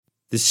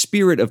The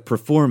spirit of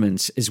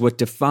performance is what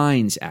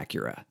defines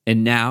Acura,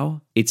 and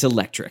now it's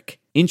electric.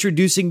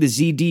 Introducing the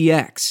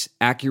ZDX,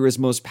 Acura's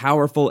most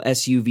powerful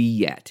SUV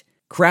yet.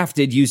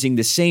 Crafted using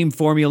the same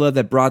formula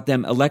that brought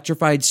them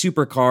electrified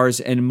supercars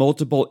and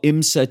multiple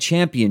IMSA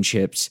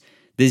championships,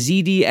 the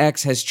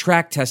ZDX has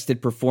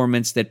track-tested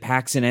performance that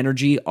packs an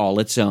energy all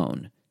its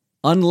own.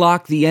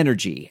 Unlock the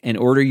energy and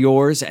order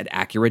yours at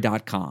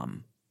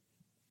Acura.com.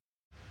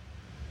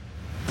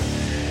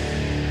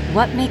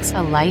 What makes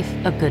a life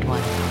a good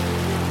one?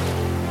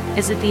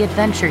 Is it the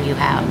adventure you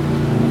have?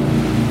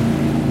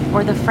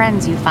 Or the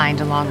friends you find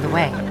along the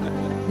way?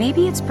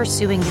 Maybe it's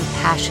pursuing your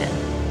passion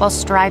while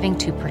striving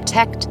to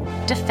protect,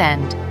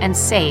 defend, and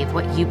save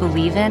what you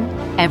believe in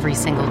every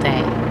single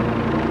day.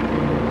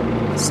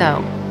 So,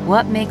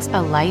 what makes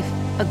a life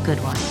a good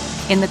one?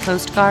 In the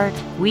Coast Guard,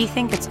 we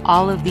think it's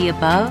all of the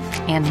above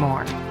and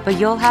more, but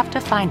you'll have to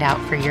find out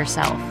for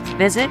yourself.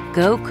 Visit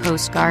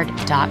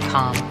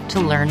gocoastguard.com to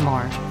learn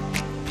more.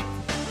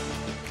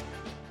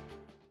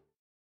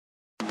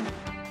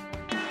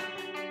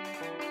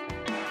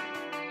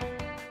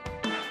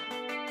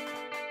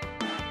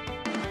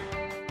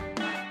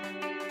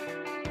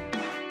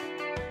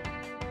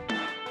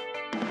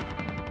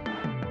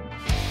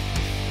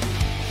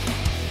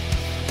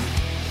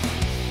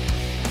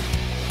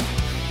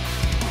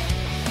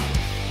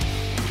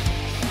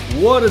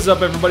 What is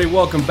up, everybody?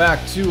 Welcome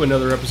back to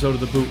another episode of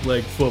the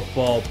Bootleg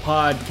Football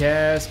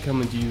Podcast,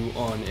 coming to you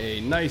on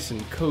a nice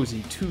and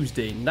cozy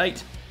Tuesday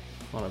night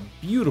on a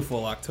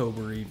beautiful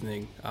October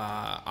evening.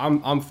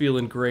 I'm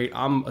feeling great.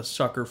 I'm a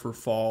sucker for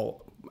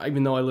fall.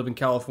 Even though I live in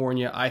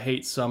California, I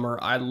hate summer.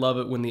 I love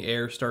it when the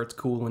air starts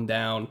cooling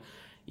down.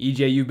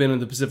 EJ, you've been in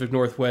the Pacific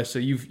Northwest, so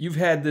you've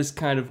had this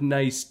kind of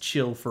nice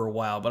chill for a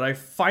while, but I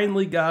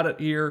finally got it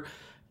here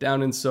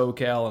down in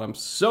SoCal, and I'm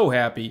so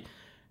happy.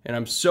 And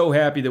I'm so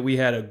happy that we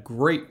had a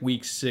great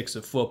week 6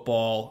 of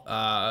football.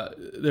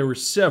 There were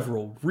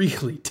several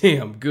really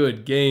damn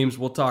good games.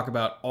 We'll talk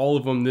about all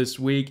of them this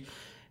week.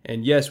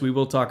 And yes, we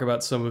will talk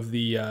about some of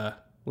the,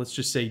 let's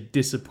just say,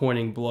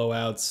 disappointing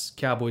blowouts.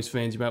 Cowboys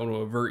fans, you might want to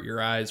avert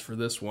your eyes for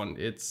this one.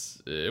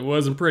 It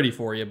wasn't pretty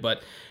for you,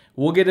 but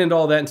we'll get into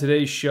all that in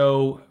today's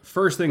show.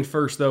 First things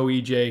first, though,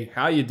 EJ,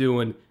 how you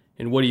doing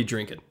and what are you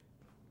drinking?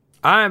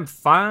 I'm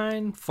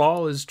fine.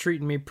 Fall is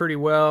treating me pretty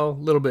well. A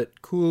little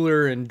bit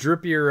cooler and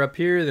drippier up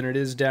here than it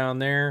is down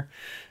there.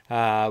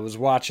 I was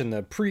watching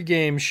the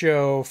pregame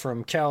show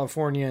from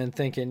California and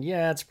thinking,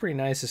 yeah, it's pretty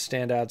nice to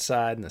stand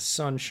outside in the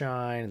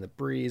sunshine and the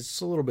breeze. It's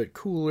a little bit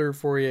cooler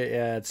for you.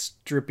 Yeah, it's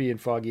drippy and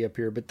foggy up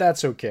here, but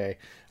that's okay.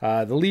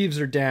 The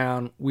leaves are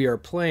down. We are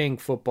playing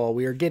football.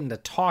 We are getting to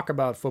talk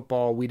about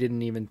football. We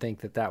didn't even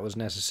think that was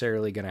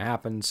necessarily going to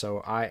happen, so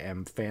I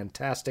am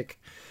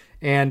fantastic.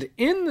 And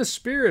in the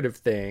spirit of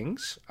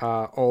things,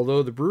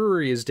 although the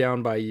brewery is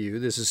down by you,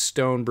 this is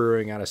Stone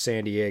Brewing out of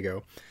San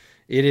Diego.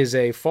 It is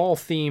a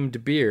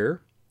fall-themed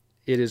beer.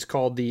 It is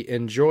called the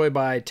Enjoy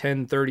by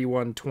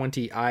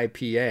 103120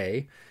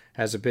 IPA.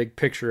 Has a big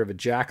picture of a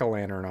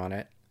jack-o'-lantern on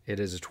it. It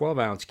is a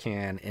 12-ounce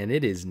can, and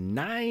it is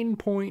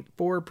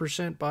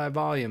 9.4% by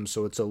volume,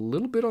 so it's a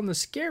little bit on the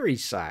scary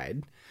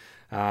side.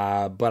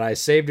 But I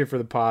saved it for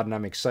the pod, and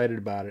I'm excited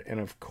about it. And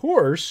of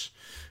course,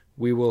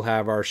 we will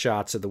have our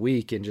shots of the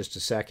week in just a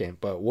second.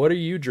 But what are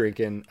you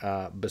drinking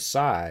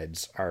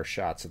besides our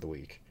shots of the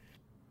week?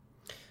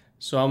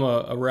 So I'm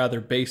a rather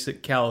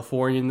basic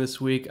Californian this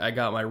week. I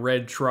got my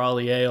Red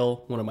Trolley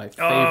Ale, one of my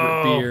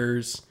favorite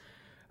beers.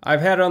 I've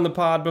had it on the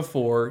pod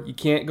before. You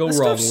can't go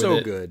wrong with it.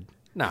 So good.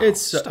 No,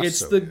 it's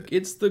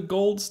the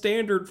gold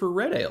standard for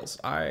red ales.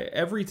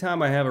 Every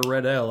time I have a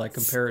red ale, I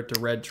compare it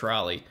to Red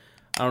Trolley.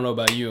 I don't know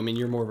about you. I mean,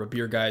 you're more of a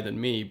beer guy than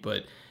me,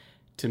 but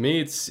to me,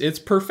 it's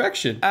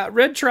perfection.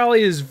 Red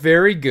Trolley is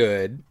very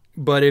good,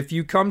 but if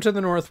you come to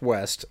the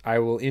Northwest, I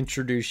will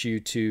introduce you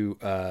to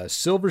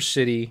Silver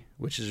City,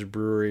 which is a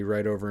brewery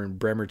right over in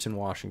Bremerton,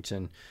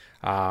 Washington.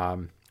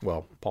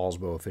 Well,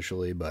 Paulsbo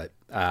officially, but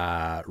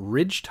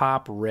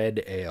Ridgetop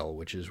Red Ale,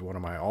 which is one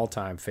of my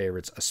all-time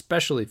favorites,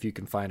 especially if you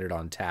can find it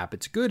on tap.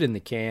 It's good in the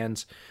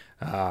cans,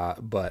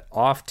 but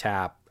off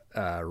tap,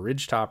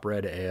 Ridgetop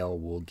Red Ale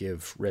will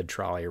give Red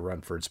Trolley a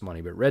run for its money.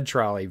 But Red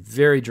Trolley,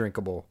 very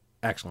drinkable.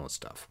 Excellent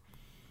stuff.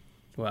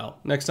 Well,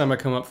 next time I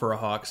come up for a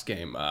Hawks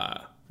game,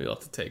 you'll have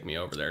to take me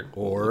over there.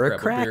 Or a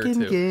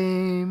Kraken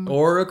game.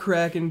 Or a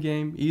Kraken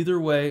game. Either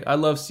way, I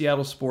love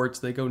Seattle sports.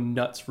 They go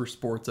nuts for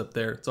sports up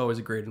there. It's always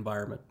a great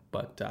environment.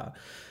 But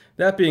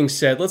that being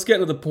said, let's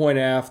get into the point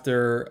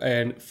after.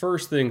 And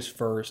first things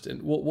first,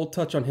 and we'll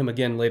touch on him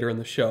again later in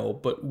the show,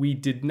 but we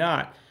did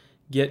not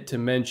get to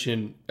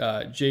mention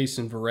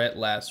Jason Verrett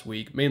last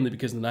week, mainly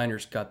because the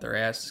Niners got their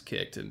asses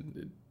kicked and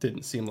it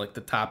didn't seem like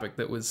the topic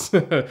that was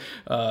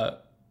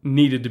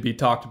needed to be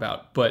talked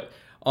about. But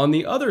on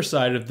the other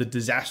side of the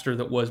disaster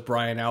that was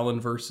Brian Allen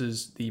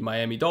versus the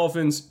Miami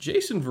Dolphins,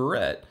 Jason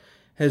Verrett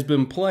has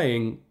been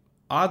playing,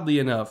 oddly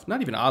enough,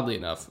 not even oddly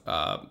enough,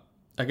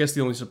 I guess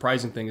the only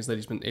surprising thing is that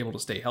he's been able to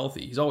stay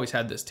healthy. He's always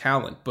had this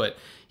talent, but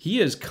he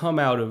has come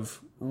out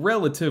of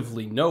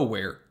relatively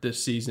nowhere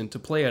this season to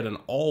play at an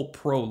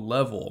all-pro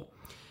level.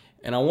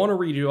 And I want to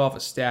read you off a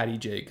stat,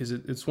 EJ, because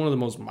it's one of the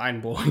most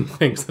mind-blowing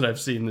things that I've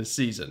seen this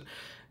season.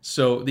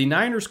 So the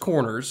Niners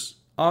corners,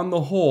 on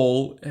the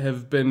whole,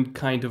 have been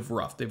kind of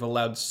rough. They've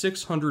allowed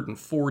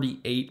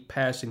 648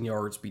 passing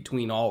yards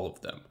between all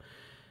of them.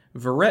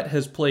 Verrett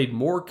has played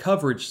more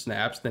coverage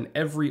snaps than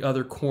every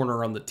other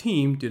corner on the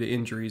team due to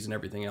injuries and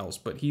everything else,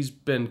 but he's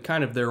been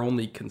kind of their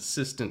only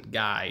consistent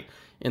guy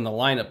in the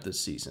lineup this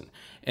season.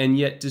 And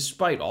yet,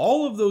 despite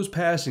all of those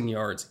passing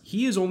yards,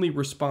 he is only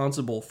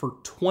responsible for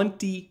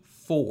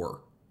 24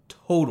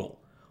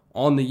 total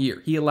on the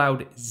year. He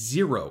allowed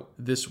 0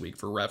 this week,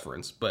 for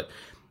reference, but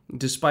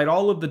despite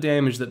all of the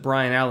damage that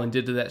Brian Allen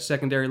did to that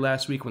secondary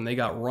last week when they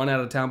got run out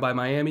of town by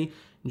Miami,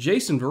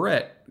 Jason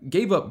Verrett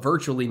gave up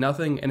virtually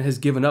nothing and has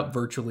given up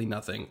virtually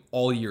nothing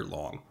all year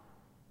long.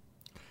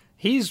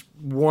 He's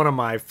one of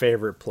my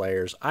favorite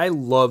players. I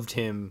loved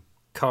him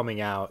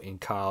coming out in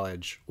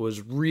college,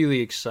 was really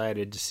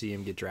excited to see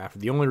him get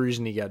drafted. The only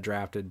reason he got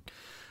drafted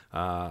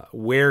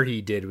where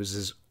he did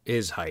was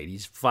his height.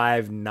 He's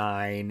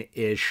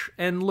 5'9"-ish.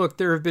 And look,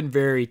 there have been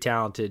very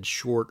talented,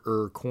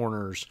 shorter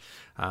corners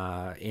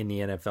in the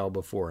NFL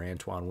before.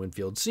 Antoine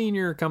Winfield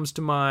Sr. comes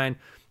to mind.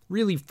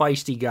 Really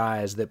feisty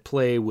guys that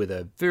play with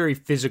a very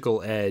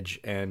physical edge,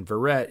 and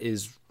Verrett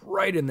is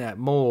right in that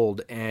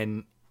mold,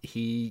 and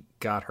he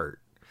got hurt.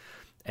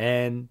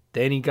 And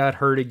then he got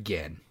hurt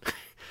again.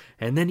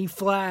 And then he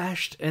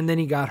flashed, and then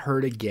he got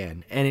hurt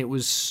again. And it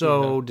was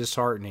so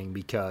disheartening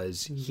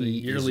because he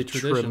is a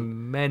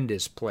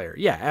tremendous player.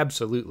 Yeah,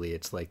 absolutely.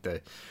 It's like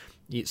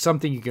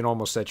something you can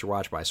almost set your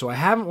watch by. So I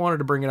haven't wanted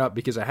to bring it up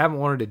because I haven't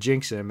wanted to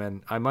jinx him,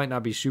 and I might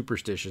not be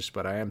superstitious,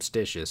 but I am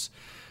stitious.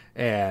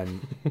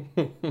 And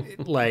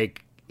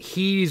like,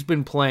 he's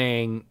been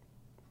playing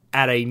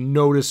at a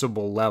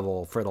noticeable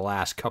level for the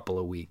last couple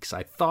of weeks.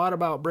 I thought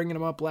about bringing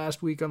him up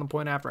last week on the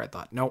point after. I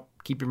thought, nope,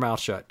 keep your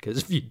mouth shut, because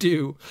if you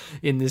do,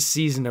 in this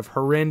season of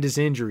horrendous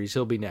injuries,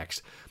 he'll be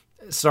next.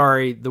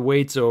 Sorry, the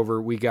wait's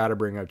over. We got to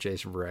bring up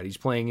Jason Verrett. He's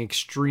playing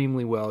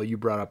extremely well. You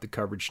brought up the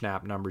coverage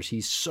snap numbers.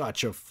 He's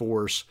such a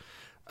force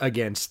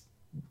against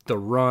the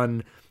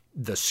run,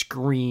 the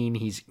screen.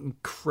 He's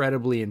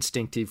incredibly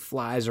instinctive,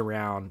 flies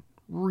around,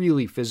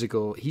 really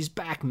physical. He's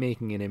back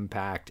making an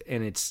impact,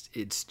 and it's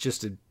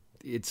just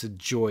it's a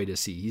joy to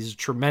see. He's a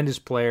tremendous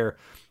player.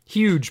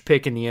 Huge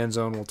pick in the end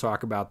zone we'll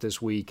talk about this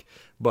week,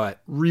 but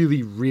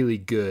really, really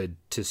good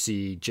to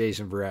see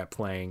Jason Verrett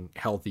playing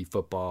healthy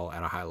football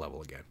at a high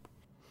level again.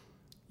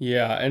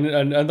 Yeah, and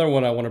another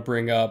one I want to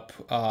bring up,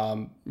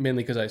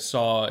 mainly because I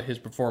saw his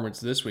performance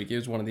this week. He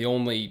was one of the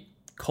only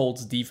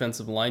Colts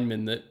defensive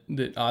linemen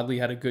that oddly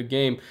had a good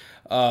game.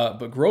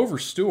 But Grover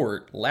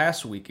Stewart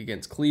last week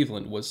against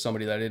Cleveland was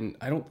somebody that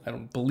I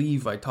don't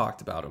believe I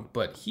talked about him,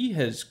 but he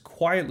has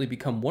quietly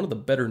become one of the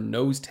better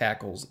nose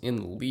tackles in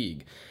the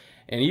league.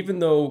 And even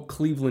though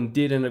Cleveland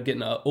did end up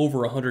getting over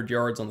 100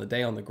 yards on the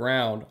day on the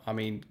ground, I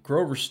mean,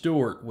 Grover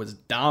Stewart was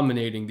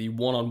dominating the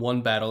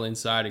one-on-one battle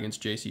inside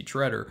against J.C.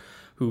 Tretter,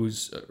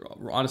 who's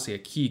honestly a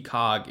key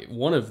cog,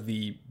 one of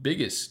the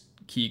biggest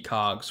key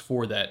cogs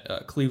for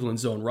that Cleveland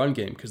zone run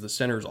game, because the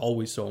center is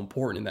always so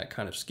important in that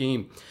kind of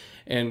scheme.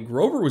 And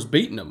Grover was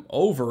beating him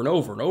over and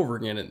over and over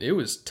again, and it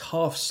was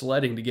tough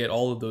sledding to get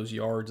all of those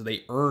yards.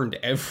 They earned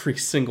every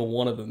single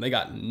one of them. They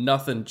got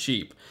nothing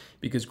cheap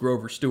because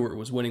Grover Stewart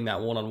was winning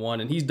that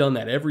one-on-one, and he's done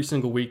that every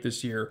single week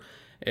this year.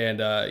 And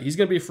he's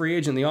going to be a free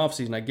agent in the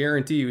offseason. I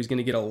guarantee you he's going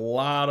to get a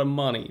lot of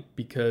money,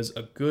 because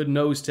a good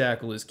nose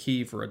tackle is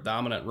key for a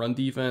dominant run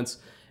defense.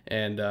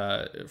 And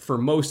for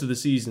most of the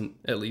season,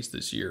 at least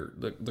this year,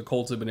 the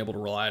Colts have been able to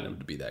rely on him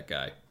to be that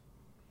guy.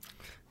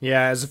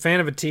 Yeah, as a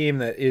fan of a team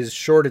that is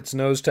short its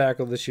nose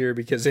tackle this year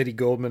because Eddie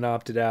Goldman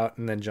opted out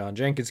and then John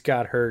Jenkins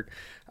got hurt,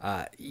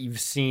 you've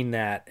seen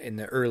that in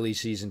the early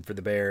season for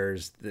the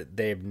Bears, that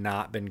they have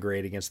not been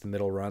great against the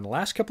middle run. The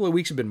last couple of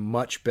weeks have been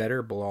much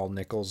better. Bilal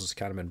Nichols has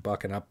kind of been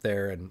bucking up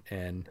there,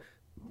 and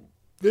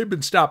they've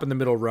been stopping the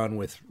middle run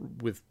with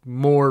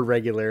more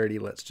regularity,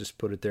 let's just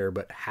put it there.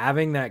 But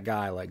having that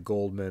guy like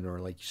Goldman, or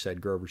like you said,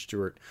 Grover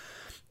Stewart,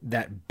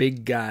 that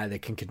big guy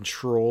that can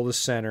control the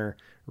center,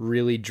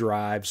 really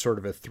drive sort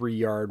of a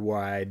 3-yard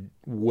wide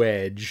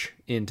wedge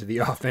into the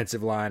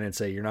offensive line and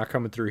say, you're not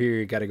coming through here,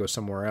 you got to go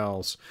somewhere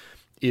else,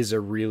 it's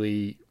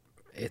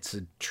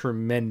a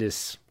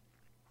tremendous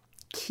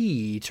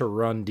key to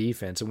run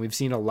defense. And we've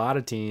seen a lot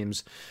of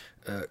teams,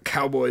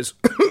 Cowboys,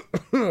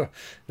 that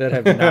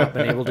have not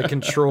been able to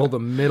control the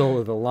middle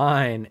of the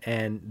line,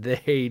 and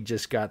they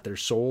just got their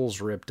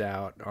souls ripped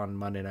out on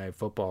Monday Night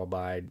Football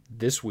by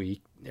this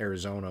week,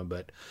 Arizona.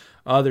 But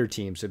other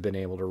teams have been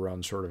able to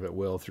run sort of at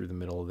will through the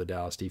middle of the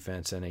Dallas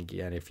defense. And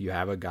again, if you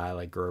have a guy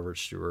like Grover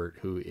Stewart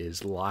who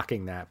is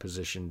locking that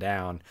position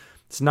down,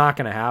 it's not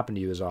going to happen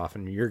to you as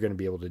often. You're going to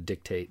be able to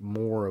dictate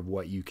more of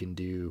what you can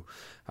do,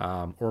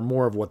 or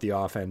more of what the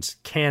offense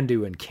can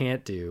do and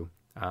can't do.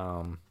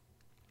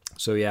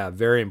 So, yeah,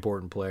 very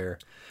important player.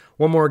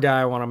 One more guy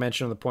I want to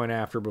mention on the point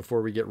after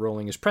before we get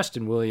rolling is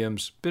Preston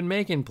Williams. Been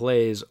making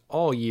plays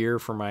all year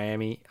for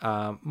Miami,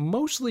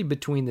 mostly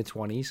between the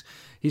 20s.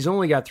 He's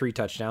only got 3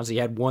 touchdowns. He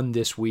had 1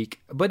 this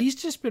week, but he's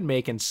just been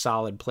making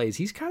solid plays.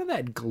 He's kind of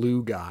that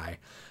glue guy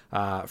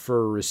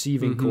for a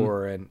receiving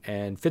core,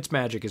 and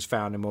Fitzmagic has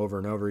found him over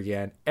and over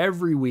again.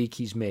 Every week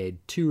he's made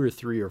 2 or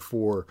 3 or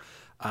 4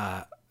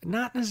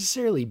 not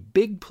necessarily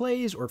big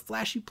plays or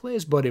flashy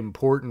plays, but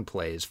important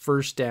plays,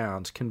 first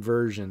downs,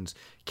 conversions,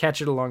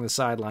 catch it along the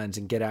sidelines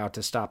and get out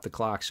to stop the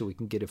clock so we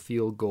can get a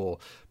field goal.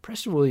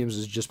 Preston Williams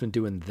has just been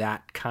doing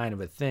that kind of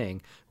a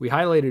thing. We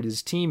highlighted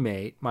his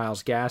teammate,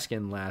 Myles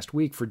Gaskin, last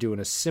week for doing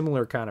a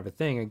similar kind of a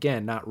thing.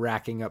 Again, not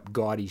racking up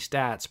gaudy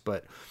stats,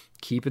 but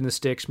keeping the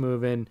sticks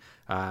moving,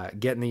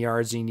 getting the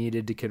yards he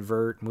needed to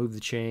convert, move the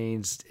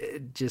chains,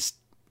 just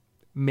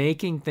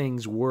making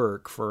things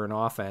work for an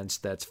offense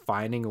that's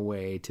finding a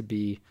way to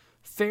be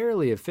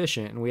fairly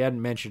efficient. And we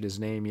hadn't mentioned his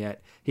name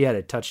yet. He had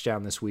a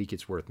touchdown this week.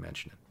 It's worth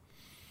mentioning.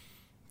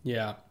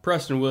 Yeah,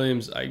 Preston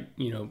Williams,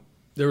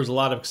 there was a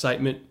lot of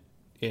excitement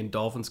in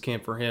Dolphins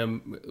camp for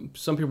him.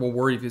 Some people were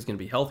worried if he was going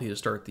to be healthy to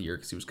start the year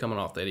because he was coming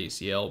off that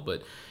ACL,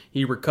 but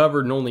he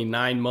recovered in only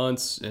 9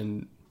 months,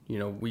 and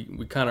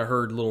we kind of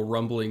heard little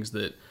rumblings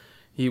that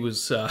he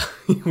was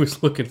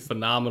looking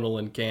phenomenal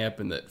in camp,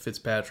 and that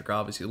Fitzpatrick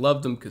obviously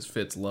loved him because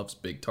Fitz loves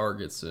big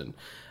targets. And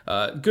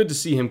good to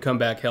see him come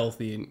back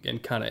healthy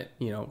and kind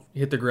of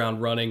hit the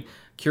ground running.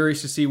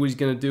 Curious to see what he's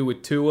going to do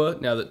with Tua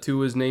now that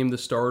Tua is named the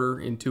starter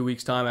in 2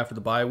 weeks' time after the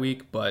bye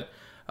week. But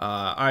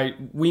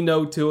we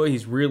know Tua.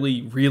 He's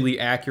really, really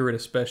accurate,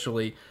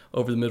 especially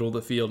over the middle of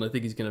the field, and I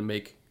think he's going to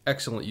make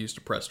excellent use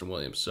to Preston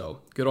Williams. So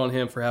good on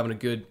him for having a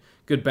good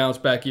bounce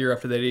back year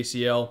after that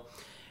ACL.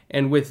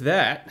 And with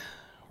that,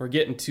 we're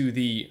getting to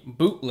the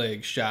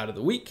bootleg shot of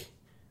the week,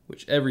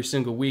 which every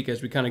single week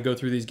as we kind of go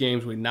through these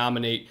games, we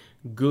nominate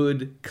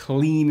good,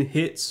 clean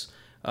hits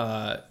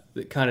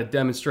that kind of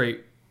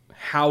demonstrate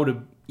how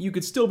you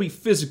could still be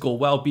physical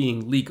while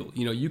being legal.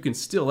 You can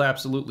still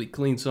absolutely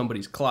clean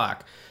somebody's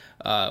clock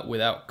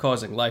without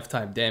causing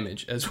lifetime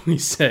damage, as we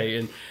say.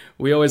 And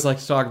we always like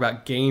to talk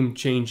about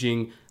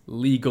game-changing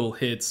legal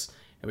hits,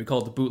 and we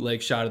call it the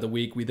bootleg shot of the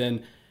week. We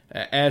then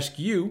ask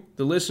you,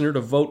 the listener,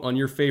 to vote on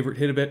your favorite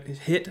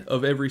hit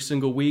of every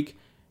single week,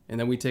 and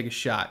then we take a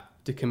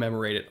shot to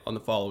commemorate it on the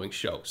following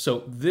show.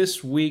 So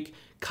this week,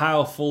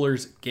 Kyle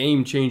Fuller's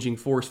game-changing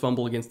forced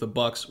fumble against the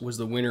Bucs was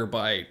the winner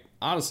by,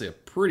 honestly, a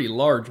pretty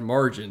large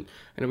margin.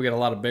 I know we got a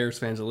lot of Bears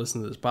fans that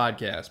listen to this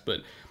podcast, but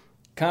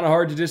kind of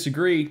hard to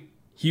disagree.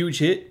 Huge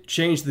hit,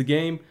 changed the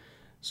game.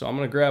 So I'm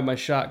going to grab my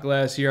shot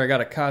glass here. I got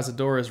a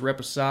Cazadores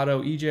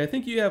Reposado. EJ, I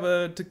think you have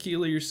a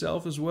tequila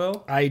yourself as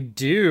well. I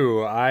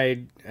do.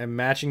 I am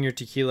matching your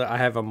tequila. I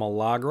have a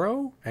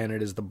Milagro, and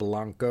it is the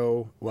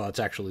Blanco. Well, it's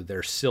actually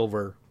their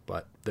silver,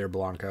 but they're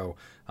Blanco.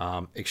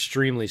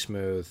 Extremely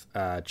smooth.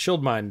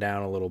 Chilled mine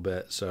down a little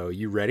bit. So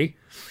you ready?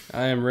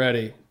 I am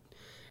ready.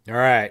 All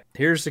right.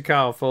 Here's the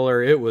Kyle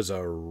Fuller. It was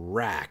a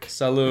rack.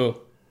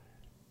 Salud.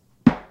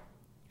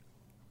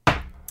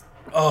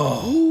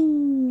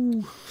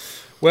 Oh.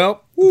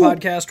 Well, the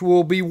podcast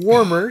will be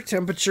warmer.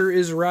 Temperature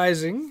is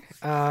rising,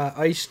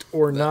 iced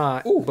or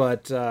not.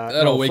 But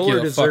that'll wake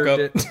you the fuck up.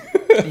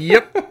 It.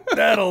 Yep,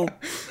 that'll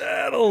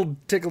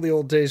tickle the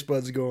old taste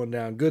buds going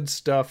down. Good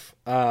stuff.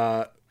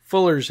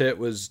 Fuller's hit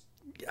was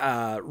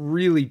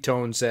really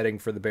tone setting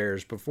for the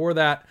Bears. Before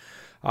that,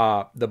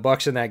 the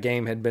Bucs in that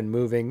game had been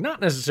moving,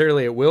 not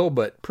necessarily at will,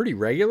 but pretty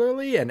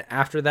regularly. And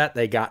after that,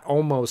 they got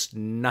almost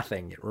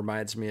nothing. It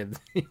reminds me of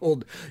the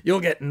old, you'll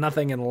get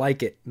nothing and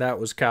like it. That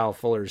was Kyle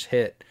Fuller's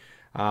hit.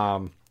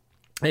 And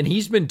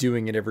he's been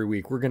doing it every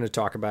week. We're going to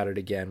talk about it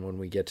again when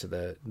we get to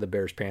the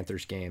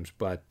Bears-Panthers games.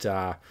 But,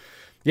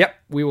 yep,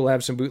 we will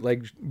have some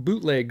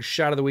bootleg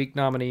shot of the week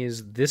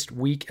nominees this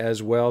week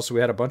as well. So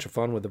we had a bunch of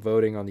fun with the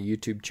voting on the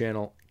YouTube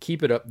channel.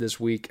 Keep it up this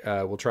week.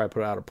 We'll try to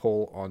put out a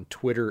poll on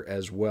Twitter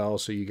as well,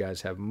 so you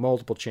guys have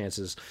multiple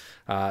chances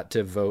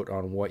to vote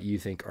on what you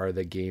think are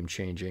the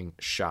game-changing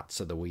shots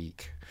of the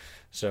week.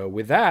 So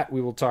with that,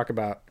 we will talk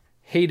about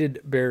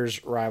hated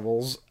Bears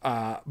rivals,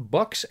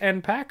 Bucs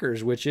and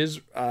Packers, which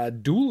is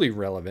duly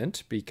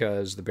relevant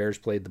because the Bears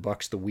played the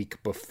Bucs the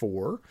week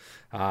before.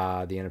 The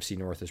NFC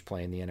North is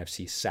playing the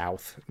NFC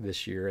South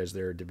this year as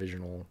their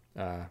divisional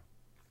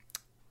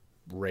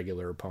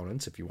regular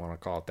opponents, if you want to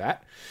call it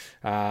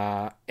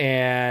that.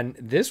 And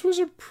this was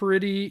a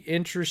pretty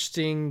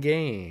interesting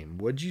game.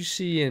 What'd you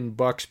see in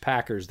Bucs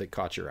Packers that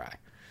caught your eye?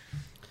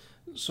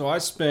 So I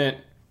spent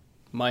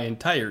my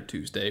entire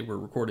Tuesday, we're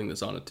recording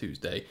this on a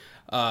Tuesday,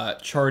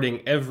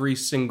 charting every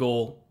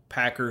single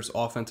Packers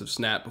offensive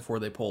snap before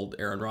they pulled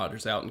Aaron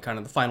Rodgers out in kind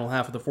of the final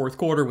half of the fourth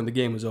quarter when the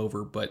game was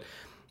over. But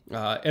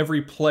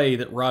every play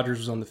that Rodgers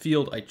was on the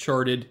field, I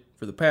charted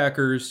for the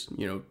Packers,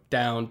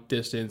 down,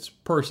 distance,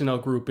 personnel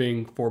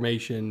grouping,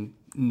 formation,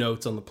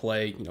 notes on the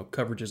play,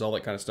 coverages, all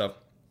that kind of stuff.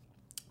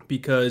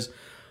 Because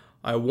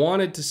I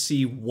wanted to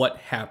see what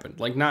happened.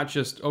 Like, not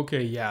just,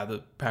 okay, yeah,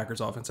 the Packers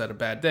offense had a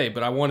bad day,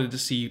 but I wanted to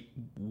see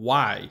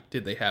why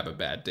did they have a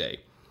bad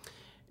day.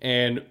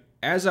 And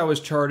as I was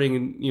charting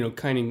and,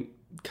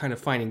 kind of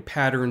finding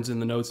patterns in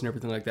the notes and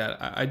everything like that,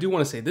 I do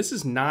want to say this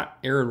is not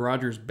Aaron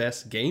Rodgers'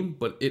 best game,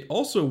 but it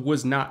also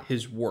was not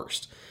his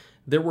worst.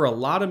 There were a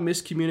lot of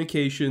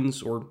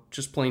miscommunications or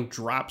just plain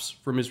drops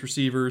from his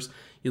receivers.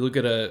 You look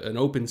at an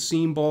open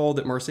seam ball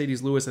that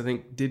Mercedes Lewis, I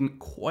think, didn't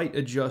quite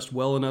adjust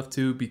well enough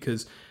to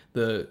because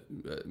the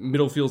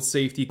middle field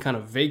safety kind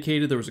of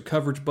vacated. There was a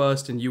coverage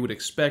bust, and you would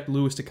expect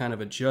Lewis to kind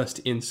of adjust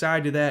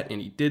inside to that, and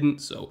he didn't.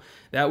 So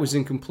that was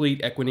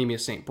incomplete.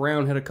 Equanimeous St.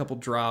 Brown had a couple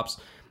drops.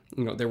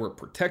 There were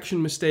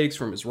protection mistakes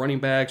from his running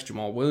backs.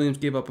 Jamal Williams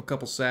gave up a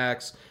couple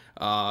sacks.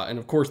 And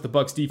of course, the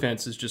Bucs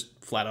defense is just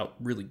flat out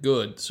really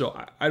good. So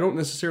I don't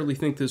necessarily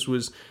think this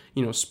was,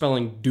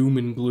 spelling doom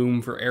and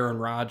gloom for Aaron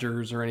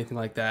Rodgers or anything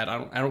like that.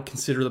 I don't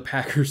consider the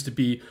Packers to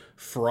be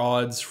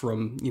frauds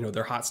from,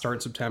 their hot start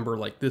in September.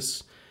 Like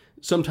this,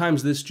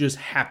 sometimes this just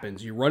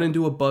happens. You run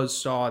into a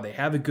buzzsaw. They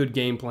have a good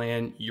game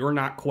plan. You're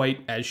not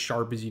quite as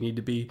sharp as you need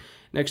to be.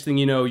 Next thing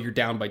you know, you're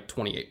down by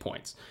 28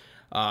 points.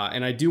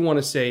 And I do want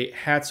to say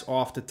hats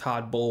off to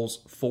Todd Bowles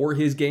for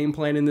his game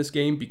plan in this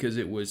game because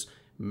it was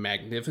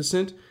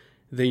magnificent.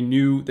 They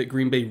knew that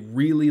Green Bay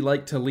really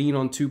liked to lean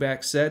on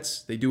two-back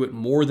sets. They do it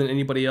more than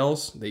anybody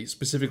else. They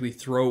specifically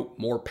throw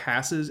more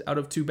passes out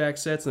of two-back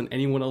sets than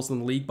anyone else in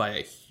the league by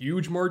a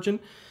huge margin.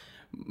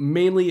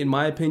 Mainly, in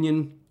my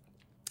opinion,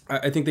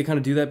 I think they kind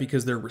of do that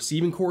because their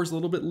receiving core is a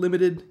little bit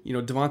limited.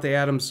 Davante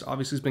Adams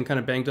obviously has been kind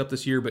of banged up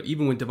this year, but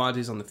even when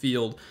Davante's on the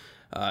field,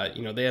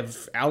 they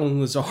have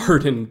Allen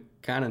Lazard and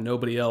kind of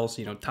nobody else.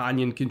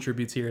 Tanyan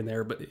contributes here and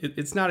there, but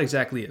it's not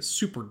exactly a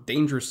super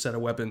dangerous set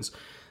of weapons.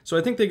 So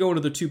I think they go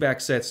into the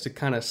two-back sets to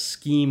kind of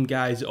scheme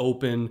guys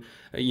open,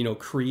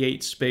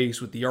 create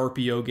space with the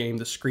RPO game,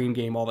 the screen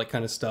game, all that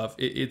kind of stuff.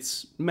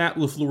 It's Matt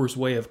LaFleur's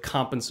way of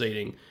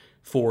compensating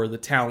for the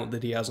talent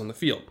that he has on the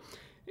field.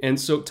 And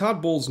so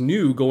Todd Bowles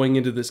knew going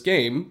into this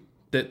game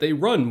that they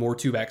run more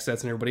two-back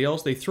sets than everybody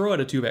else. They throw out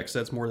a two-back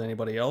sets more than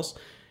anybody else.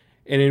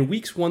 And in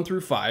weeks 1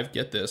 through 5,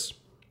 get this,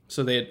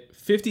 so they had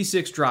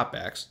 56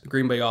 dropbacks, the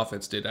Green Bay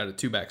offense did, out of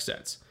two-back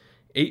sets.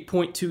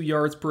 8.2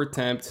 yards per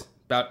attempt,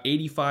 about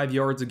 85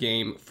 yards a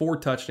game, 4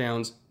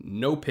 touchdowns,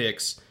 no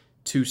picks,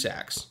 2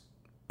 sacks.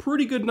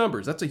 Pretty good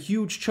numbers. That's a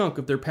huge chunk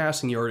of their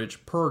passing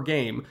yardage per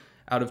game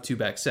out of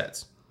two-back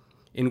sets.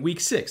 In week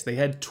 6, they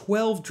had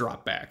 12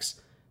 dropbacks,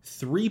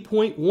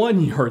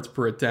 3.1 yards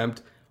per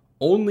attempt,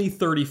 only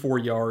 34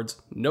 yards,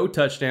 no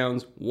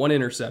touchdowns, 1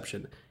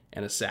 interception,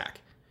 and a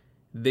sack.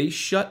 They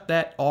shut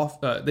that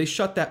off. They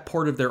shut that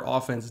part of their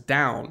offense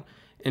down,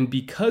 and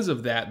because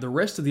of that, the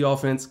rest of the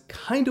offense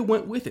kind of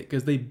went with it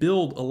because they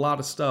build a lot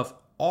of stuff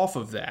off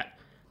of that.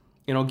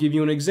 And I'll give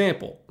you an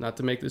example, not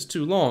to make this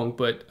too long,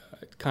 but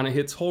it kind of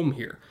hits home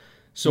here.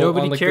 So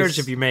nobody cares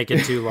if you make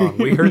it too long.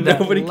 We heard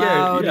that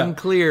loud and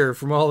clear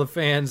from all the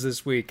fans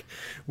this week.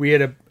 We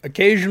had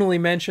occasionally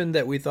mentioned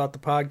that we thought the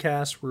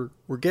podcasts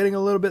were getting a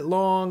little bit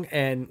long,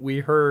 and we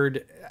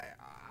heard,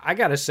 I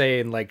gotta say,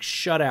 in like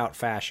shutout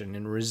fashion,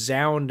 in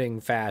resounding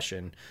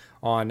fashion,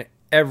 on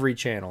every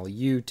channel,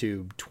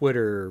 YouTube,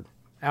 Twitter,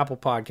 Apple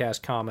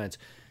Podcast comments,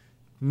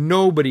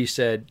 nobody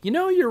said,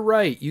 you're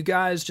right, you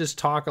guys just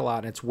talk a lot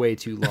and it's way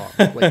too long.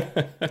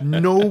 Like,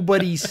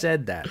 nobody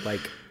said that.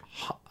 Like,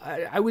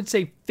 I would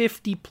say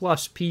 50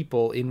 plus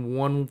people in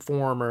one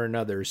form or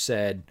another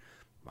said,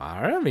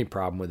 I don't have any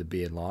problem with it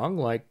being long.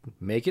 Like,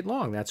 make it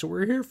long. That's what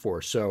we're here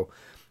for. So,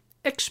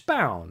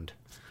 expound.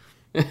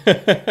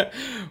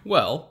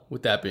 Well,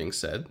 with that being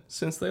said,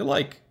 since they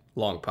like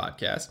long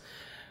podcasts,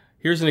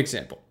 here's an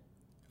example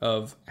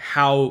of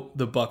how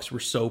the Bucs were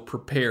so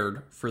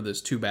prepared for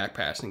this two-back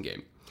passing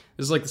game.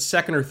 This is like the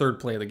second or third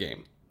play of the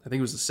game. I think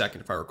it was the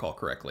second, if I recall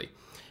correctly.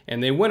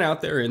 And they went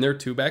out there in their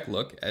two-back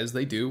look, as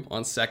they do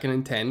on 2nd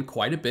and 10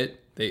 quite a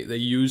bit. They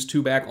use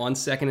two-back on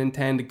 2nd and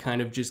 10 to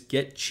kind of just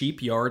get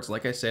cheap yards.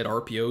 Like I said,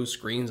 RPOs,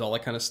 screens, all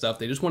that kind of stuff.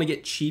 They just want to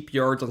get cheap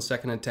yards on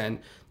 2nd and 10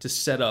 to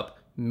set up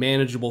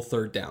manageable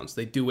third downs.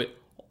 They do it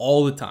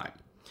all the time.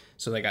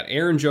 So they got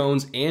Aaron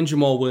Jones and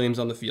Jamal Williams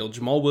on the field.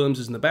 Jamal Williams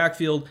is in the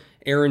backfield.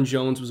 Aaron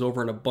Jones was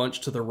over in a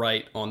bunch to the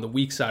right on the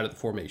weak side of the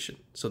formation.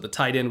 So the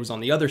tight end was on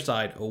the other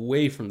side,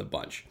 away from the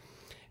bunch.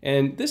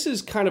 And this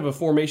is kind of a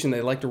formation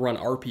they like to run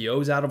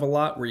RPOs out of a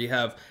lot, where you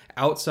have an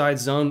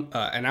outside zone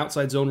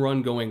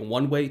run going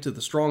one way to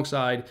the strong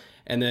side,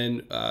 and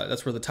then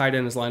that's where the tight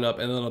end is lined up.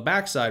 And then on the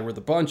backside where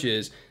the bunch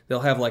is,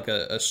 they'll have like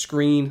a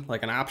screen,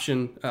 like an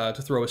option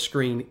to throw a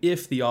screen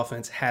if the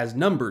offense has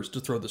numbers to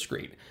throw the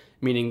screen,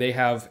 meaning they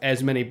have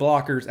as many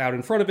blockers out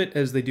in front of it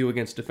as they do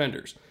against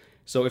defenders.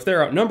 So if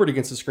they're outnumbered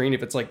against the screen,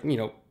 if it's like,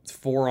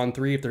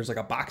 4-on-3, if there's like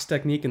a box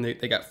technique and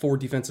they got 4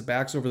 defensive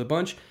backs over the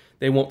bunch,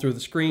 they won't throw the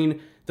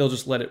screen. They'll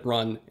just let it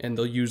run, and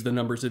they'll use the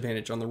numbers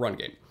advantage on the run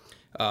game.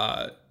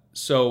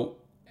 So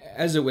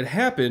as it would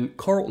happen,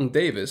 Carlton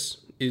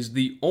Davis is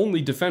the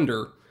only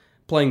defender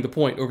playing the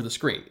point over the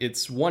screen.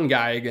 It's one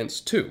guy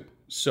against 2.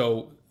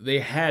 So they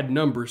had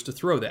numbers to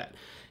throw that.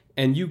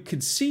 And you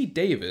could see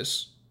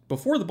Davis,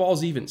 before the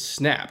ball's even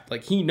snapped,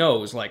 like he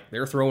knows, like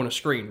they're throwing a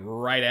screen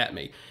right at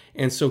me.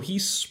 And so he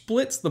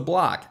splits the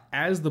block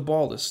as the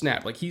ball is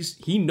snapped. Like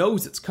he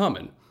knows it's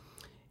coming.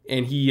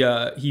 and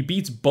he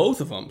beats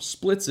both of them,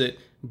 splits it,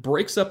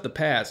 breaks up the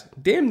pass,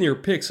 damn near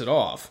picks it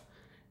off.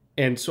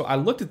 And so I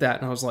looked at that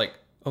and I was like,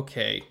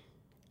 okay,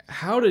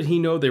 how did he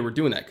know they were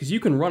doing that? Because you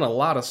can run a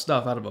lot of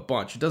stuff out of a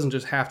bunch. It doesn't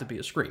just have to be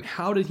a screen.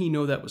 How did he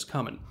know that was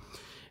coming?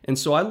 And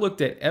so I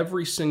looked at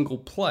every single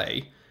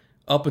play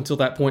up until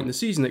that point in the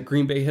season that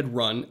Green Bay had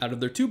run out of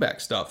their two-back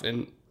stuff.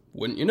 And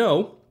wouldn't you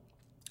know,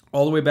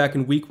 all the way back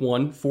in week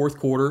 1, fourth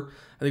quarter,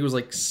 I think it was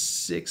like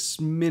 6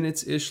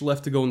 minutes-ish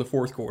left to go in the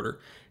fourth quarter,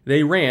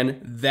 they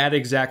ran that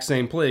exact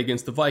same play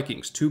against the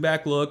Vikings.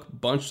 Two-back look,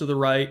 bunch to the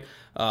right,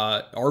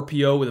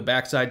 RPO with a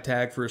backside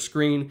tag for a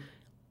screen.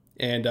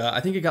 And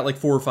I think it got like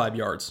 4 or 5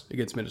 yards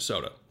against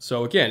Minnesota.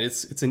 So again,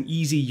 it's an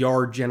easy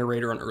yard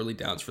generator on early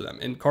downs for them.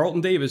 And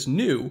Carlton Davis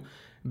knew,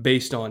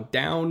 based on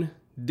down,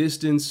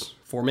 distance,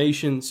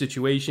 formation,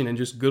 situation, and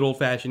just good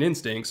old-fashioned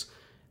instincts,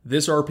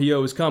 this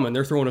RPO is coming.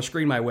 They're throwing a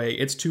screen my way.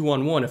 It's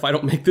 2-on-1. If I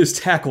don't make this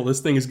tackle, this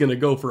thing is going to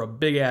go for a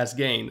big-ass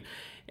gain.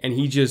 And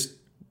he just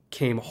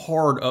came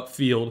hard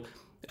upfield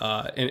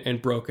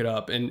and broke it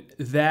up. And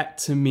that,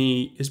 to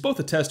me, is both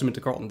a testament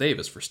to Carlton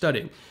Davis for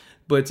studying,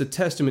 but it's a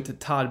testament to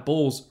Todd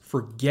Bowles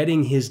for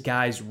getting his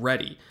guys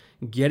ready,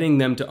 getting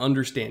them to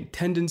understand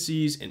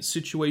tendencies and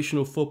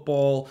situational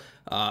football,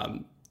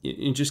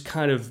 and just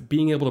kind of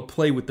being able to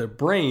play with their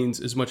brains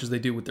as much as they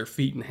do with their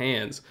feet and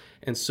hands.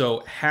 And so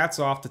hats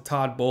off to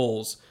Todd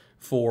Bowles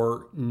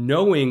for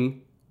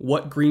knowing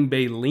what Green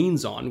Bay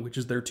leans on, which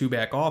is their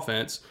two-back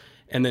offense,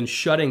 and then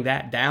shutting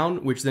that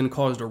down, which then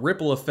caused a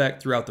ripple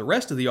effect throughout the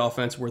rest of the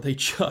offense where they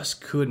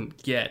just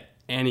couldn't get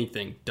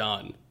anything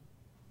done.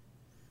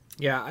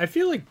 Yeah, I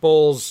feel like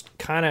Bowles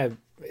kind of,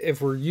 if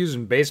we're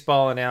using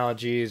baseball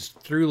analogies,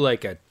 threw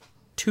like a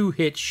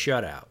 2-hit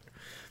shutout.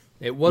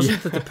 It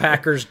wasn't that the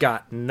Packers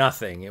got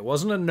nothing. It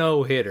wasn't a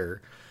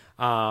no-hitter,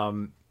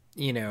 or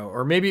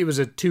maybe it was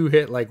a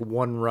 2-hit, like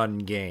 1-run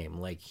game.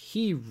 Like,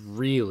 he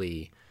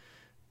really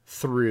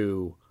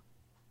threw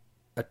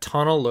a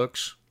ton of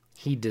looks.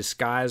 He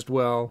disguised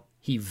well.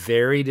 He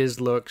varied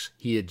his looks.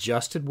 He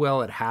adjusted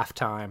well at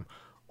halftime.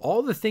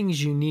 All the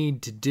things you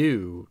need to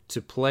do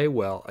to play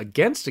well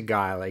against a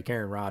guy like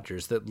Aaron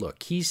Rodgers that,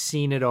 look, he's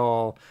seen it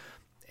all.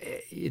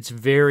 It's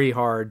very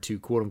hard to,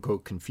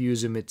 quote-unquote,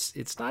 confuse him.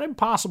 It's not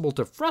impossible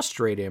to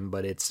frustrate him,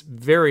 but it's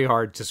very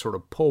hard to sort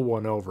of pull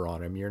one over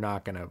on him. You're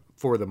not going to,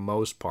 for the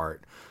most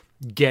part,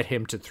 get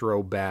him to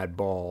throw bad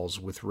balls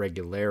with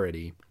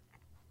regularity.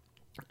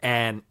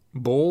 And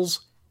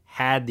Bowles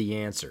had the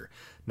answer.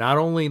 Not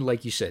only,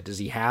 like you said, does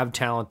he have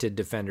talented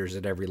defenders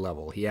at every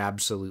level? He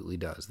absolutely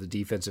does. The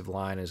defensive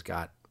line has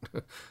got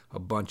a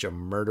bunch of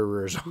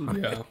murderers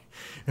on it.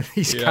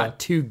 He's got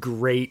 2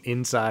 great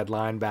inside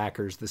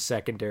linebackers. The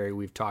secondary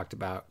we've talked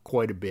about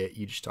quite a bit.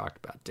 You just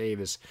talked about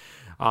Davis.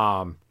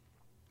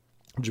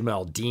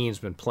 Jamel Dean's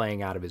been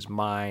playing out of his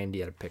mind. He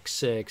had a pick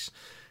 6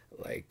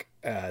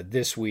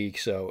 this week.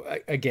 So,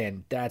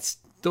 again,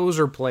 those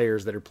are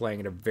players that are playing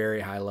at a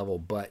very high level,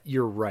 but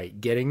you're right.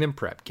 Getting them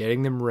prepped,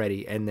 getting them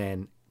ready, and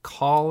then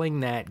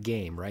calling that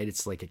game, right?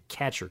 It's like a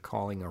catcher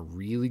calling a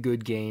really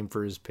good game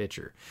for his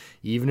pitcher.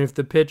 Even if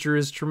the pitcher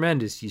is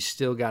tremendous, you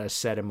still got to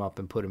set him up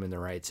and put him in the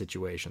right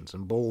situations.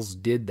 And Bowles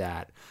did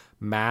that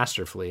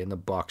masterfully, and the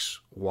Bucs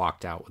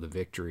walked out with a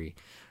victory.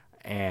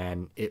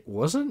 And it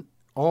wasn't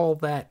all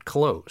that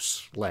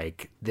close.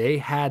 Like, they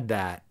had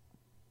that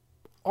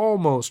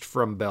almost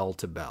from bell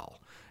to bell.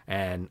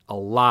 And a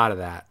lot of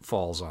that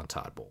falls on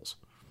Todd Bowles.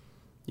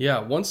 Yeah,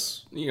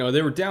 once,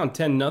 they were down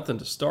 10-0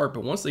 to start,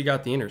 but once they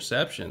got the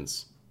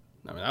interceptions,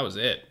 I mean, that was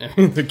it.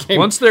 The game.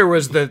 Once there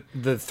was the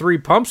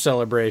 3-pump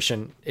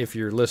celebration, if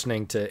you're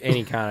listening to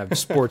any kind of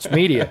sports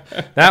media,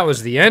 that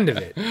was the end of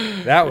it.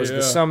 That was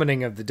the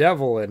summoning of the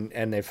devil,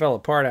 and they fell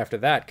apart after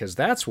that, because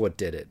that's what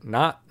did it.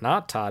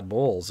 Not Todd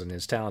Bowles and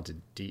his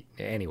talented...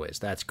 Anyways,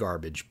 that's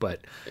garbage,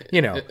 but,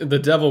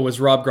 The devil was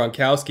Rob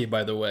Gronkowski,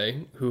 by the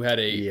way, who had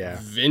a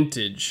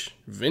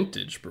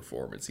vintage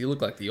performance. He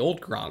looked like the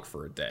old Gronk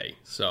for a day.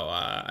 So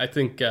I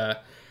think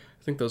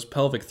those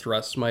pelvic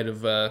thrusts might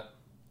have...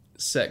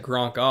 set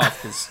Gronk off.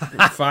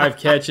 5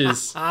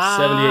 catches,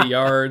 78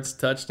 yards,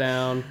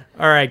 touchdown.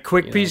 All right,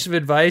 quick piece of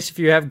advice. If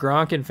you have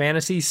Gronk in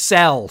fantasy,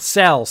 sell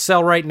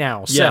right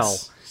now.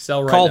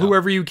 Sell right Call now.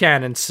 whoever you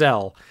can and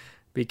sell,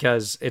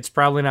 because it's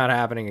probably not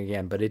happening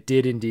again, but it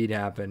did indeed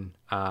happen.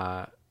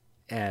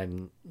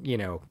 And,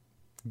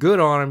 good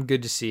on him,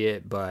 good to see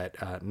it,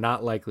 but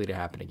not likely to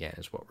happen again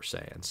is what we're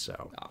saying.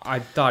 So I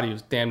thought he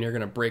was damn near going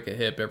to break a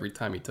hip every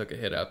time he took a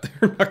hit out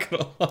there. Not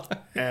going to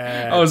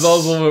lie. I was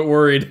also a little bit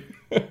worried.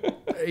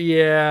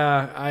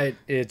 Yeah,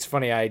 it's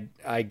funny.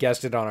 I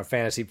guessed it on a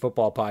fantasy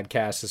football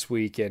podcast this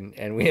week,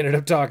 and we ended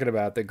up talking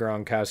about the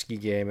Gronkowski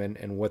game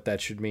and what that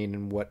should mean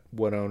and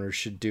what owners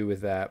should do with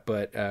that.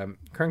 But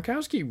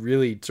Gronkowski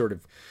really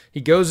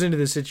he goes into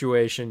the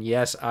situation.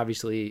 Yes,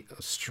 obviously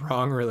a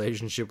strong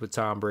relationship with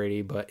Tom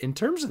Brady, but in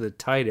terms of the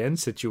tight end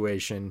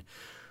situation,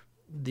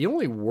 the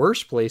only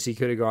worst place he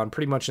could have gone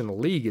pretty much in the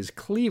league is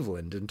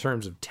Cleveland in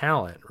terms of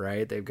talent,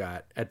 right? They've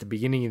got, at the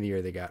beginning of the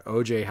year, they got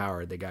O.J.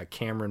 Howard, they got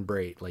Cameron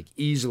Brate, like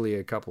easily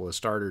a couple of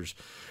starters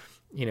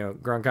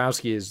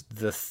Gronkowski is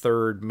the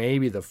third,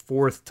 maybe the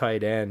fourth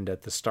tight end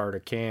at the start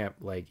of camp.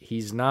 Like,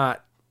 he's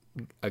not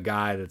a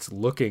guy that's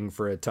looking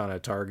for a ton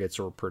of targets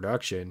or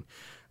production.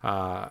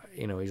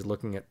 He's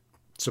looking at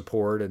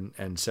support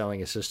and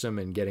selling a system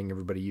and getting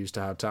everybody used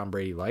to how Tom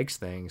Brady likes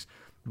things.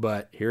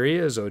 But here he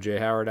is, O.J.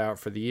 Howard out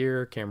for the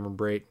year, Cameron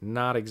Brate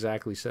not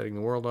exactly setting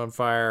the world on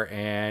fire,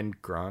 and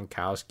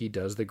Gronkowski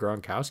does the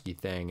Gronkowski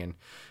thing. And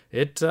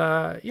it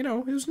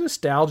was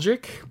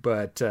nostalgic,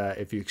 but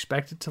if you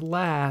expect it to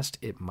last,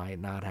 it might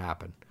not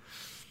happen.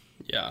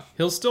 Yeah,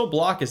 he'll still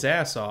block his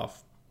ass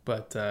off,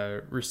 but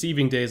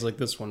receiving days like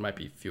this one might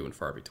be few and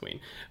far between,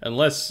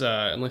 unless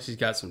he's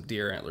got some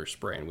deer antler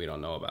spray and we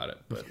don't know about it.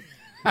 But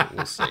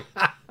we'll see.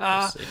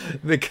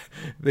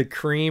 The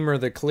cream or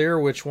the clear,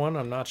 which one?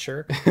 I'm not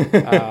sure.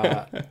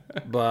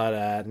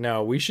 But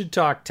no, we should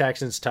talk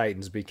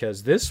Texans-Titans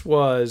because this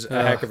was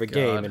a heck of a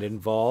game. It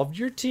involved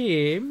your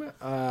team,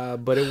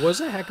 but it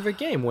was a heck of a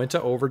game. Went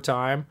to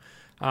overtime,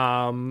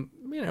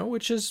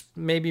 which is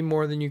maybe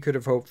more than you could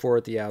have hoped for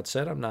at the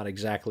outset. I'm not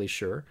exactly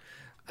sure.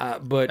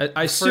 But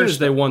as soon as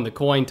they won the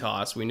coin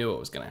toss, we knew it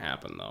was going to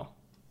happen, though.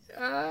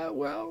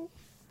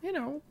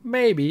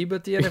 Maybe,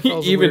 but the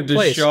NFL's even a weird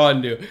place.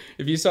 Deshaun knew.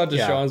 If you saw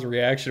Deshaun's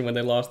reaction when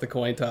they lost the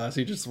coin toss,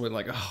 he just went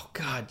like, "Oh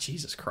God,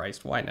 Jesus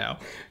Christ, why now?"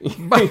 he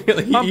knew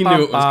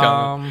it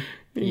was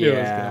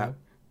coming.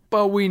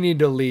 But we need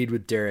to lead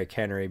with Derrick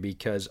Henry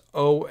because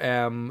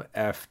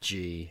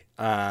OMFG,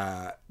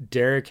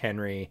 Derrick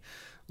Henry,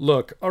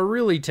 look, a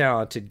really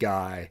talented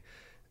guy.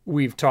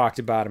 We've talked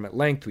about him at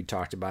length. We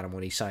talked about him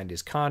when he signed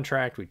his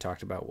contract. We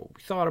talked about what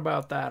we thought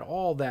about that,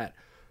 all that.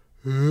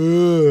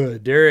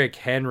 Derrick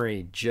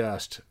Henry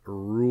just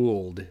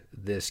ruled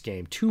this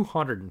game.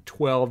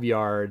 212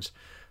 yards.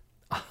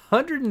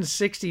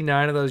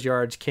 169 of those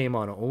yards came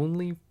on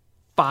only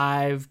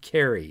 5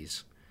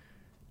 carries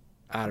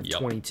out of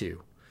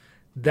 22.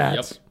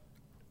 That's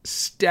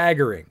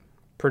staggering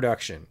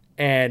production.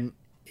 And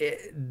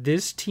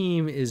this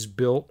team is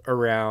built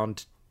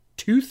around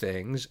 2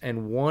 things,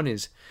 and one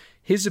is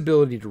his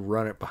ability to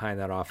run it behind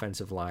that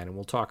offensive line. And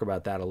we'll talk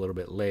about that a little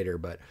bit later,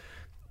 but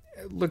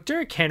look,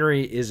 Derrick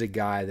Henry is a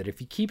guy that if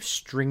he keeps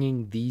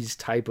stringing these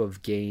type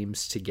of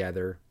games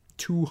together,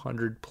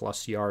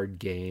 200-plus yard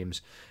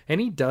games,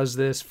 and he does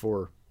this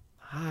for,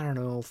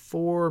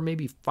 4,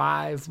 maybe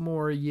 5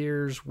 more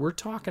years, we're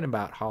talking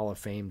about Hall of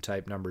Fame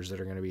type numbers that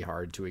are going to be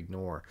hard to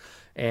ignore.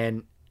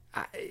 And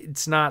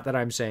it's not that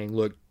I'm saying,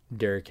 look,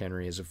 Derrick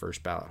Henry is a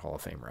first ballot Hall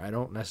of Famer. I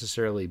don't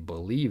necessarily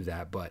believe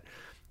that, but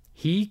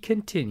he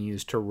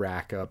continues to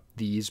rack up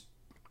these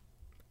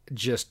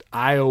just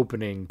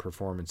eye-opening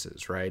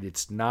performances, right?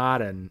 It's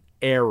not an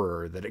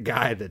error that a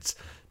guy that's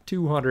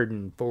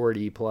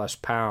 240 plus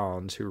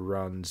pounds who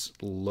runs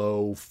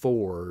low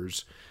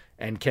 4s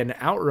and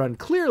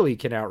clearly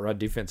can outrun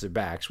defensive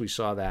backs. We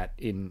saw that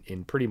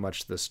in pretty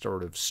much the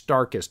sort of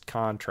starkest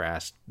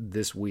contrast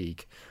this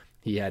week.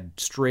 He had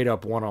straight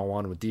up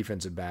one-on-one with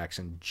defensive backs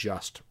and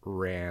just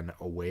ran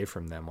away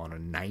from them on a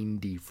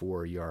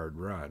 94-yard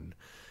run.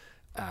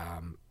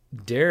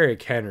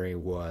 Derrick Henry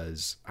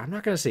was, I'm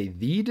not going to say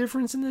the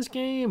difference in this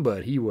game,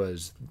 but he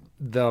was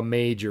the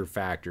major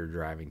factor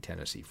driving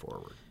Tennessee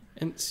forward.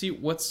 And see,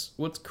 what's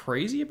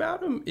crazy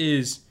about him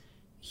is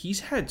he's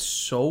had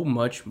so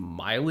much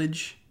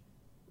mileage,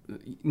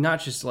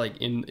 not just like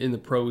in the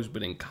pros,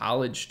 but in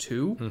college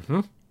too. Mm-hmm.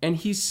 And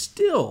he's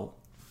still,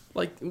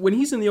 like, when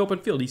he's in the open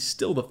field, he's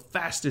still the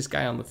fastest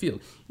guy on the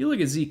field. You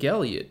look at Zeke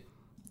Elliott,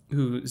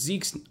 I'm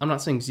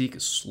not saying Zeke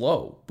is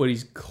slow, but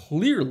he's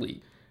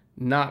clearly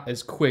not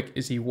as quick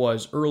as he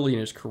was early in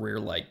his career,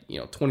 like,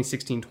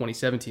 2016,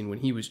 2017, when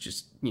he was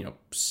just,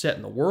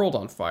 setting the world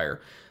on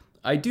fire.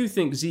 I do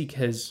think Zeke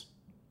has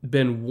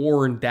been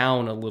worn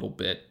down a little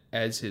bit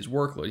as his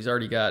workload. He's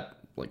already got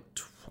like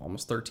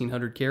almost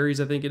 1,300 carries,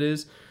 I think it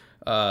is.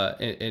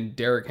 And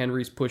Derrick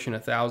Henry's pushing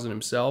 1,000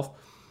 himself.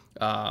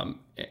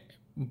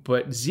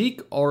 But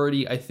Zeke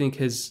already, I think,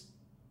 has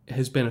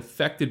been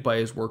affected by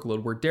his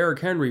workload, where Derrick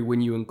Henry,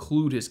 when you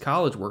include his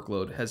college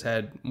workload, has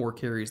had more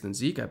carries than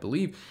Zeke, I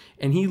believe.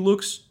 And he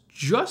looks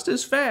just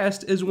as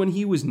fast as when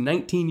he was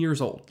 19 years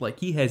old. Like,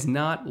 he has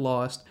not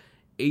lost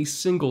a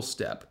single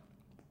step.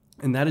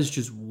 And that is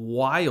just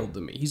wild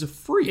to me. He's a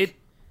freak.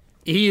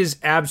 He is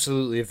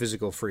absolutely a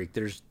physical freak.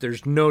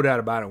 There's no doubt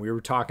about it. We were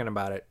talking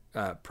about it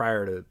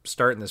prior to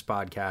starting this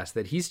podcast,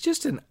 that he's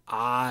just an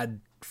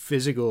odd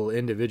physical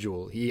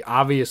individual. He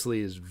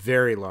obviously is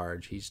very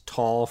large. He's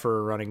tall for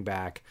a running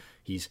back.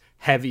 He's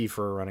heavy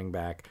for a running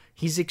back.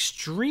 He's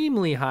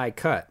extremely high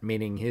cut,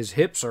 meaning his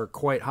hips are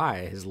quite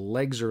high. His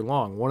legs are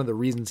long. One of the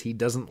reasons he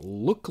doesn't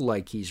look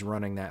like he's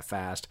running that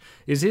fast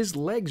is his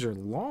legs are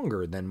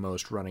longer than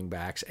most running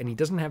backs, and he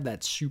doesn't have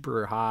that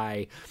super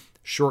high,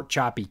 short,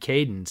 choppy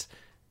cadence.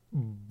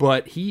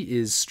 But he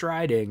is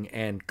striding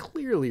and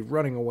clearly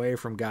running away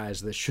from guys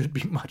that should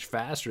be much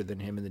faster than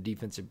him in the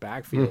defensive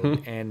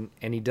backfield, and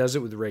he does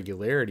it with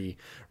regularity.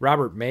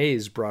 Robert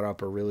Mays brought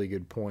up a really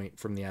good point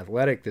from The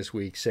Athletic this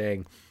week,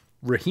 saying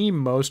Raheem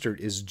Mostert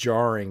is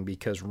jarring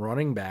because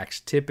running backs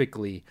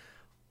typically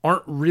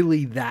aren't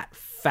really that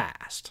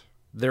fast.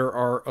 there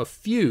are a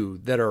few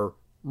that are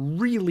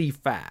really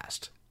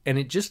fast, and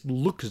it just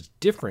looks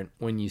different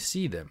when you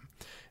see them.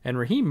 And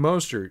Raheem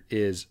Mostert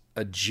is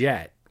a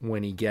jet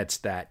when he gets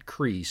that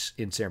crease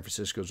in San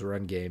Francisco's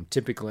run game,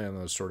 typically on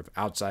those sort of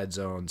outside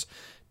zones,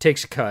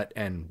 takes a cut,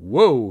 and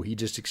whoa, he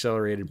just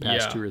accelerated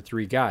past 2 or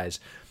 3 guys.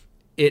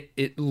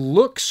 It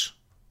looks,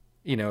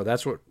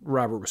 that's what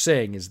Robert was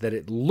saying, is that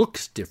it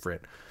looks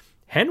different.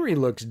 Henry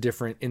looks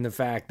different in the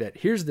fact that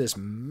here's this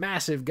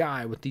massive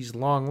guy with these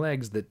long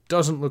legs that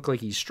doesn't look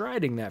like he's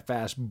striding that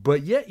fast,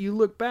 but yet you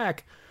look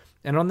back,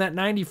 and on that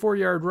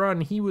 94-yard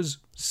run, he was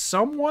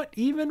somewhat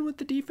even with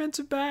the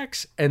defensive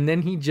backs, and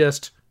then he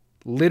just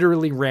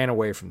literally ran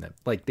away from them.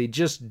 Like, they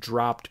just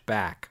dropped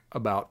back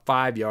about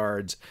 5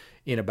 yards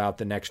in about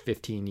the next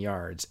 15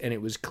 yards. And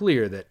it was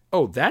clear that,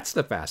 oh, that's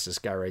the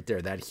fastest guy right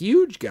there. That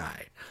huge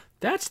guy.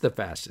 That's the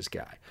fastest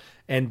guy.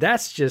 And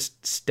that's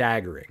just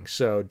staggering.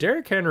 So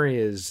Derrick Henry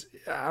is,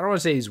 I don't want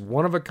to say he's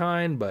one of a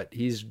kind, but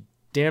he's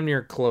damn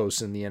near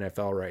close in the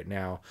NFL right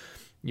now.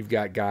 You've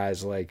got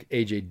guys like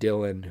A.J.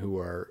 Dillon who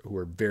are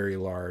very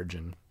large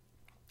and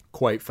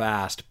quite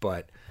fast,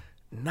 but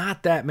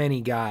not that many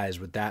guys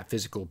with that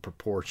physical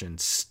proportion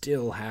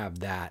still have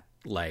that,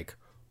 like,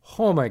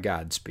 oh my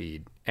God,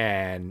 speed.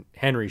 And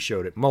Henry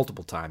showed it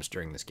multiple times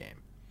during this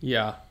game.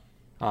 Yeah.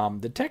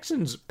 The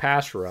Texans'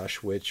 pass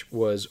rush, which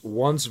was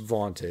once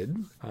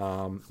vaunted,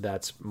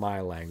 that's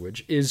my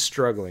language, is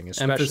struggling,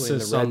 especially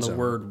emphasis in the red on the zone.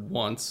 word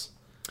once.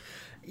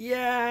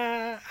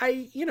 Yeah,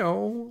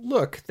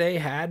 look, they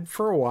had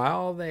for a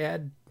while, they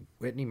had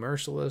Whitney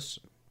Mercilus,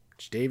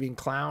 Jadeveon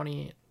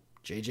Clowney,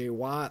 J.J.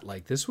 Watt.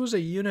 Like, this was a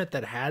unit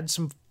that had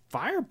some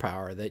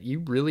firepower that you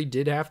really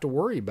did have to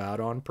worry about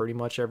on pretty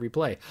much every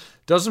play.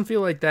 Doesn't feel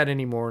like that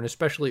anymore, and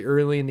especially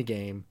early in the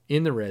game,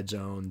 in the red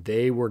zone,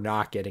 they were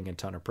not getting a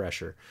ton of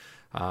pressure.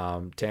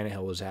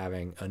 Tannehill was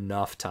having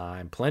enough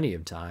time, plenty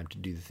of time, to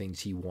do the things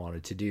he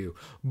wanted to do.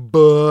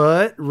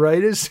 But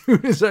right as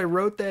soon as I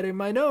wrote that in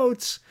my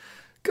notes,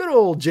 good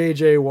old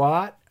J.J.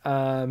 Watt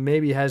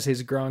maybe has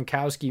his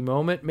Gronkowski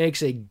moment,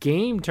 makes a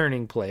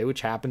game-turning play,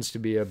 which happens to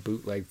be a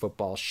bootleg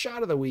football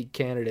shot of the week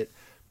candidate.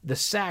 The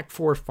sack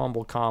forced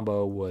fumble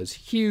combo was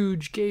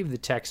huge, gave the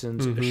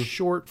Texans a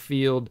short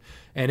field,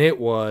 and it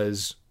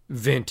was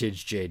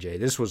vintage JJ.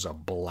 This was a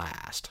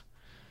blast.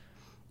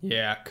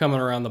 Yeah,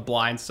 coming around the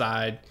blind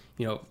side,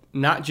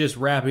 not just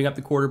wrapping up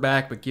the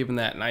quarterback, but giving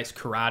that nice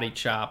karate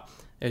chop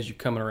as you're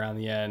coming around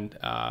the end.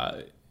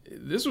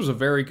 This was a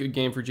very good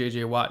game for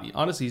J.J. Watt.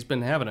 Honestly, he's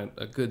been having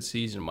a good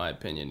season, in my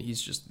opinion.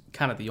 He's just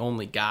kind of the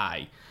only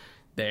guy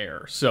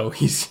there. So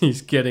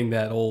he's getting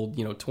that old,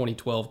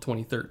 2012,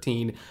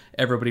 2013,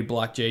 everybody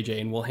block JJ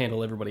and we'll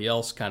handle everybody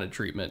else kind of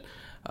treatment.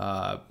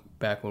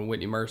 Back when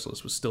Whitney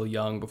Mercilus was still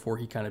young, before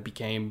he kind of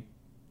became,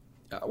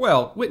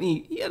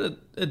 Whitney, he had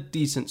a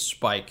decent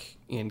spike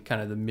in kind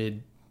of the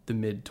mid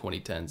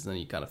 2010s, and then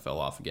he kind of fell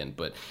off again.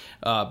 But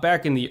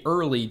back in the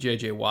early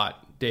JJ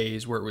Watt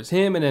days, where it was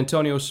him and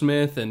Antonio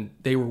Smith, and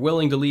they were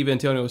willing to leave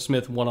Antonio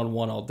Smith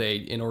one-on-one all day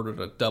in order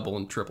to double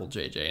and triple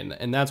JJ,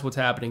 and that's what's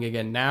happening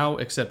again now,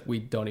 except we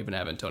don't even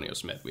have Antonio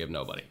Smith. We have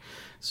nobody.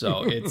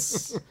 So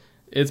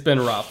it's been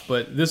rough,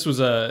 but this was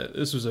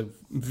a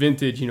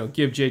vintage,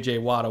 give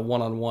JJ Watt a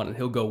one-on-one and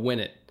he'll go win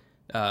it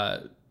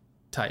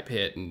type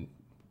hit. And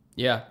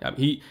yeah,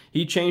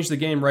 he changed the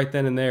game right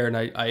then and there, and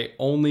I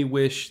only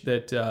wish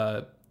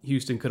that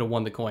Houston could have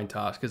won the coin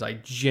toss, because I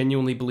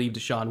genuinely believe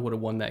Deshaun would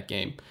have won that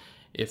game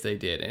if they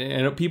did.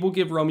 And people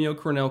give Romeo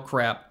Crennel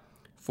crap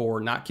for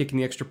not kicking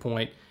the extra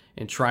point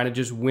and trying to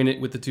just win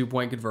it with the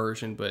 2-point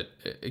conversion. But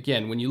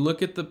again, when you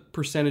look at the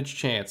percentage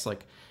chance,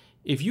 like,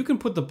 if you can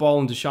put the ball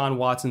in Deshaun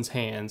Watson's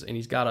hands and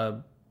he's got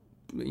a,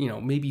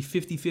 maybe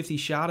 50-50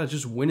 shot of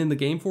just winning the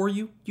game for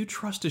you, you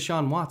trust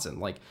Deshaun Watson.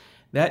 Like,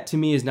 that to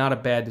me is not a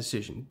bad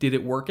decision. Did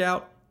it work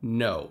out?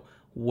 No.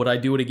 Would I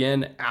do it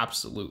again?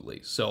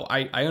 Absolutely. So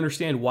I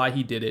understand why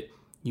he did it.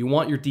 You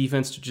want your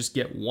defense to just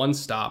get one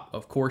stop.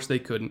 Of course they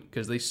couldn't,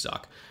 because they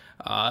suck.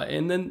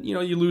 And then,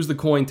 you lose the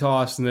coin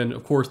toss, and then,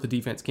 of course, the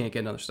defense can't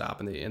get another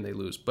stop, and they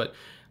lose. But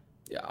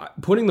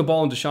putting the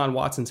ball in Deshaun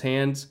Watson's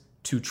hands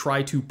to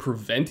try to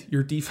prevent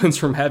your defense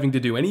from having to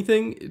do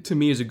anything, to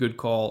me, is a good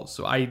call.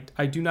 So I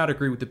do not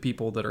agree with the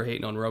people that are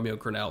hating on Romeo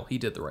Crennel. He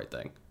did the right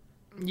thing.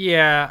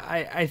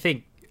 Yeah, I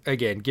think,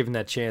 again, given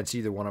that chance,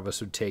 either one of us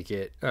would take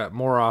it.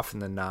 More often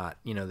than not,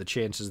 the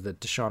chances that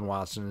Deshaun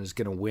Watson is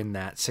going to win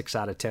that 6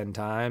 out of 10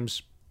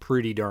 times,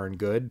 pretty darn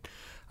good.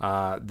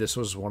 This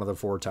was one of the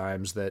 4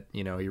 times that,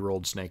 he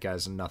rolled snake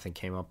eyes and nothing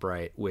came up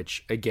right,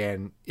 which,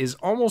 again, is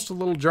almost a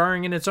little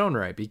jarring in its own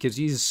right, because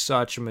he's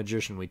such a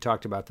magician. We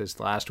talked about this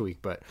last week,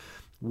 but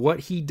what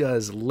he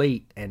does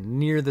late and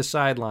near the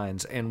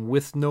sidelines and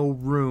with no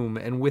room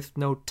and with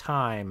no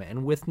time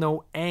and with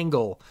no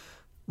angle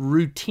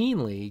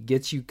routinely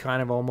gets you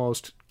kind of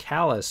almost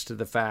callous to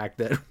the fact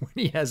that when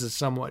he has a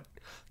somewhat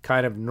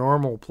kind of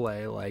normal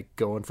play, like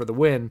going for the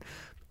win,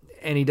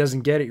 and he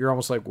doesn't get it, you're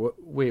almost like,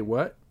 wait,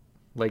 what?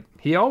 Like,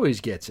 he always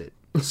gets it.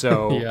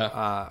 So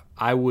yeah.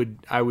 I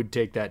would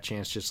take that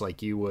chance just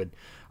like you would.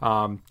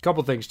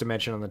 Couple things to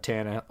mention on the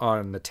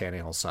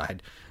Tannehill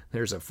side.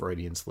 There's a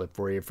Freudian slip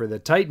for you. For the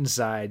Titans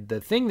side, the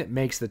thing that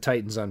makes the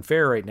Titans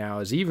unfair right now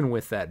is even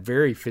with that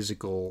very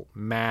physical,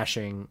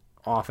 mashing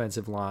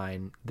offensive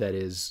line that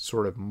is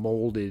sort of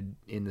molded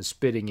in the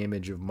spitting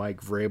image of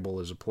Mike Vrabel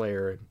as a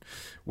player. And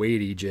wait,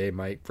 EJ,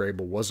 Mike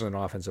Vrabel wasn't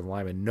an offensive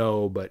lineman,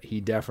 no, but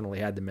he definitely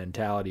had the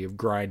mentality of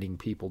grinding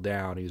people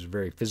down. He was a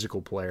very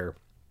physical player.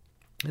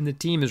 And the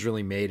team has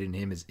really made in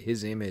him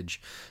his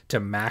image to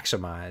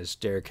maximize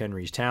Derrick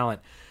Henry's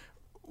talent.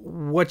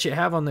 What you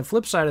have on the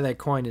flip side of that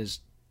coin is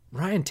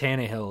Ryan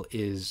Tannehill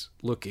is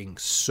looking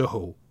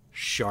so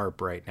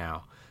sharp right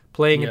now.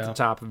 Playing at the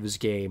top of his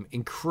game,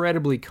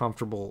 incredibly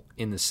comfortable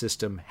in the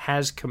system,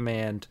 has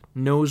command,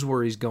 knows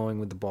where he's going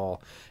with the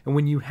ball. And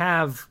when you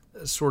have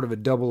sort of a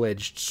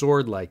double-edged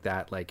sword like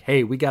that, like,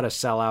 hey, we got to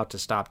sell out to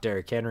stop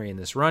Derrick Henry in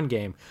this run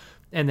game,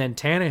 and then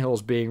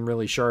Tannehill's being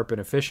really sharp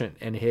and efficient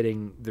and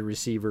hitting the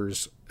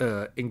receivers,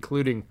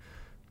 including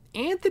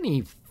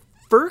Anthony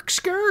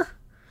Firkser?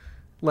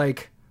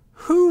 Like,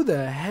 who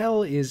the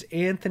hell is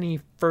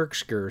Anthony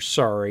Firkser?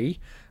 Sorry.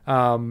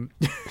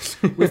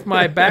 With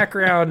my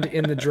background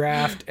in the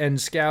draft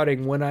and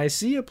scouting, when I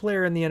see a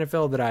player in the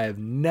NFL that I have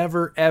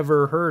never,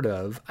 ever heard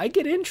of, I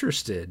get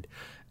interested.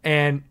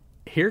 And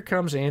here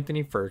comes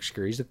Anthony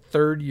Firkser. He's a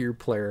third-year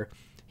player.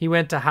 He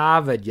went to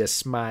Harvard, you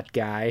smart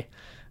guy.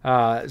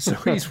 So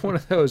he's one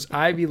of those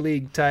Ivy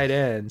League tight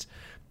ends.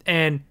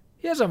 And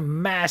he has a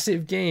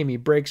massive game. He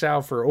breaks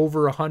out for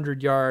over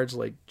 100 yards.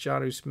 Like,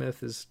 Jonnu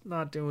Smith is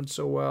not doing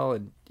so well,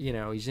 and,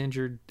 he's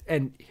injured.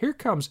 And here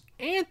comes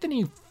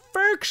Anthony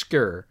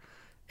Firkser.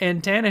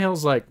 And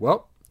Tannehill's like,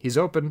 well, he's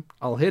open.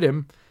 I'll hit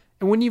him.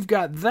 And when you've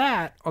got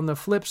that on the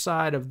flip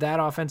side of that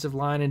offensive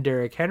line and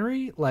Derrick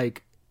Henry,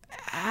 like,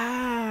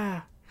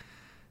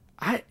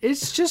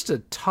 it's just a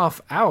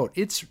tough out.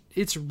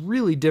 It's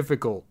really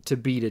difficult to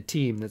beat a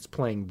team that's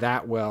playing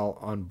that well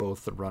on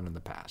both the run and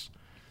the pass.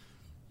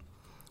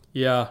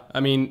 Yeah,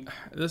 I mean,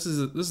 this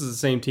is the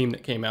same team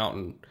that came out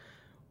and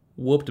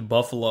whooped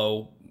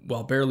Buffalo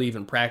while barely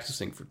even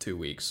practicing for 2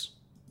 weeks.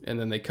 And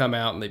then they come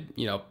out and they,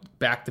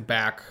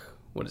 back-to-back,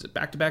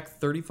 back-to-back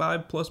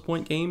 35-plus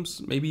point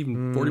games, maybe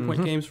even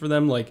 40-point games for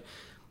them. Like,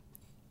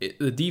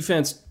 the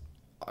defense,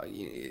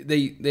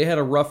 they had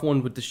a rough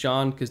one with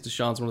Deshaun because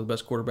Deshaun's one of the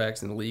best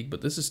quarterbacks in the league,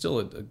 but this is still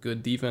a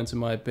good defense in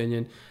my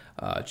opinion.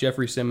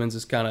 Jeffrey Simmons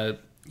is kind of,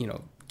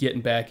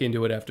 getting back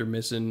into it after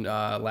missing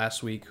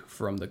last week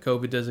from the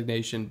COVID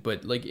designation.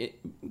 But,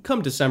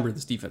 come December,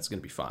 this defense is going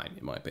to be fine,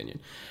 in my opinion.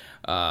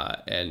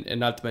 And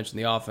not to mention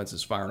the offense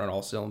is firing on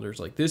all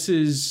cylinders. Like, this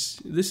is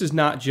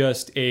not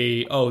just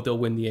they'll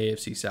win the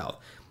AFC South.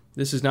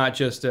 This is not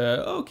just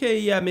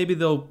maybe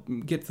they'll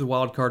get to the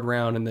wild card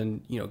round and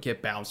then,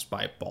 get bounced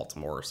by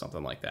Baltimore or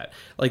something like that.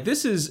 Like,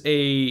 this is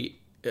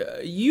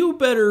you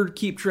better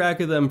keep track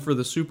of them for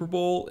the Super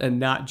Bowl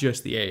and not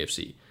just the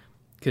AFC,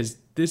 because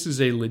this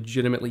is a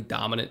legitimately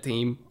dominant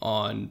team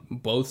on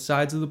both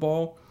sides of the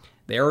ball.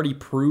 They already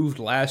proved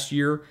last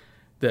year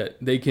that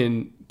they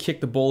can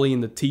kick the bully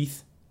in the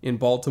teeth in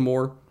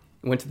Baltimore.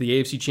 Went to the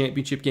AFC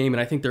Championship game,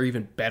 and I think they're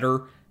even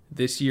better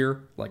this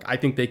year. Like, I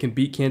think they can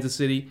beat Kansas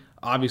City.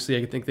 Obviously,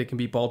 I think they can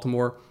beat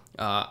Baltimore.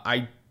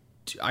 I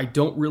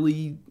don't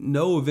really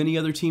know of any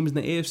other teams in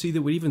the AFC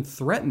that would even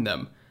threaten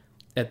them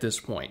at this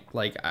point.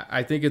 Like,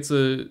 I think it's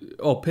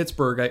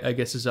Pittsburgh, I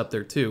guess, is up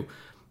there too.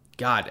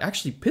 God,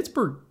 actually,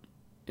 Pittsburgh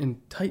and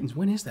Titans,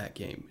 when is that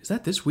game? Is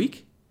that this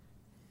week?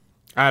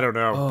 I don't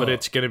know, but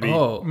it's going to be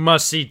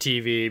must-see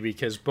TV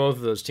because both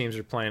of those teams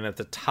are playing at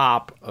the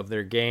top of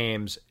their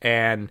games.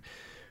 And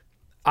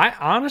I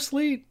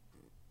honestly,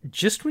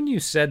 just when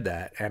you said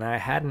that, and I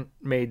hadn't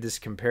made this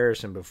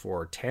comparison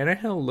before,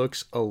 Tannehill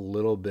looks a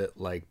little bit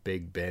like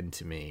Big Ben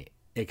to me,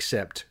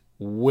 except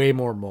way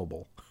more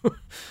mobile,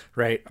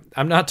 right?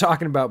 I'm not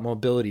talking about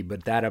mobility,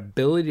 but that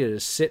ability to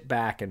sit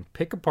back and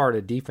pick apart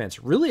a defense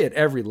really at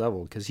every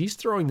level, because he's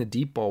throwing the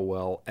deep ball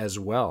well as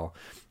well.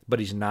 But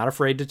he's not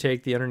afraid to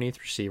take the underneath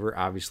receiver,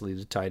 obviously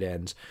the tight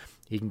ends.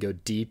 He can go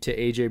deep to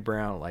A.J.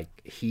 Brown. Like,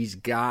 he's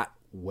got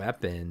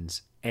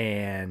weapons,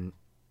 and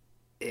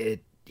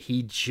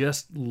he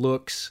just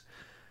looks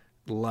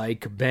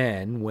like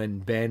Ben when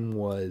Ben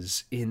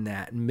was in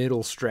that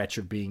middle stretch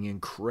of being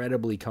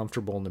incredibly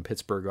comfortable in the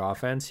Pittsburgh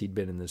offense. He'd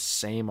been in the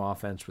same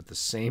offense with the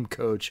same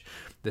coach,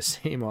 the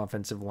same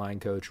offensive line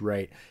coach,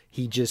 right?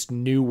 He just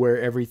knew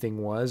where everything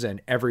was,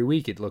 and every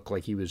week it looked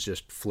like he was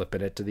just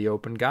flipping it to the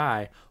open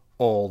guy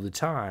all the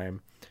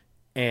time.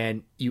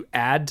 And you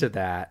add to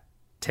that,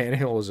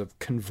 Tannehill is a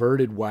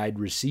converted wide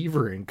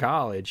receiver in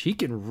college. He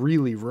can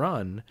really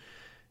run.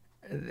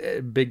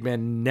 Big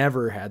Ben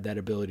never had that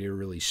ability to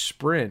really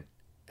sprint.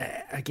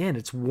 Again,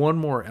 it's one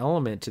more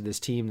element to this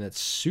team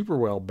that's super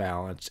well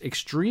balanced,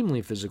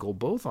 extremely physical,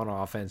 both on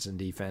offense and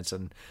defense.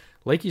 And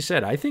like you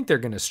said, I think they're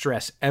going to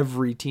stress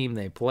every team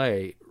they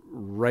play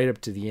right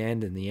up to the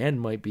end, and the end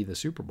might be the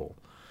Super Bowl.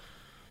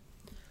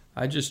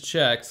 I just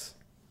checked.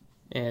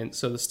 And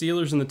so the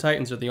Steelers and the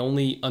Titans are the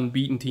only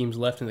unbeaten teams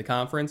left in the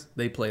conference.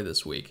 They play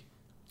this week.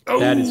 Oh.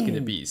 That is going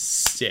to be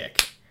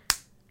sick.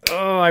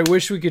 Oh, I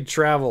wish we could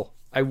travel.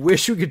 I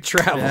wish we could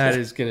travel. That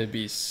is going to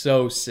be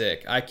so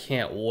sick. I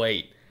can't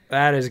wait.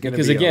 That is going to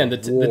be because again,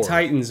 the war.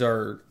 Titans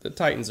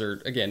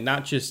are again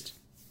not just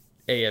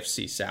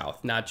AFC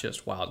South, not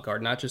just wild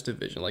card, not just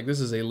division. Like, this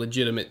is a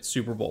legitimate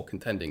Super Bowl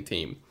contending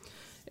team,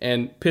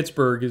 and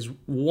Pittsburgh is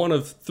one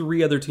of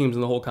 3 other teams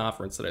in the whole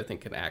conference that I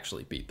think can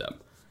actually beat them.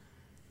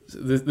 So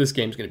this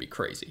game's going to be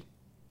crazy.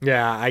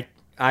 Yeah,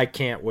 I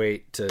can't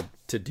wait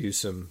to do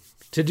some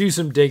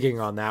digging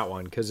on that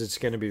one because it's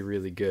going to be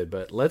really good.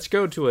 But let's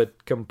go to a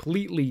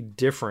completely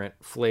different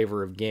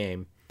flavor of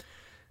game.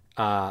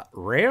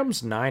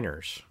 Rams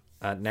Niners.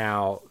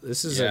 Now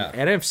this is an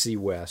NFC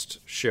West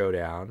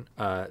showdown.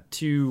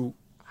 2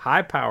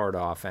 high-powered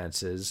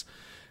offenses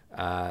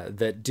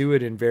that do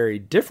it in very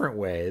different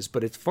ways.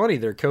 But it's funny,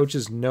 their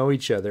coaches know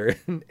each other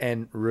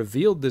and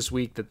revealed this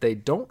week that they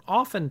don't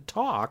often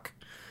talk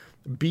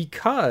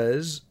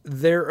because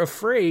they're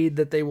afraid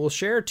that they will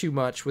share too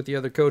much with the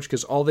other coach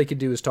because all they can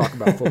do is talk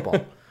about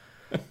football,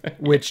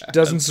 which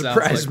doesn't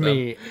surprise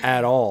me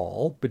at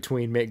all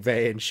between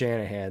McVay and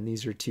Shanahan.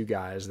 These are 2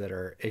 guys that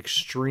are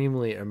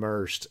extremely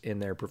immersed in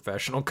their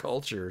professional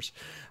cultures.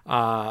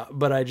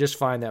 But I just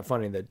find that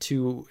funny that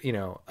 2,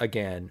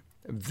 again,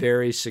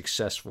 very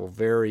successful,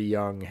 very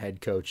young head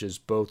coaches,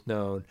 both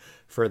known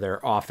for their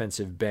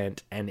offensive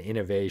bent and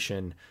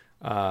innovation,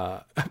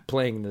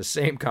 playing in the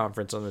same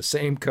conference on the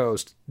same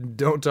coast,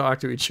 don't talk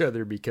to each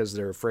other because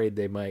they're afraid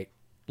they might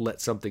let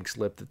something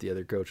slip that the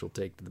other coach will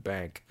take to the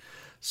bank.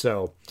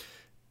 So,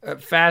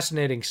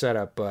 fascinating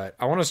setup, but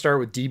I want to start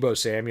with Deebo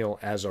Samuel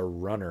as a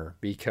runner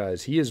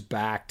because he is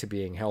back to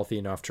being healthy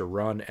enough to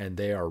run, and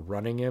they are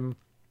running him,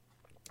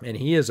 and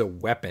he is a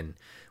weapon.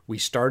 We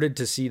started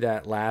to see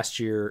that last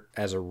year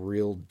as a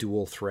real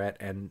dual threat,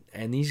 and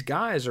these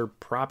guys are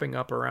cropping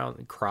up around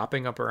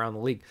the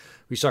league.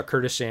 We saw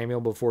Curtis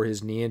Samuel before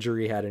his knee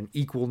injury had an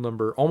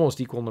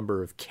almost equal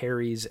number of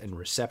carries and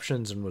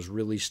receptions, and was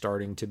really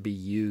starting to be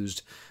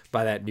used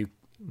by that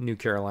New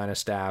Carolina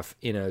staff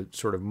in a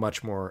sort of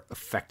much more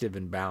effective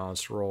and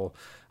balanced role.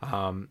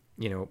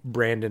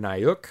 Brandon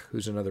Ayuk,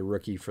 who's another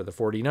rookie for the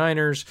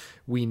 49ers,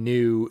 we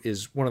knew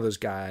is one of those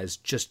guys,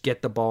 just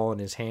get the ball in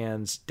his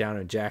hands. Down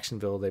in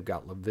Jacksonville, they've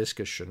got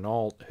Laviska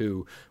Shenault,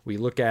 who we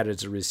look at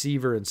as a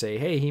receiver and say,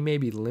 hey, he may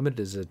be limited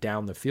as a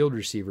down-the-field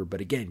receiver, but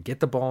again,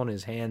 get the ball in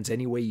his hands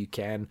any way you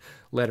can.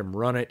 Let him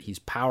run it. He's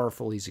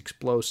powerful. He's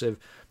explosive.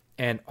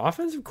 And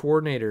offensive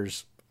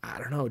coordinators, I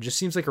don't know, it just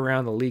seems like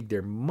around the league,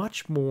 they're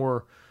much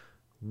more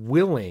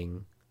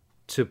willing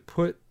to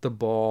put the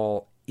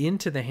ball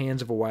into the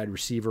hands of a wide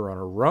receiver on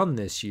a run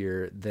this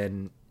year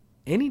than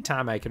any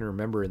time I can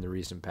remember in the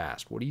recent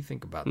past. What do you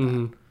think about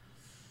that?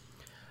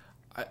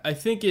 I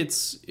think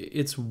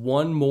it's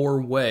one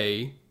more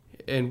way,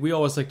 and we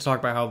always like to talk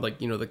about how,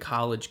 the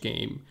college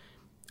game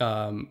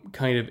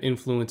kind of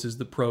influences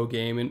the pro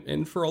game,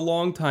 and for a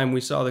long time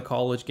we saw the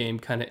college game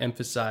kind of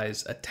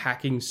emphasize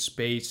attacking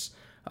space,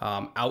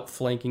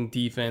 outflanking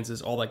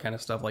defenses, all that kind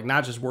of stuff, like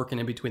not just working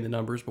in between the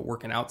numbers, but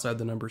working outside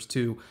the numbers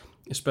too,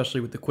 especially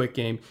with the quick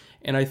game.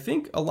 And I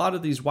think a lot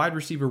of these wide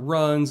receiver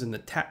runs and the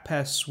tap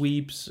pass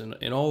sweeps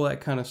and all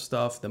that kind of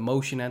stuff, the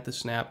motion at the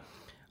snap,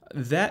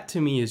 that to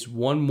me is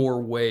one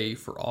more way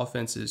for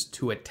offenses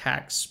to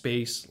attack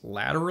space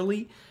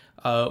laterally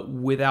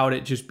without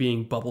it just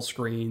being bubble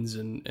screens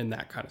and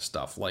that kind of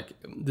stuff. Like,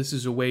 this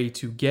is a way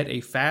to get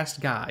a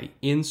fast guy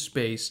in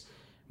space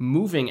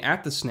moving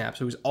at the snap,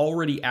 so he's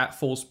already at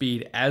full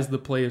speed as the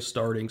play is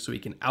starting, so he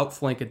can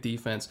outflank a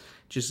defense,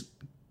 just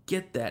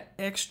get that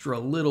extra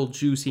little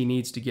juice he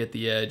needs to get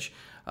the edge,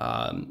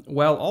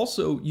 while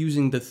also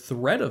using the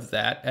threat of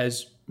that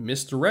as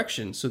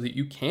misdirection so that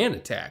you can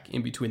attack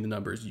in between the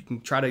numbers. You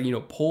can try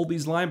to, pull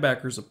these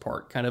linebackers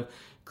apart, kind of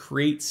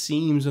create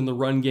seams in the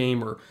run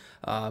game, or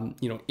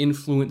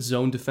influence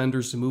zone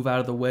defenders to move out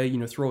of the way,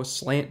 throw a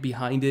slant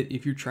behind it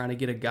if you're trying to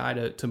get a guy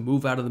to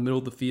move out of the middle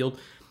of the field.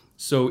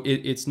 So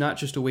it's not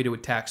just a way to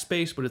attack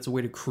space, but it's a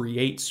way to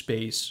create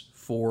space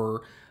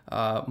for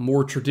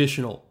more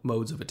traditional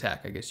modes of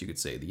attack, I guess you could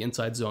say. The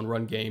inside zone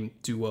run game,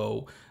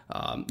 duo,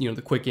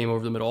 the quick game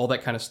over the middle, all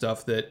that kind of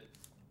stuff that,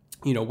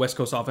 West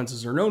Coast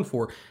offenses are known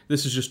for.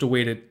 This is just a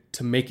way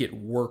to make it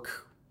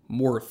work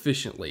more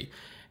efficiently.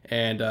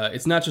 And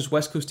it's not just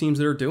West Coast teams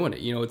that are doing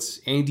it.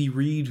 It's Andy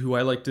Reid, who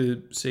I like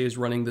to say is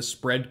running the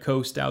spread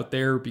coast out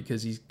there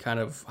because he's kind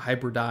of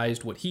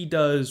hybridized what he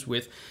does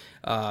with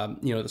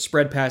the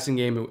spread passing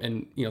game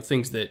and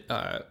things that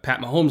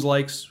Pat Mahomes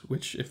likes,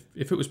 which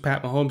if it was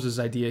Pat Mahomes'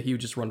 idea, he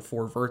would just run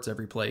 4 verts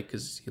every play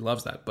because he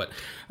loves that. But,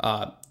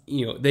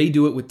 they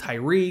do it with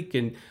Tyreek.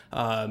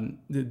 And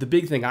the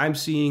big thing I'm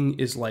seeing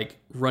is like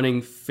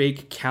running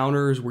fake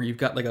counters where you've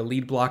got like a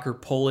lead blocker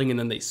pulling and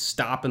then they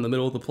stop in the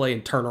middle of the play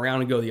and turn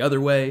around and go the other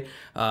way.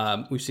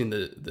 We've seen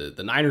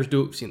the Niners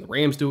do it. We've seen the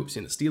Rams do it. We've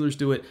seen the Steelers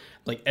do it.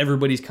 Like,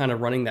 everybody's kind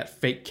of running that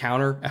fake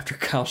counter after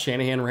Kyle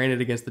Shanahan ran it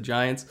against the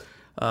Giants.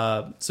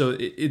 So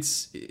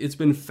it's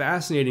been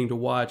fascinating to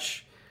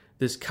watch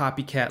this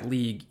copycat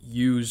league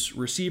use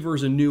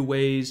receivers in new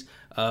ways,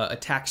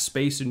 attack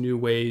space in new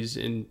ways,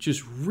 and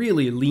just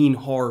really lean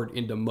hard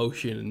into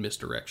motion and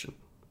misdirection.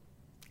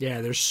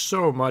 Yeah, there's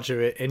so much of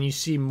it, and you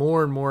see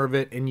more and more of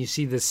it, and you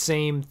see the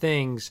same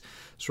things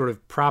sort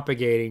of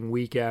propagating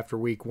week after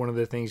week. One of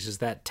the things is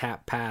that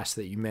tap pass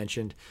that you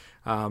mentioned.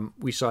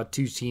 We saw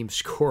 2 teams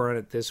score on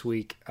it this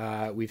week.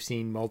 We've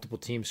seen multiple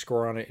teams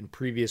score on it in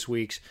previous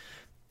weeks.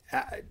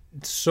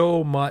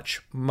 So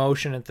much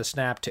motion at the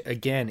snap to,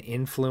 again,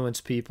 influence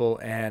people.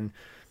 And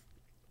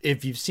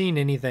if you've seen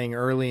anything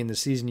early in the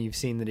season, you've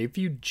seen that if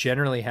you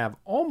generally have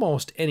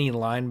almost any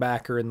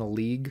linebacker in the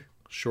league,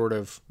 short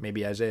of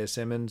maybe Isaiah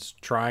Simmons,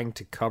 trying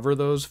to cover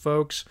those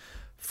folks,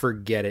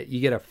 forget it. You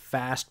get a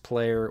fast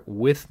player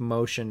with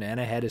motion and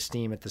a head of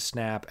steam at the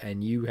snap,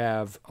 and you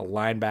have a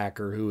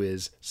linebacker who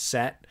is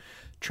set,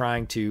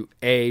 trying to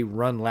A,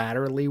 run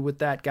laterally with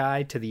that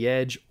guy to the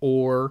edge,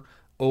 or,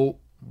 oh,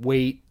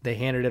 wait, they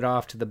handed it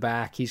off to the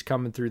back, he's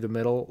coming through the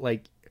middle.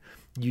 Like,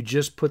 you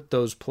just put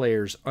those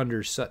players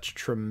under such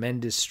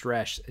tremendous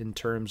stress in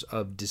terms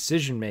of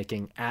decision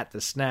making at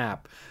the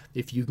snap.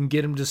 If you can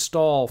get them to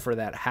stall for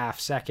that half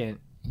second,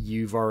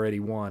 you've already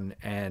won.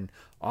 And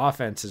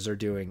offenses are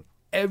doing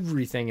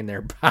everything in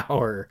their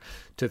power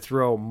to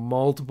throw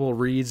multiple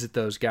reads at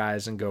those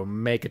guys and go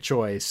make a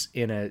choice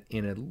in a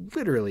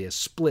literally a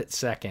split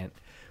second.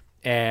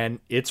 And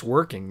it's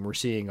working. We're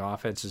seeing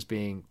offenses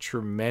being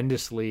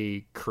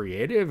tremendously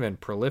creative and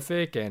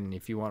prolific. And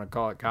if you want to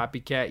call it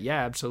copycat,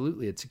 yeah,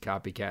 absolutely. It's a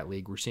copycat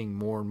league. We're seeing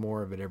more and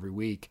more of it every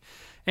week.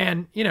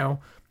 And, you know,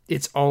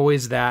 it's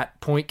always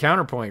that point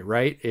counterpoint,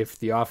 right? If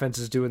the offense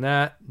is doing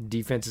that,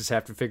 defenses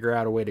have to figure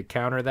out a way to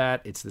counter that.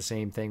 It's the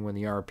same thing when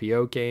the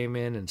RPO came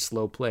in and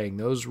slow playing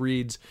those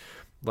reads.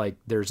 Like,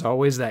 there's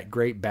always that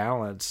great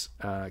balance,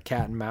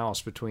 cat and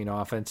mouse between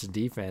offense and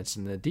defense.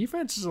 And the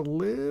defense is a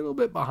little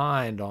bit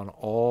behind on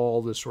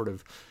all the sort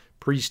of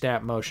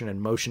pre-snap motion and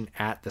motion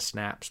at the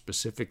snap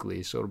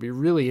specifically. So it'll be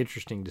really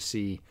interesting to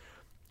see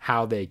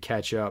how they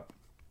catch up.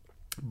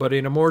 But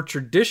in a more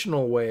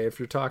traditional way, if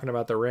you're talking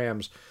about the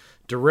Rams,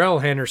 Darrell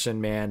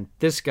Henderson, man,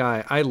 this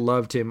guy, I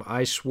loved him.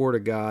 I swore to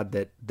God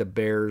that the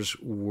Bears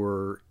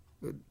were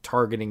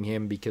targeting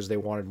him because they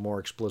wanted more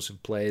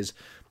explosive plays.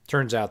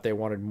 Turns out they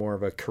wanted more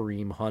of a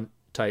Kareem Hunt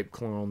type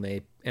clone.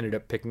 They ended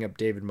up picking up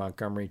David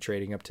Montgomery,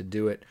 trading up to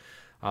do it.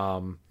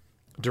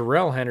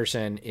 Darrell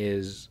Henderson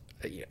is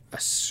a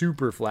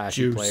super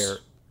flashy player.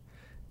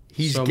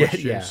 He's so much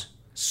juice.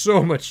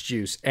 So much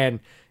juice.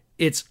 And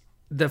it's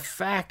the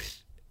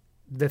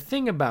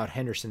thing about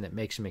Henderson that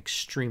makes him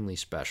extremely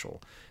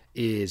special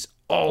is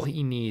all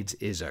he needs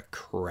is a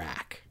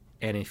crack.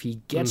 And if he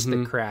gets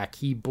the crack,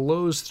 he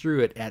blows through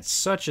it at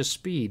such a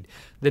speed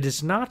that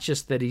it's not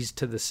just that he's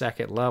to the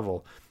second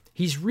level.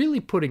 He's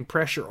really putting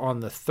pressure on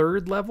the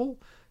third level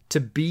to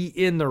be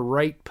in the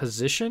right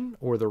position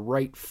or the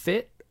right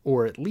fit,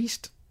 or at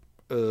least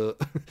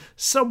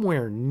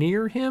somewhere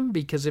near him,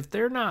 because if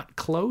they're not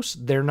close,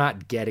 they're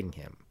not getting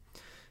him.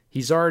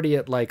 He's already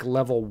at like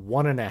level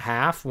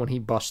 1.5 when he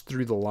busts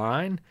through the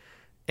line.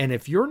 And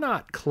if you're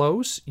not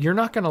close, you're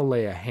not going to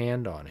lay a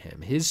hand on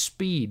him. His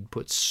speed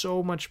puts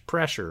so much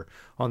pressure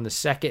on the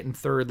second and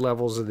third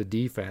levels of the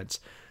defense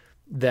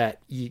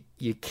that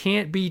you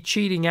can't be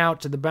cheating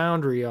out to the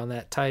boundary on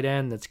that tight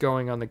end that's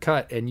going on the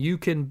cut. And you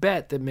can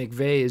bet that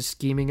McVay is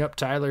scheming up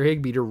Tyler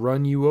Higbee to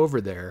run you over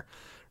there,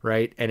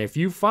 right? And if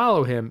you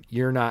follow him,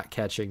 you're not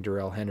catching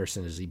Darrell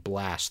Henderson as he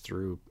blasts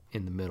through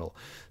in the middle.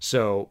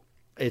 So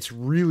it's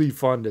really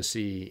fun to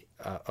see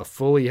a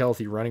fully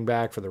healthy running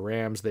back for the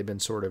Rams. They've been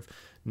sort of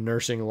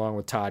nursing along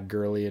with Todd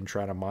Gurley and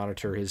trying to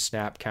monitor his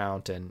snap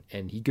count,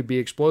 and he could be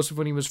explosive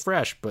when he was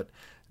fresh, but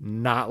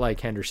not like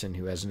Henderson,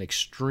 who has an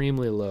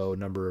extremely low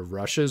number of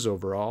rushes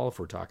overall, if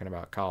we're talking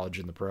about college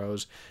and the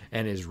pros,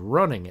 and is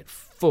running at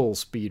full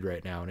speed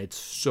right now, and it's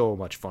so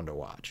much fun to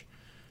watch.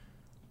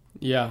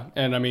 Yeah,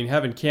 and I mean,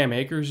 having Cam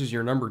Akers as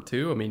your number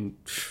 2, I mean,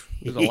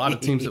 there's a lot of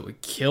teams that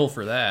would kill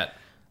for that.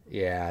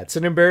 Yeah, it's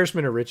an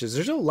embarrassment of riches.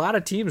 There's a lot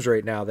of teams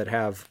right now that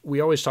have,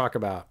 we always talk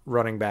about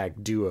running back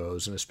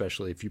duos, and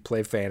especially if you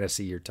play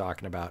fantasy, you're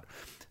talking about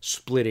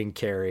splitting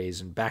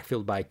carries and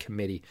backfield by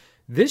committee.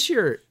 This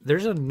year,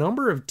 there's a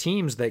number of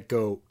teams that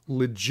go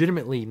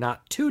legitimately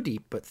not 2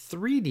 deep, but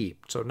 3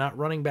 deep. So not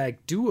running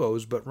back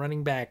duos, but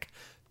running back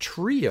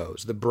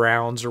trios. The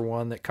Browns are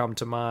one that come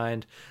to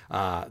mind.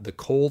 The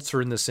Colts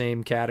are in the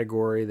same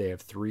category. They have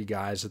 3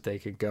 guys that they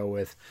could go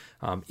with.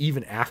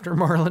 Even after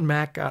Marlon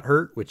Mack got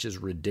hurt, which is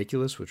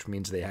ridiculous, which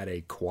means they had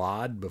a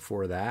quad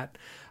before that.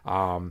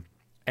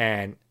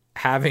 And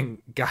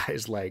having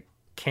guys like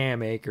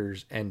Cam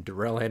Akers and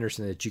Darrell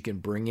Henderson that you can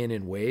bring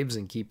in waves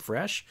and keep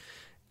fresh,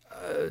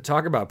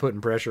 talk about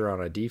putting pressure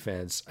on a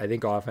defense. I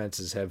think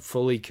offenses have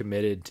fully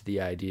committed to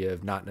the idea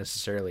of not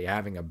necessarily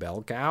having a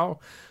bell cow,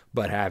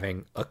 but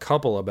having a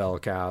couple of bell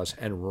cows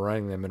and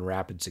running them in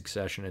rapid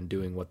succession and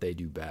doing what they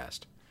do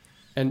best.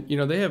 And, you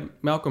know, they have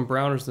Malcolm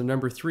Brown as the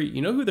number 3.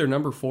 You know who their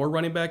number 4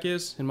 running back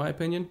is, in my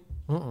opinion?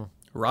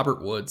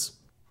 Robert Woods.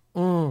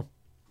 The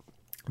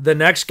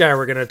next guy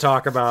we're going to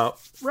talk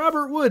about,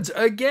 Robert Woods,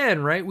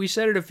 again, right? We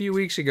said it a few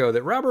weeks ago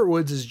that Robert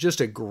Woods is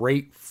just a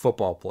great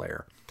football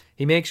player.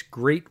 He makes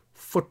great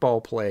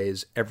football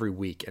plays every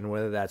week, and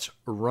whether that's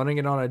running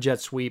it on a jet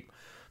sweep,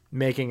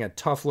 making a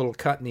tough little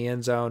cut in the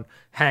end zone,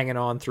 hanging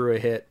on through a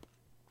hit.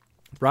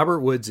 Robert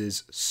Woods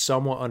is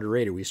somewhat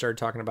underrated. We started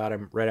talking about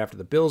him right after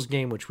the Bills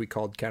game, which we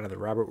called kind of the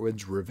Robert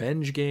Woods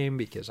revenge game,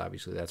 because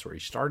obviously that's where he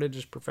started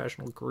his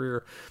professional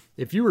career.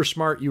 If you were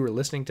smart, you were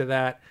listening to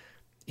that.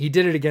 He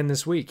did it again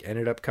this week.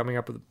 Ended up coming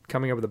up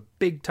with a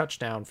big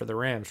touchdown for the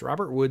Rams.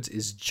 Robert Woods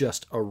is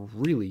just a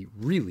really,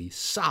 really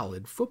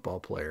solid football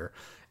player.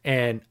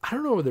 And I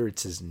don't know whether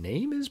it's his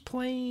name is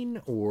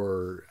plain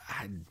or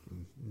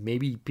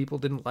maybe people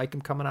didn't like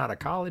him coming out of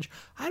college.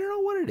 I don't know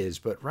what it is,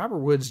 but Robert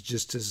Woods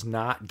just does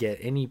not get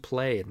any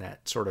play in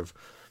that sort of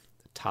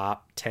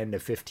top 10 to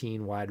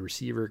 15 wide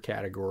receiver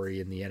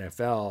category in the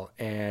NFL.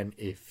 And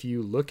if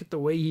you look at the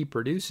way he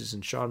produces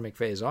in Sean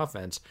McVay's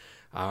offense,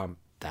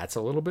 that's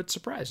a little bit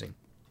surprising.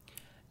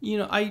 You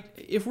know,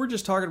 if we're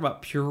just talking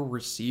about pure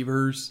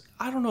receivers,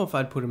 I don't know if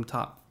I'd put him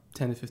top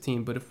 10 to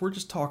 15, but if we're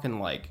just talking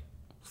like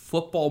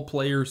football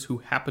players who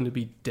happen to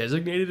be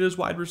designated as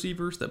wide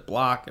receivers that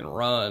block and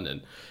run,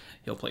 and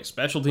he'll play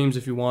special teams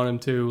if you want him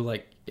to,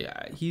 like,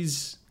 yeah,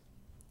 he's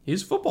a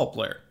football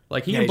player.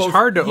 Like, he can he's both,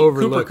 hard to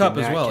overlook Cooper Kupp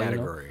in that as well,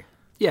 category. You know?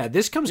 Yeah,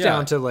 this comes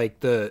down to like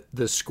the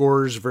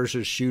scorers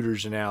versus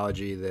shooters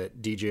analogy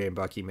that DJ and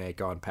Bucky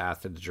make on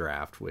Path to the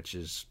Draft, which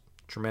is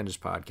a tremendous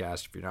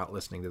podcast. If you're not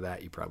listening to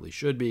that, you probably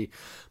should be.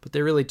 But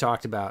they really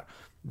talked about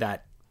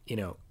that, you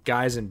know,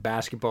 guys in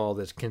basketball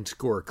that can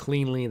score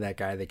cleanly, that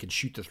guy that can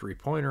shoot the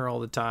three-pointer all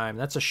the time.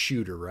 That's a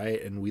shooter,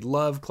 right? And we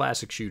love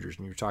classic shooters.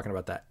 And you're talking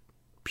about that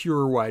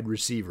pure wide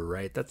receiver,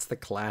 right? That's the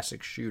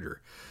classic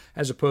shooter,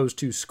 as opposed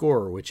to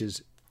scorer, which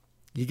is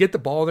you get the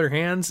ball in their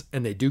hands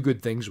and they do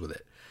good things with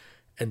it.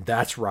 And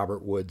that's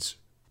Robert Woods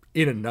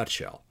in a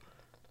nutshell.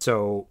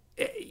 So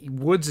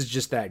Woods is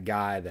just that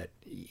guy that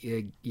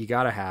you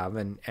got to have.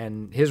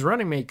 And his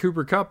running mate,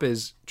 Cooper Kupp,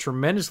 is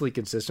tremendously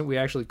consistent. We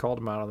actually called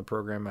him out on the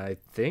program, I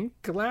think,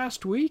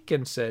 last week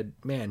and said,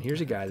 man,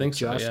 here's a guy that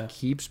just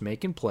keeps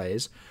making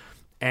plays.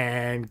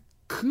 And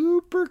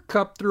Cooper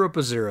Kupp threw up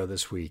a 0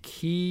 this week.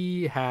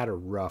 He had a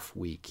rough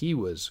week. He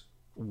was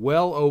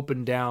well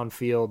open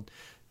downfield.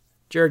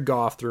 Jared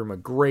Goff threw him a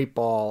great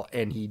ball,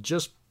 and he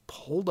just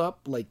pulled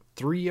up like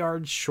 3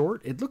 yards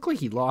short. It looked like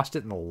he lost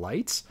it in the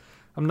lights.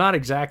 I'm not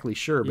exactly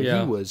sure, but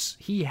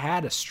he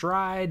had a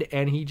stride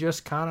and he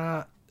just kind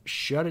of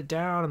shut it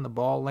down, and the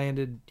ball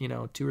landed,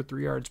 2 or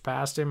 3 yards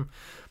past him.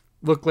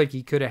 Looked like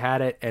he could have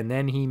had it, and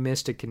then he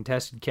missed a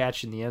contested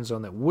catch in the end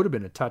zone that would have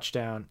been a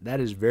touchdown. That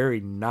is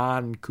very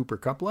non-Cooper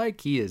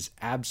Kupp-like. He is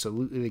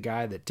absolutely the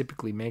guy that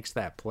typically makes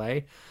that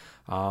play.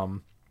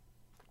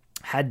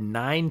 Had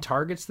 9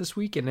 targets this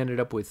week and ended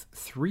up with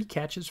 3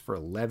 catches for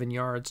 11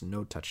 yards,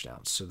 no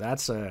touchdowns. So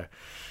that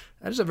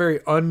is a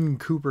very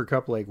un-Cooper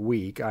Kupp-like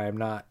week. I am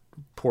not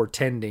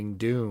portending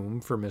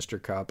doom for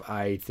Mr. Kupp.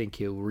 I think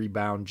he'll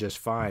rebound just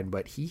fine,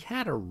 but he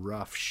had a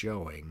rough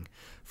showing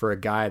for a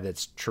guy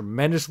that's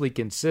tremendously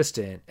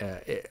consistent.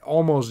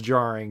 Almost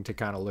jarring to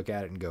kind of look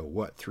at it and go,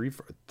 what, 3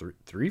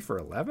 for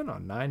 11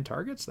 on 9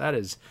 targets? That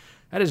is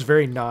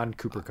very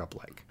non-Cooper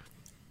Kupp-like.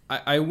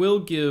 I will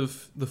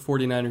give the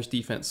 49ers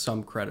defense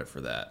some credit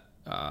for that.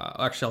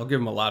 Actually, I'll give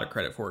them a lot of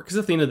credit for it, because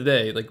at the end of the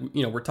day,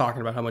 we're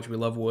talking about how much we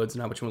love Woods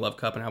and how much we love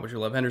Kupp and how much we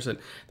love Henderson.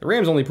 The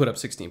Rams only put up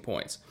 16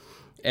 points.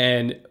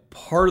 And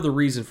part of the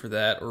reason for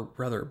that, or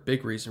rather a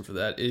big reason for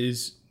that,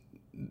 is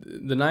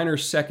the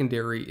Niners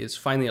secondary is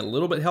finally a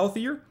little bit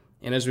healthier.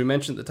 And as we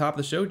mentioned at the top of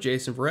the show,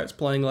 Jason Verrett's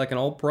playing like an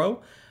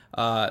all-pro.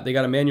 They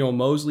got Emmanuel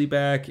Mosley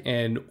back,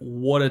 and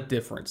what a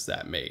difference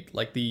that made.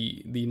 Like,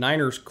 the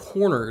Niners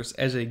corners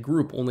as a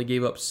group only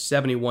gave up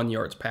 71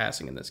 yards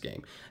passing in this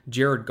game.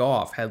 Jared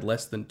Goff had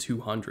less than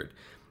 200.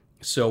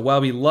 So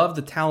while we love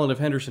the talent of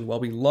Henderson, while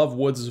we love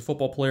Woods as a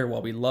football player,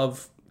 while we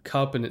love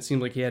Kupp and it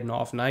seemed like he had an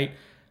off night,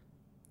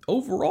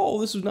 overall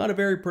this was not a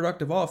very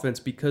productive offense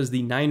because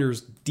the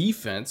Niners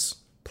defense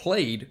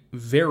played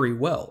very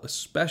well,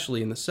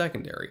 especially in the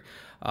secondary.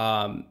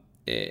 And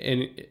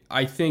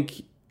I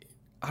think,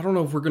 I don't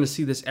know if we're going to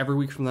see this every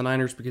week from the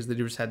Niners because they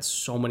just had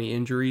so many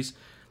injuries,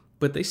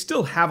 but they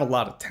still have a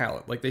lot of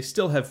talent. Like, they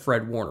still have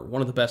Fred Warner,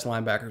 one of the best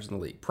linebackers in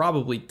the league,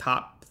 probably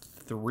top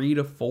 3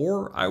 to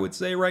 4, I would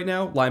say right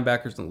now,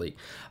 linebackers in the league.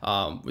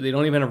 They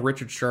don't even have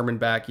Richard Sherman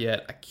back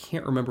yet. I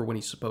can't remember when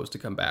he's supposed to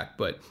come back,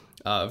 but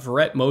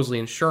Verrett, Mosley,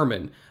 and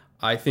Sherman,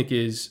 I think,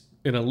 is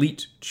an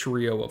elite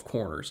trio of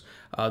corners.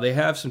 They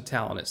have some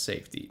talent at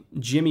safety.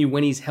 Jimmy,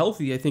 when he's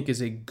healthy, I think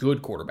is a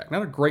good quarterback.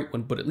 Not a great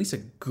one, but at least a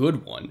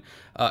good one.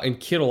 And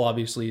Kittle,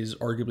 obviously, is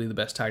arguably the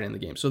best tight end in the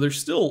game. So there's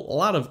still a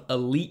lot of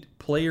elite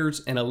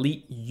players and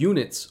elite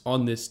units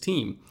on this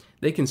team.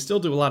 They can still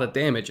do a lot of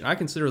damage, and I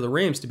consider the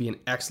Rams to be an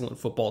excellent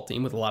football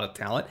team with a lot of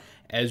talent,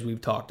 as we've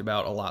talked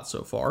about a lot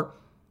so far.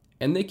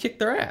 And they kicked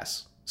their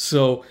ass.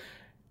 So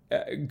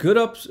big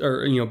ups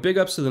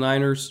to the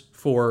Niners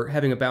for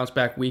having a bounce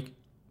back week.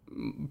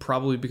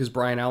 Probably because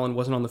Brian Allen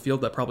wasn't on the field.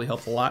 That probably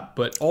helped a lot.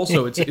 But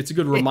also, it's a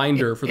good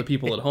reminder for the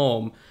people at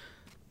home.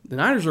 The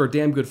Niners are a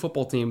damn good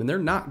football team, and they're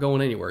not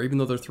going anywhere, even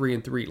though they're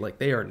 3-3. Like,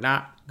 they are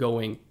not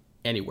going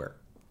anywhere.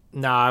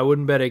 Nah, I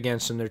wouldn't bet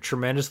against them. They're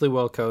tremendously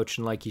well coached,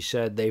 and like you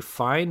said, they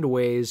find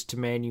ways to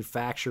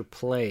manufacture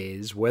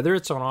plays, whether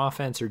it's on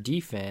offense or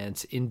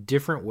defense, in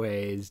different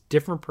ways,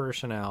 different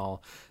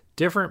personnel,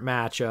 different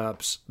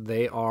matchups.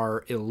 They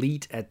are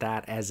elite at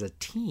that as a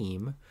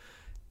team.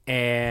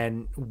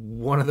 And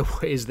one of the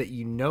ways that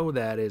you know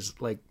that is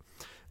like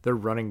the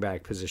running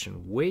back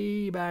position.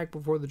 Way back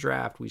before the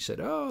draft, we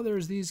said, oh,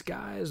 there's these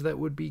guys that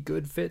would be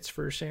good fits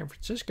for San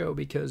Francisco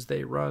because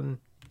they run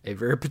a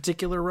very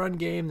particular run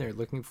game. They're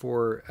looking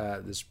for,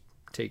 this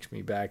takes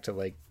me back to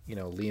like,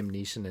 Liam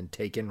Neeson and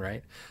Taken,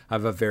 right? I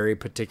have a very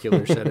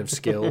particular set of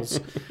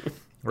skills,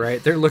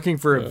 right? They're looking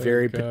for a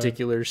very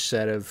particular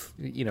set of,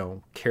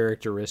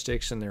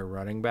 characteristics in their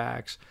running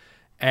backs.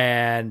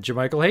 And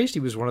JaMycal Hasty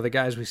was one of the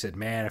guys we said,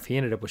 man, if he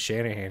ended up with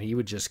Shanahan, he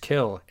would just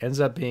kill. Ends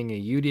up being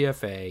a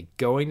UDFA,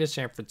 going to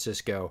San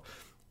Francisco,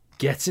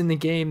 gets in the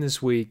game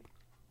this week,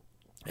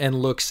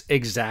 and looks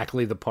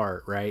exactly the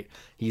part, right?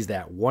 He's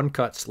that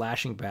one-cut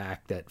slashing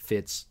back that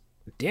fits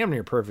damn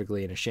near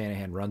perfectly in a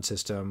Shanahan run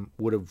system.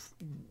 Would have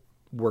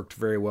worked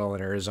very well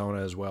in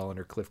Arizona as well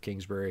under Cliff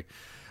Kingsbury.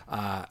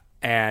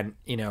 And,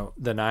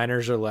 the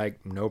Niners are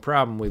like, no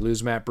problem. We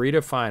lose Matt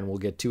Breida. Fine. We'll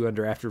get 2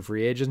 undrafted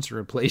free agents and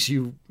replace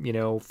you,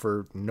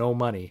 for no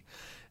money.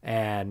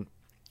 And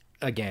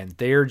again,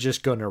 they're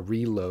just going to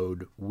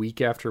reload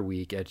week after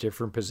week at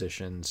different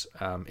positions.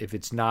 If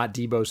it's not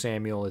Deebo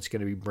Samuel, it's going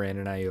to be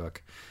Brandon Ayuk.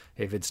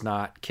 If it's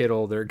not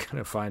Kittle, they're going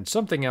to find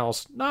something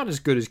else, not as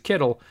good as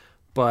Kittle,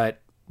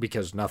 but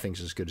because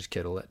nothing's as good as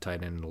Kittle at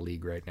tight end in the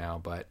league right now.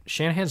 But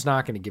Shanahan's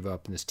not going to give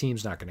up, and this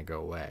team's not going to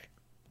go away.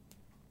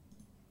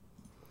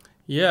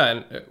 Yeah,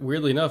 and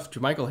weirdly enough,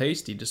 JaMycal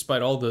Hasty,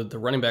 despite all the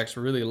running backs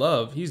we really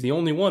love, he's the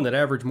only one that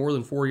averaged more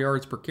than 4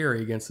 yards per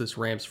carry against this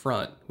Rams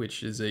front,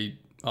 which is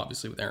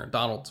obviously with Aaron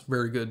Donald's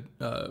very good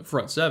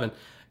front seven.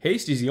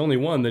 Hasty's the only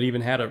one that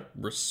even had a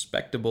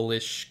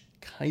respectable-ish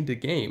kind of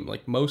game.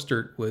 Like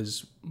Mostert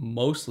was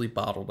mostly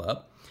bottled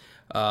up.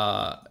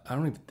 I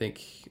don't even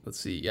think, let's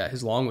see, yeah,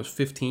 his long was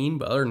 15,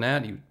 but other than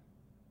that, he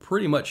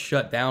pretty much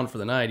shut down for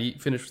the night. He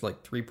finished with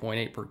like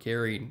 3.8 per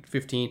carry and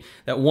 15.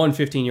 That one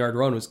 15-yard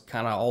run was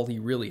kind of all he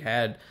really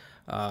had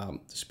to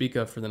speak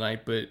of for the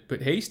night.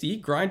 But Hasty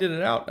grinded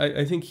it out.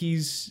 I think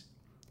he's,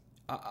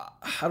 I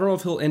don't know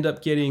if he'll end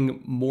up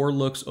getting more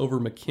looks over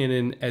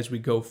McKinnon as we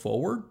go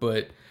forward,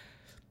 but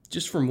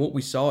just from what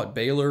we saw at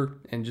Baylor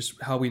and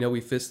just how we know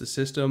he fits the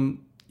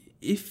system,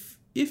 if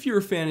you're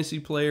a fantasy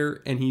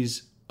player and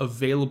he's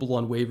available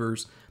on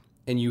waivers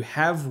and you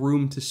have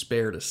room to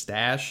spare to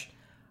stash,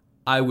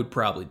 I would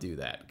probably do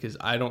that because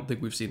I don't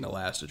think we've seen the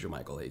last of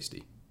JaMycal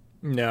Hasty.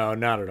 No,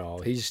 not at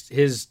all.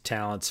 His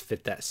talents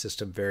fit that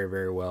system very,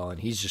 very well, and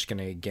he's just going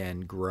to,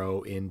 again,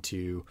 grow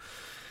into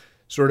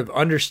sort of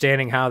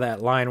understanding how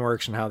that line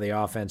works and how the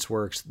offense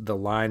works. The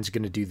line's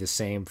going to do the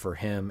same for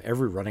him.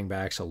 Every running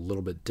back's a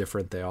little bit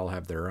different. They all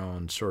have their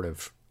own sort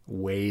of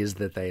ways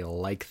that they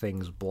like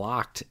things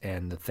blocked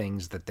and the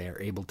things that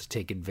they're able to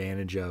take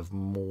advantage of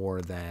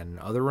more than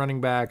other running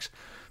backs.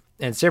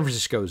 And San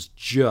Francisco's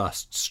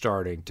just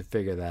starting to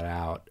figure that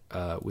out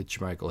with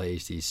JaMycal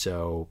Hasty.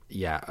 So,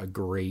 yeah, a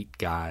great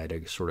guy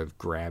to sort of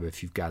grab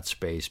if you've got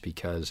space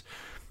because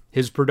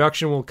his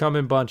production will come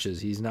in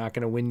bunches. He's not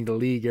going to win you the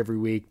league every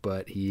week,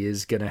 but he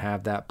is going to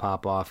have that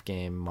pop-off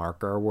game,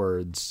 mark our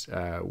words,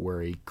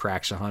 where he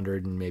cracks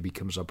 100 and maybe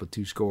comes up with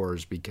 2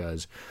 scores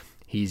because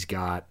he's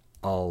got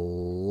a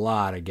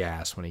lot of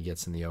gas when he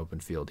gets in the open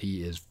field.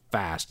 He is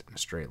fast in a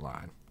straight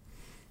line.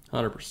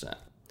 100%.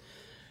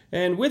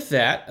 And with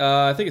that,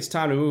 I think it's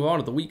time to move on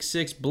to the Week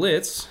 6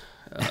 Blitz.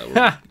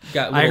 I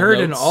heard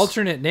an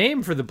alternate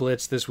name for the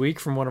Blitz this week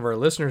from one of our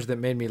listeners that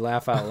made me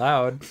laugh out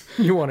loud.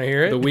 You want to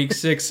hear it? The Week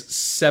 6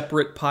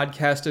 separate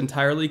podcast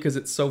entirely because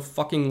it's so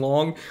fucking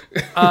long.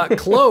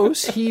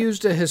 Close. He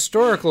used a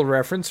historical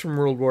reference from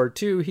World War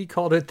II. He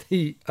called it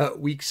the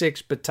Week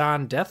 6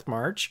 Bataan Death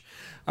March.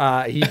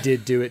 He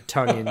did do it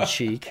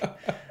tongue-in-cheek.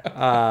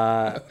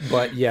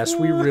 But yes,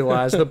 we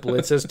realize the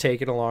Blitz has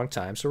taken a long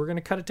time, so we're going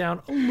to cut it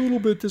down a little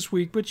bit this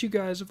week. But you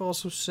guys have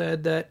also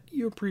said that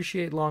you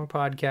appreciate long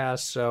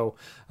podcasts, so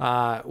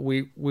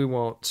we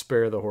won't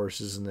spare the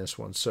horses in this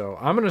one. So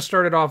I'm going to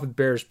start it off with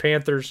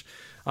Bears-Panthers.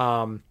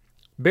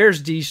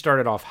 Bears D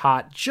started off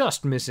hot,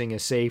 just missing a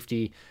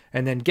safety,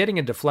 and then getting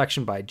a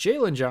deflection by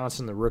Jalen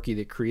Johnson, the rookie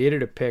that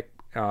created a pick.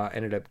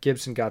 Ended up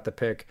Gibson got the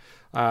pick.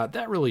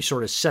 That really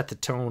sort of set the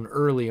tone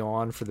early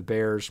on for the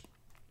Bears.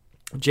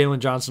 Jalen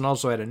Johnson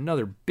also had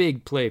another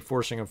big play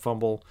forcing a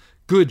fumble.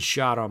 Good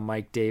shot on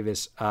Mike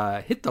Davis.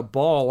 Hit the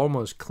ball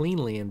almost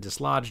cleanly and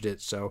dislodged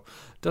it, so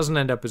doesn't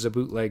end up as a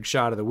bootleg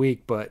shot of the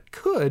week, but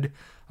could.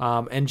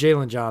 And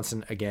Jalen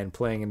Johnson, again,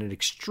 playing at an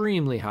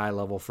extremely high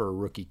level for a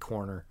rookie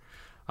corner.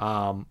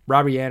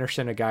 Robbie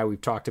Anderson, a guy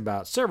we've talked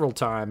about several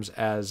times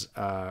as,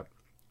 those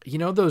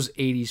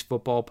 80s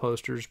football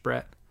posters,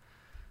 Brett?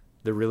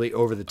 The really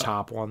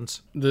over-the-top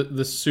ones.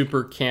 The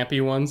super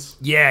campy ones?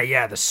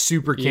 Yeah, the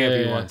super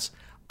campy ones.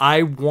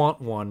 I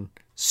want one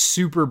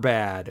super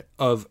bad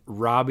of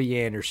Robbie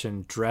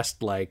Anderson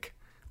dressed like,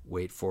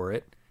 wait for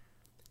it,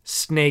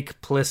 Snake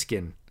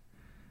Plissken.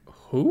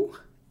 Who?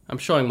 I'm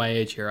showing my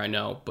age here, I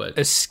know, but...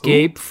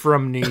 Escape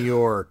from New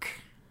York.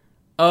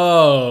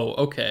 Oh,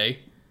 okay.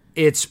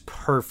 It's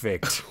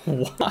perfect.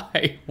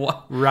 Why?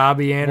 What?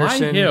 Robbie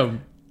Anderson Why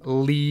him?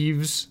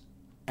 leaves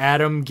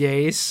Adam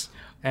Gase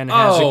and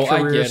has a I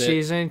career get it.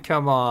 season.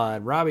 Come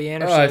on. Robbie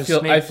Anderson. Oh, I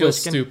Snake feel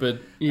Plissken.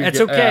 stupid. It's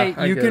okay.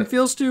 I You get can it.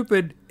 feel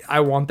stupid.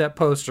 I want that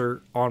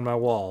poster on my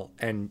wall.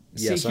 And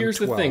yes, See,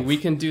 here's I'm 12. the thing. We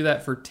can do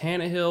that for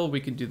Tannehill.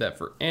 We can do that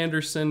for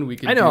Anderson. We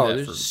can I know, do that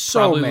for there's so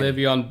probably many.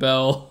 Le'Veon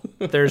Bell.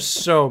 There's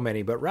so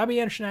many, but Robbie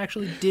Anderson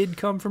actually did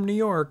come from New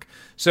York.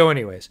 So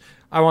anyways,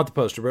 I want the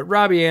poster. But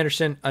Robbie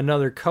Anderson,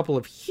 another couple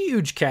of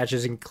huge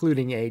catches,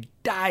 including a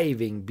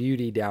diving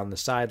beauty down the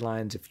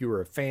sidelines. If you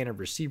were a fan of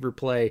receiver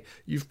play,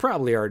 you've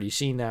probably already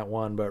seen that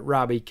one, but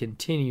Robbie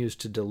continues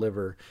to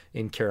deliver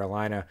in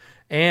Carolina.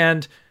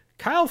 And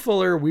Kyle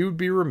Fuller, we would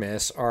be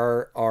remiss,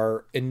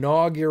 our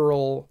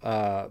inaugural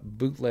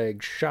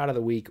bootleg shot of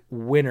the week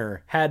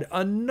winner, had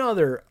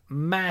another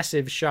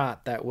massive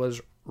shot that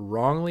was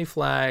wrongly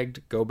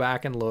flagged. Go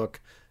back and look.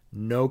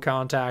 No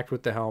contact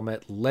with the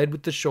helmet, led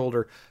with the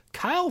shoulder.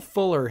 Kyle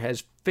Fuller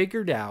has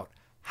figured out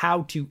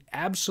how to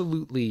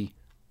absolutely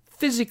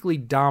physically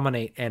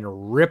dominate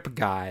and rip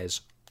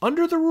guys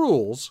under the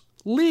rules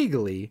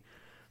legally,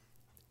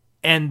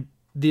 and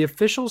the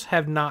officials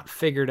have not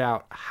figured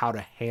out how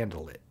to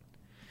handle it.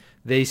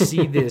 They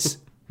see this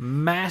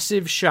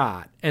massive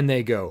shot and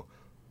they go,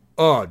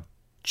 "Oh,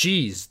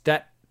 geez,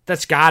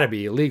 that's got to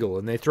be illegal,"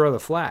 and they throw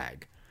the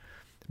flag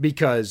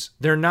because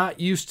they're not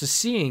used to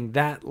seeing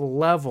that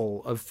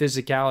level of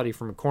physicality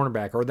from a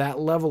cornerback or that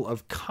level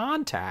of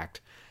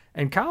contact.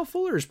 And Kyle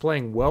Fuller is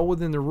playing well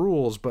within the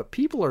rules, but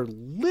people are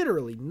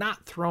literally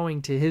not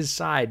throwing to his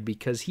side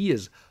because he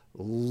is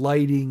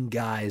lighting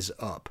guys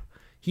up.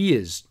 He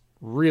is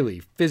really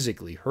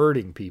physically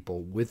hurting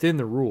people within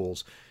the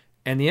rules.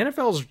 And the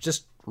NFL is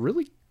just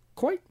really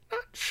quite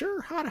not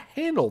sure how to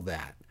handle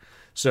that.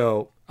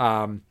 So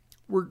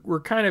we're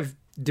kind of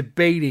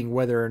debating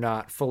whether or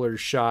not Fuller's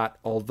shot,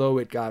 although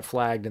it got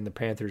flagged in the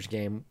Panthers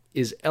game,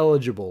 is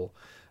eligible.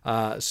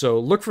 So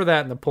look for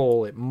that in the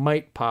poll. It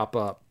might pop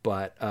up,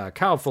 but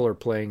Kyle Fuller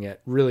playing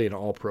at really an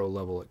all-pro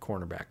level at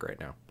cornerback right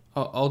now.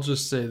 I'll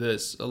just say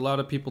this. A lot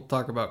of people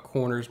talk about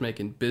corners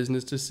making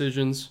business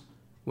decisions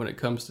when it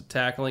comes to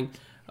tackling.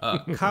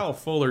 Kyle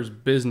Fuller's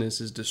business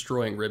is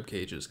destroying rib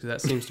cages because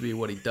that seems to be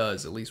what he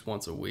does at least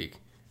once a week.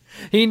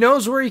 He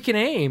knows where he can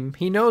aim.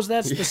 He knows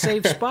that's the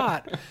safe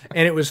spot.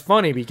 And it was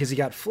funny because he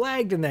got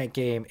flagged in that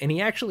game, and he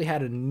actually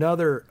had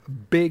another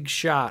big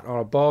shot on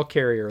a ball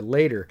carrier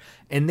later,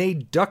 and they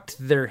ducked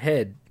their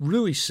head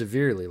really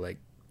severely, like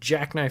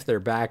jackknifed their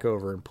back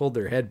over and pulled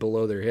their head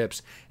below their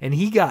hips, and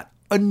he got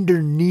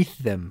underneath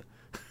them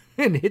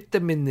and hit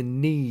them in the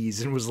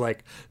knees and was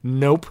like,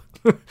 "Nope,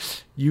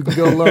 you can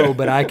go low,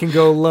 but I can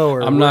go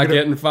lower. I'm not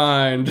getting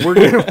fined.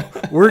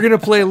 We're gonna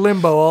play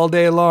limbo all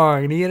day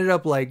long." And he ended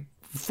up like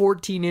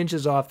 14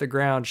 inches off the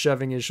ground,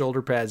 shoving his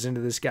shoulder pads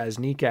into this guy's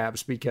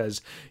kneecaps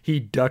because he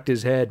ducked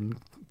his head and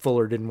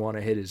Fuller didn't want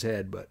to hit his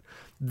head. But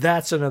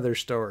that's another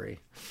story.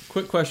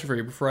 Quick question for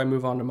you before I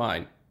move on to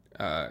mine.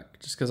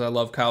 Just because I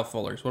love Kyle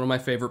Fuller. It's one of my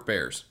favorite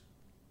Bears.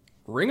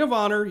 Ring of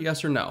Honor,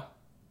 yes or no?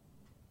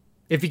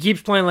 If he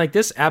keeps playing like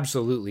this,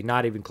 absolutely.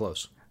 Not even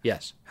close.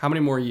 Yes. How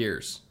many more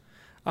years?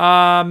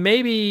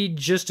 Maybe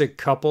just a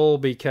couple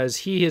because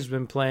he has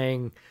been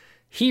playing.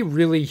 He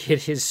really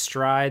hit his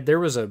stride. There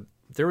was a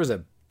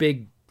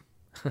big,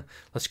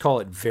 let's call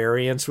it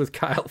variance with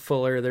Kyle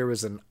Fuller. There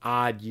was an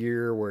odd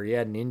year where he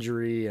had an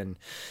injury, and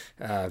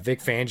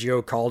Vic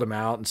Fangio called him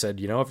out and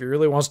said, if he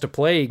really wants to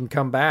play, he can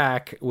come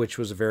back, which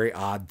was a very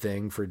odd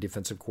thing for a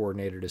defensive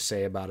coordinator to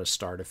say about a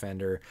star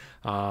defender.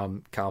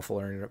 Kyle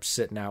Fuller ended up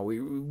sitting out.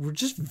 We were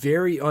just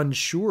very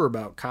unsure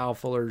about Kyle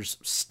Fuller's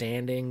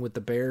standing with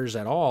the Bears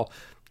at all.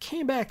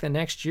 Came back the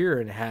next year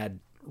and had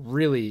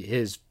really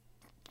his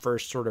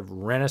first sort of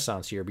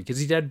renaissance year because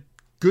he'd had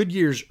good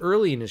years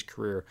early in his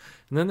career,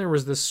 and then there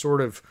was this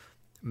sort of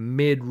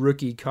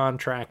mid-rookie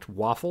contract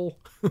waffle,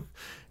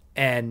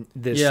 and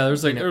this there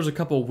was a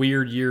couple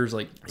weird years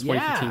like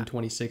 2015,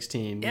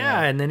 2016.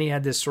 Yeah, and then he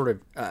had this sort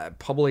of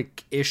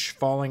public-ish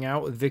falling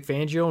out with Vic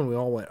Fangio, and we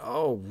all went,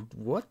 "Oh,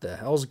 what the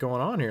hell's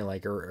going on here?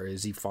 Like, or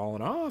is he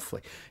falling off?"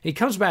 Like, he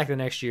comes back the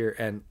next year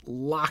and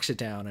locks it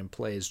down and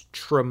plays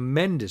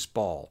tremendous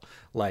ball,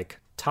 like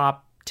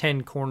top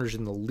 10 corners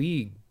in the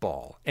league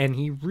ball, and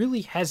he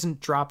really hasn't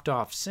dropped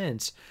off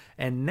since.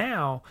 And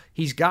now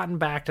he's gotten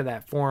back to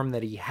that form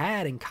that he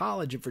had in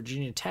college at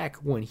Virginia Tech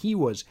when he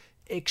was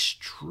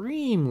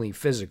extremely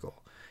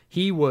physical.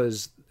 He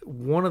was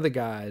one of the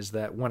guys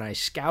that when I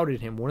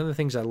scouted him, one of the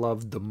things I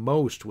loved the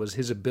most was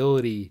his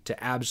ability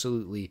to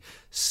absolutely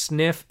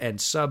sniff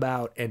and sub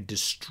out and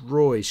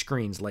destroy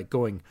screens, like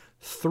going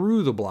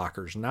through the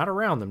blockers, not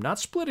around them, not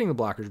splitting the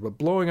blockers, but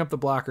blowing up the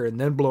blocker and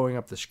then blowing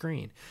up the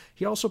screen.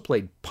 He also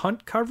played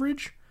punt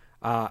coverage.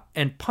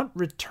 and punt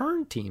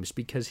return teams,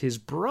 because his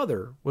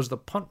brother was the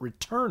punt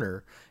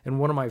returner. And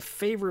one of my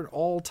favorite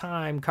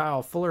all-time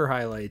Kyle Fuller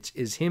highlights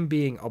is him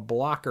being a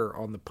blocker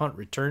on the punt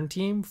return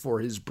team for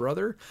his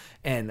brother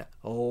and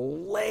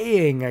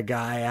laying a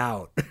guy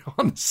out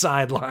on the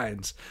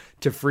sidelines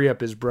to free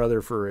up his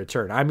brother for a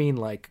return. I mean,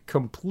 like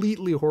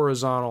completely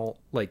horizontal,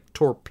 like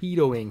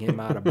torpedoing him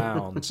out of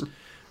bounds.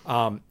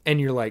 And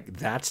you're like,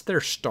 that's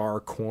their star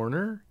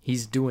corner?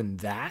 He's doing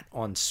that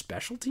on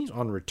special teams,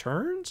 on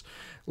returns?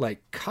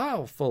 Like,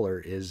 Kyle Fuller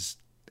is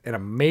an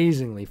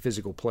amazingly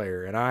physical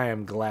player, and I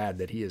am glad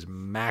that he is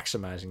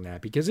maximizing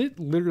that, because it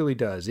literally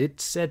does. It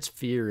sets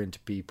fear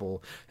into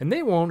people, and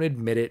they won't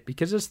admit it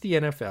because it's the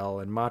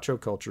NFL, and macho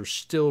culture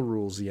still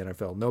rules the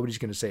NFL. Nobody's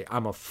going to say,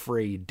 I'm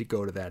afraid to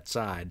go to that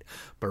side.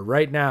 But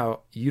right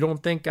now, you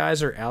don't think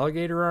guys are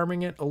alligator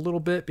arming it a little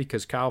bit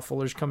because Kyle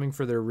Fuller's coming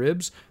for their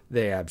ribs?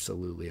 They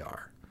absolutely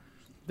are.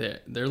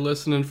 They're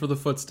listening for the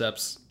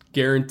footsteps.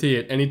 Guarantee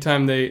it.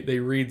 Anytime they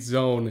read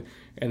zone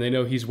and they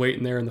know he's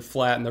waiting there in the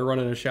flat and they're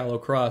running a shallow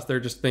cross, they're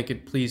just thinking,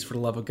 please, for the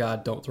love of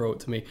God, don't throw it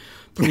to me.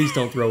 Please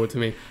don't throw it to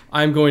me.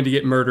 I'm going to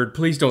get murdered.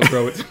 Please don't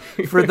throw it to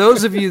me. For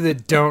those of you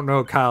that don't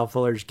know Kyle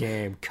Fuller's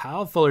game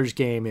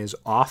is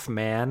off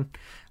man.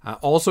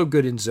 Also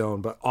good in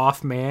zone, but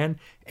off man,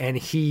 and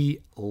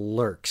he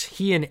lurks.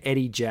 He and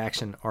Eddie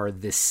Jackson are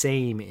the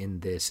same in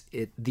this.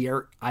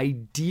 Their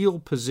ideal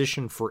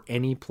position for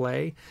any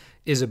play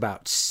is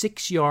about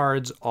 6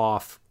 yards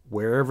off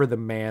wherever the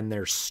man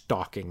they're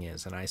stalking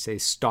is. And I say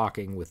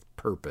stalking with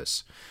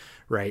purpose,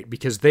 right?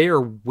 Because they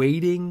are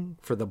waiting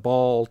for the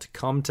ball to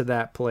come to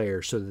that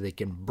player so that they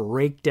can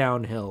break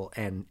downhill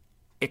and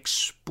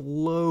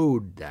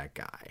explode that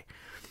guy.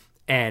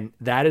 And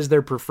that is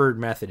their preferred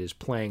method, is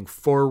playing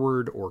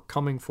forward or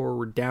coming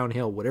forward,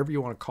 downhill, whatever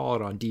you want to call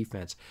it on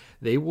defense.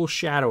 They will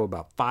shadow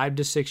about 5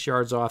 to 6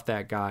 yards off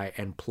that guy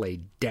and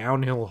play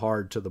downhill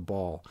hard to the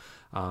ball.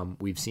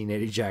 We've seen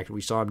Eddie Jackson.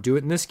 We saw him do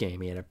it in this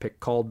game. He had a pick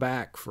called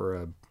back for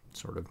a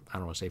sort of, I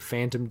don't want to say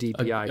phantom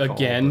DPI call.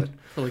 Again,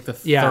 for like the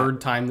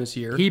third time this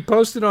year. He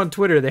posted on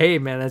Twitter that, hey,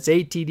 man, that's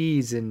 8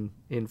 TDs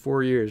in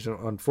 4 years.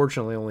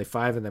 Unfortunately, only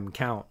 5 of them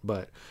count.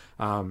 But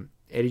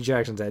Eddie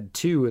Jackson's had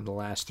 2 in the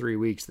last 3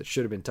 weeks that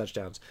should have been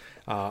touchdowns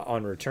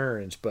on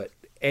returns. But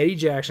Eddie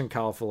Jackson,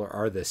 Kyle Fuller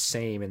are the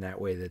same in that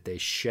way, that they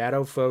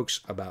shadow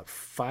folks about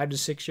 5 to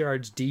 6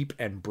 yards deep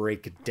and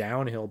break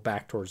downhill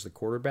back towards the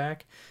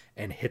quarterback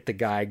and hit the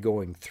guy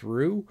going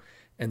through.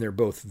 And they're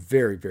both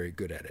very, very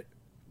good at it.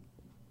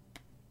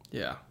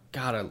 Yeah.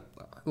 God,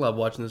 I love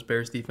watching this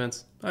Bears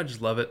defense. I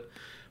just love it.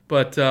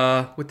 But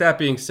with that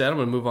being said, I'm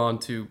going to move on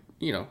to,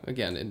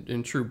 again,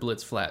 in true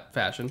blitz flat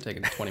fashion,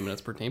 taking 20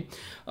 minutes per team.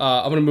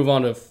 I'm going to move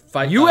on to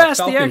fight. You asked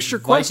Falcons, the extra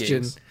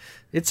question.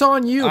 It's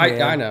on you,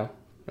 man. I know.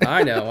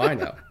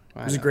 It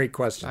was a great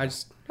question. I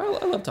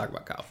love talking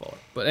about Kyle Fuller.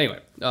 But anyway,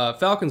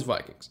 Falcons,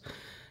 Vikings.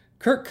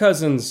 Kirk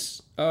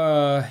Cousins,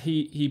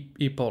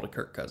 he pulled a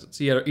Kirk Cousins.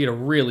 He had a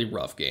really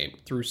rough game,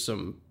 threw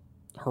some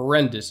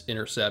horrendous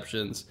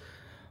interceptions.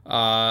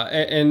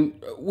 And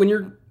when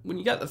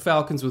you got the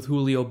Falcons with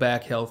Julio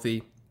back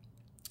healthy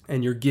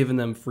and you're giving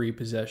them free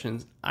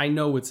possessions, I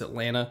know it's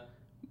Atlanta,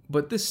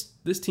 but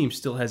this team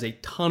still has a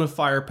ton of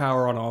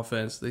firepower on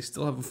offense. They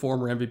still have a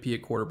former MVP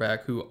at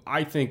quarterback who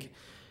I think,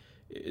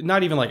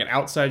 not even like an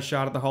outside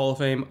shot at the Hall of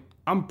Fame,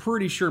 I'm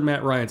pretty sure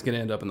Matt Ryan's going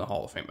to end up in the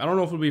Hall of Fame. I don't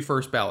know if it'll be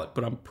first ballot,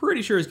 but I'm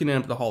pretty sure he's going to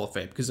end up in the Hall of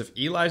Fame, because if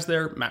Eli's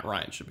there, Matt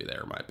Ryan should be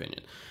there, in my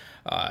opinion.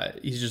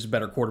 He's just a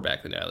better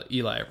quarterback than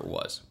Eli ever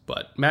was.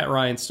 But Matt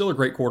Ryan's still a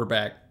great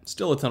quarterback,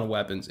 still a ton of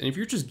weapons. And if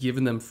you're just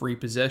giving them free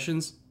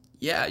possessions,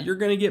 yeah, you're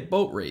going to get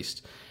boat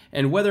raced.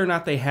 And whether or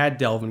not they had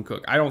Dalvin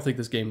Cook, I don't think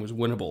this game was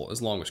winnable as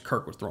long as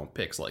Kirk was throwing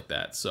picks like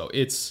that. So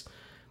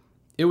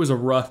it was a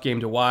rough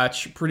game to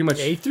watch. Pretty much.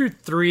 Yeah, he threw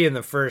 3 in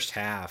the first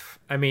half.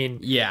 I mean,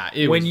 yeah,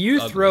 when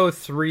you throw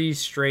 3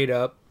 straight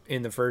up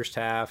in the first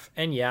half,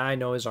 and yeah, I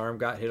know his arm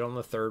got hit on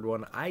the third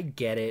one. I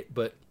get it,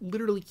 but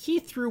literally he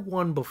threw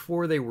one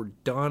before they were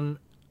done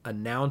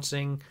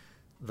announcing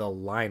the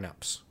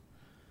lineups.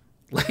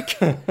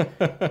 Like,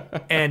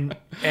 and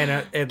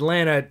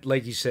Atlanta,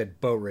 like you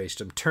said, boat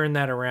raced him. Turned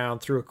that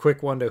around, threw a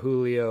quick one to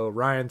Julio.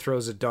 Ryan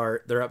throws a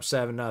dart. They're up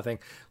 7-0.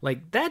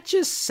 Like, that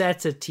just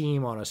sets a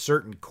team on a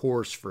certain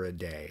course for a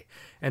day.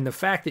 And the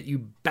fact that you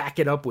back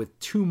it up with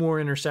 2 more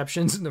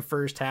interceptions in the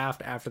first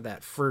half after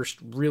that first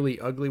really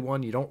ugly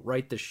one, you don't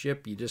right the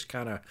ship. You just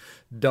kind of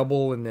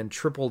double and then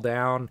triple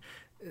down.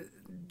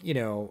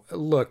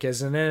 Look,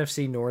 as an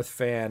NFC North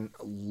fan,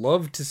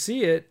 love to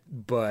see it,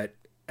 but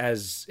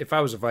as if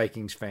I was a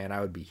Vikings fan, I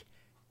would be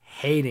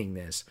hating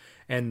this.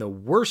 And the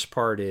worst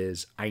part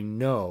is, I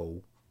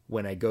know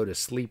when I go to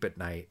sleep at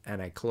night and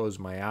I close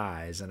my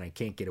eyes and I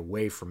can't get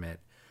away from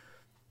it,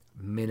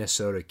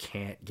 Minnesota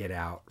can't get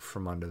out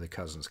from under the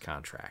Cousins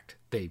contract.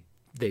 They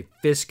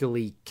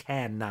fiscally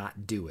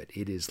cannot do it.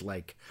 It is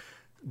like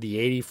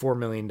the $84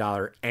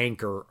 million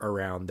anchor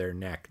around their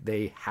neck.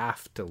 They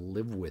have to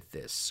live with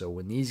this. So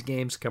when these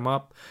games come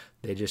up,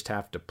 they just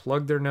have to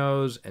plug their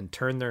nose and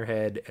turn their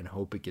head and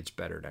hope it gets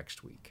better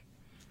next week.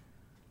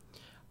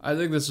 I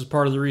think this is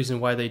part of the reason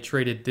why they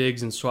traded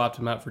Diggs and swapped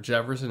him out for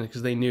Jefferson,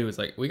 because they knew it's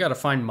like, we got to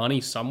find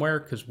money somewhere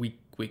because we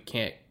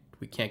can't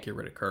get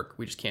rid of Kirk.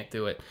 We just can't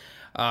do it.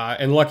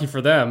 And lucky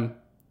for them,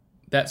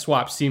 that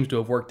swap seems to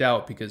have worked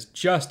out, because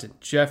Justin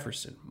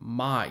Jefferson,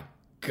 my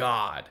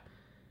God,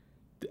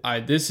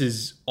 this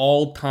is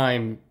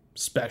all-time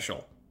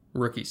special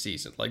rookie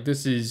season. Like,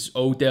 this is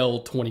Odell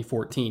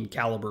 2014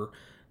 caliber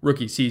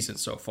rookie season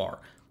so far.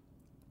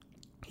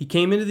 He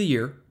came into the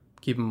year,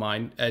 keep in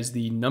mind, as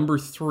the number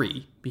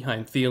 3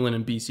 behind Thielen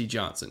and BC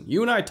Johnson.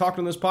 You and I talked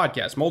on this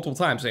podcast multiple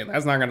times saying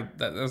that's not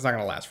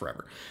gonna last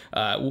forever.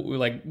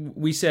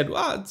 We said,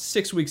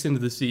 6 weeks into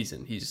the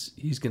season,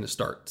 he's gonna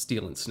start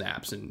stealing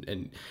snaps,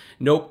 and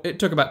nope, it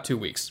took about 2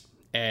 weeks,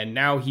 and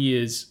now he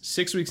is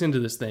 6 weeks into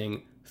this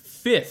thing,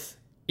 5th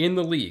in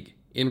the league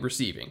in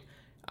receiving.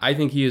 I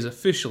think he is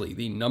officially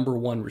the number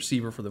 1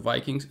 receiver for the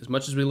Vikings. As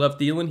much as we love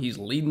Thielen, he's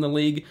leading the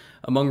league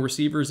among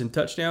receivers in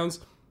touchdowns.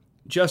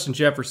 Justin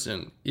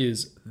Jefferson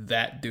is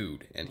that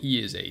dude, and he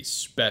is a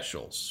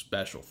special,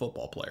 special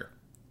football player.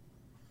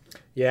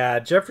 Yeah,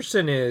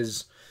 Jefferson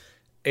is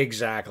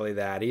exactly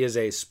that. He is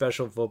a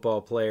special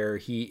football player.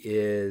 He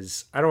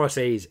is, I don't want to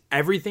say he's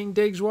everything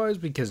Diggs was,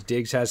 because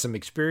Diggs has some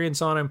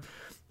experience on him,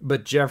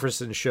 but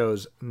Jefferson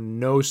shows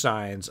no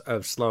signs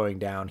of slowing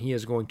down. He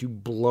is going to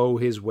blow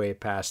his way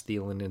past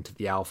Thielen into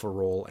the alpha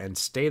role and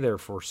stay there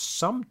for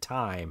some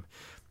time.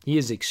 He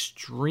is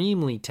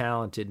extremely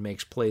talented,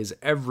 makes plays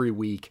every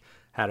week,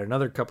 had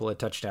another couple of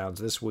touchdowns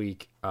this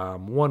week.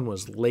 One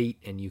was late,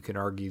 and you can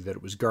argue that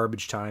it was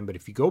garbage time, but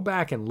if you go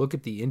back and look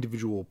at the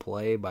individual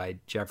play by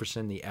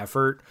Jefferson, the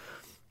effort,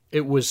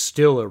 it was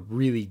still a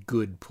really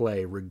good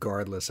play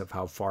regardless of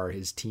how far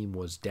his team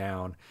was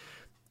down.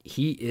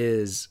 He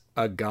is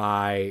a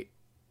guy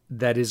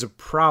that is a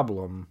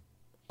problem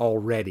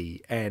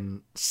already,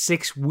 and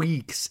 6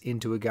 weeks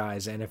into a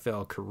guy's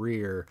NFL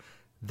career,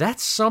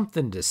 that's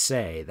something to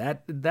say.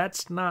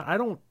 That's not, I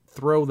don't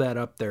throw that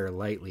up there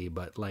lightly,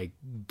 but like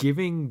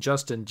giving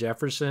Justin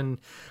Jefferson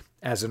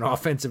as an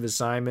offensive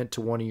assignment to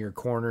one of your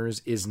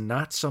corners is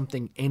not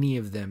something any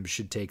of them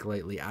should take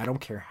lightly. I don't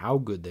care how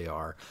good they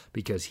are,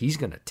 because he's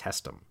going to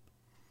test them.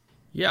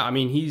 Yeah, I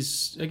mean,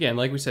 he's, again,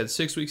 like we said,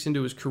 6 weeks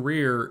into his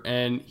career,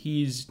 and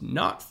he's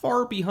not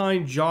far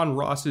behind John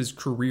Ross's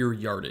career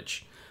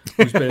yardage,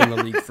 who's been in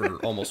the league for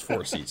almost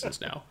 4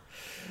 seasons now.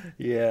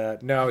 Yeah,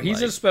 no,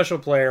 he's a special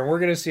player, and we're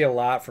going to see a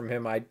lot from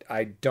him.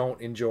 I don't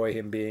enjoy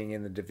him being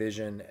in the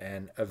division,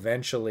 and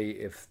eventually,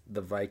 if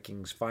the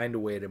Vikings find a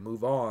way to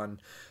move on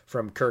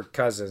from Kirk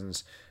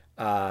Cousins,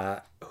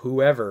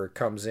 whoever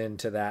comes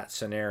into that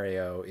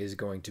scenario is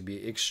going to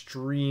be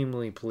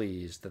extremely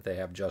pleased that they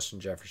have Justin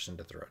Jefferson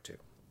to throw to.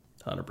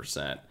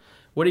 100%.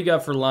 What do you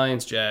got for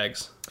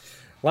Lions-Jags?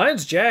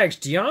 Lions-Jags,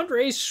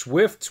 DeAndre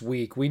Swift's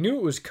week. We knew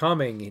it was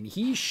coming, and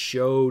he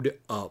showed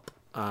up.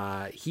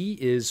 He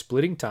is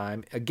splitting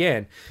time,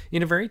 again,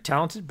 in a very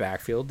talented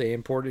backfield. They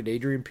imported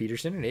Adrian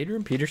Peterson, and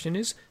Adrian Peterson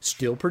is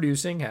still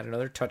producing, had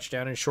another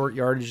touchdown in short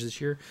yardage this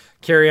year.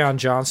 Kerryon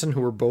Johnson,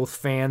 who were both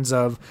fans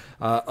of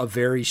a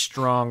very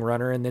strong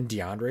runner, and then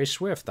DeAndre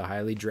Swift, the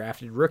highly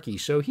drafted rookie.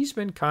 So he's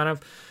been kind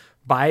of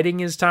biding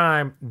his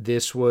time.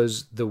 This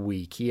was the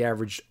week. He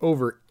averaged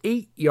over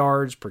 8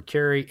 yards per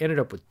carry, ended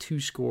up with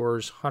 2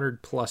 scores,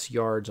 100-plus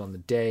yards on the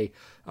day,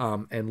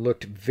 and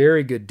looked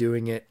very good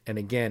doing it. And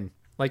again,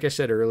 like I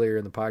said earlier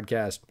in the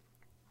podcast,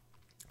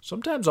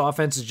 sometimes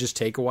offenses just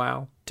take a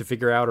while to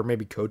figure out, or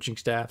maybe coaching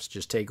staffs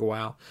just take a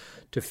while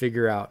to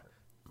figure out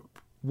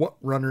what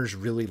runners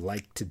really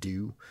like to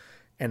do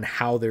and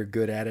how they're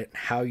good at it, and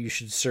how you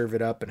should serve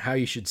it up and how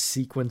you should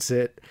sequence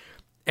it.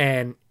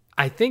 And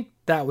I think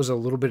that was a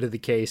little bit of the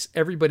case.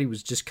 Everybody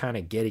was just kind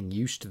of getting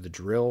used to the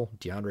drill.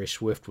 DeAndre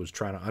Swift was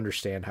trying to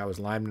understand how his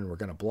linemen were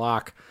going to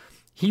block.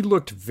 He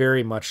looked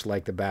very much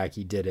like the back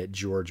he did at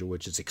Georgia,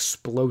 which is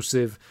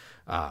explosive,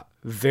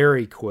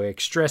 very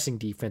quick, stressing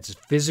defenses,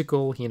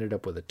 physical. He ended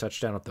up with a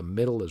touchdown up the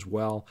middle as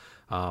well,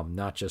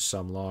 not just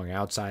some long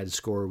outside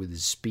score with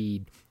his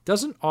speed.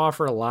 Doesn't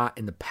offer a lot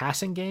in the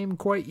passing game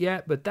quite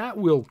yet, but that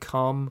will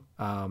come.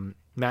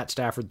 Matt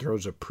Stafford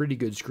throws a pretty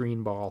good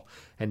screen ball,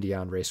 and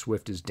DeAndre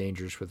Swift is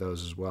dangerous for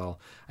those as well.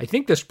 I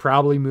think this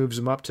probably moves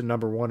him up to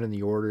number 1 in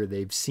the order.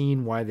 They've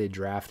seen why they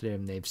drafted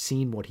him. They've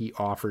seen what he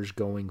offers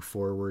going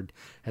forward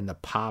and the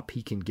pop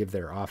he can give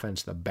their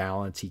offense, the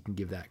balance. He can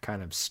give that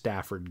kind of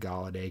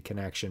Stafford-Galladay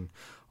connection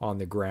on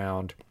the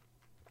ground.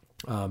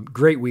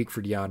 Great week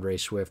for DeAndre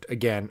Swift.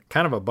 Again,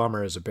 kind of a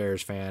bummer as a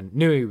Bears fan.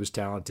 Knew he was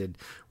talented.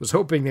 Was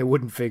hoping they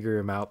wouldn't figure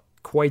him out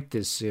quite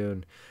this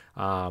soon,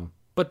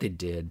 but they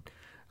did.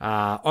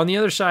 On the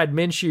other side,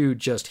 Minshew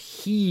just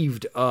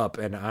heaved up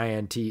an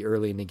INT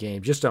early in the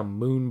game, just a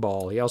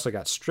moonball. He also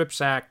got strip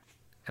sacked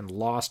and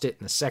lost it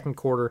in the second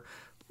quarter.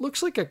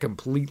 Looks like a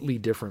completely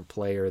different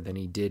player than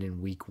he did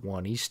in week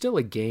 1. He's still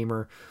a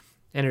gamer,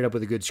 ended up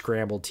with a good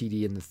scramble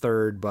TD in the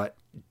third, but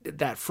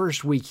that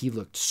first week he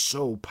looked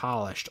so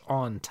polished,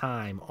 on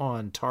time,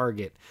 on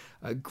target,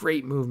 a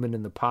great movement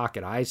in the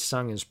pocket. I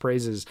sung his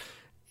praises.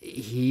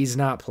 He's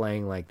not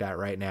playing like that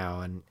right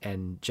now,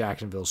 and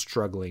Jacksonville's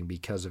struggling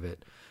because of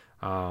it.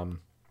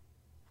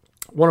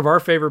 One of our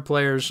favorite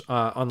players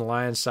on the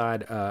Lions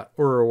side,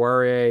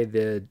 Uruguay,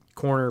 the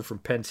corner from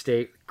Penn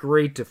State,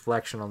 great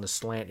deflection on the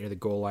slant near the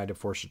goal line to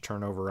force a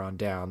turnover on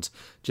downs.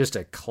 Just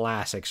a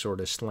classic sort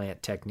of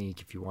slant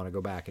technique if you want to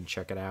go back and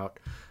check it out.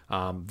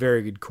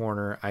 Very good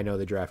corner. I know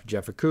they drafted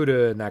Jeff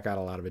Okudah, and that got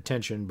a lot of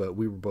attention, but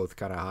we were both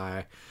kind of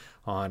high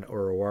on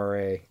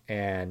Uruguay,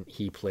 and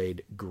he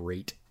played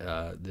great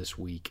this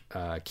week.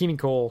 Keenan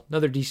Cole,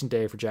 another decent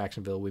day for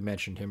Jacksonville. We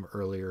mentioned him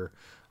earlier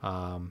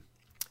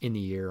in the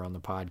year on the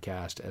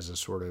podcast as a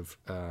sort of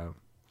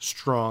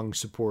strong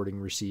supporting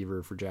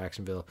receiver for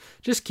Jacksonville.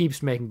 Just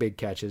keeps making big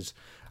catches.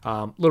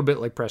 A little bit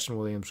like Preston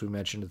Williams, we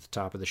mentioned at the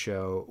top of the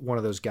show. One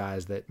of those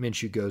guys that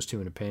Minshew goes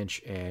to in a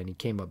pinch, and he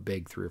came up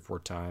big 3 or 4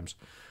 times.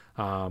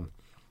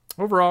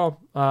 Overall,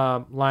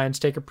 Lions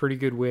take a pretty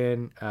good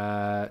win.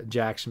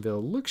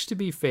 Jacksonville looks to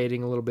be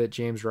fading a little bit.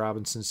 James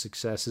Robinson's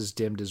success is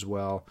dimmed as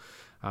well.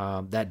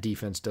 That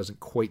defense doesn't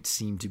quite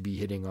seem to be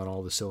hitting on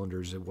all the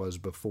cylinders it was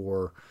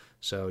before.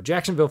 So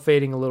Jacksonville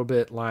fading a little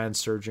bit, Lions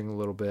surging a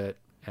little bit,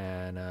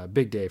 and a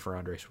big day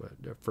for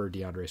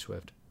DeAndre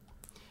Swift.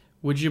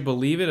 Would you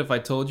believe it if I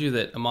told you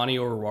that Amani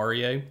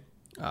Oruwariye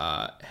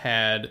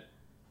had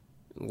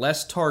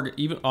less target,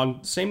 even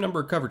on same number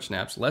of coverage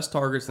snaps, less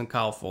targets than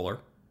Kyle Fuller,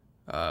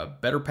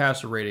 better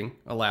passer rating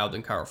allowed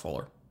than Kyle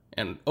Fuller,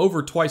 and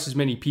over twice as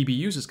many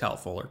PBUs as Kyle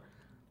Fuller.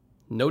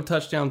 No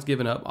touchdowns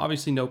given up,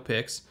 obviously no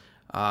picks,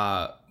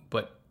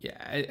 but yeah,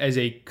 as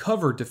a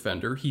cover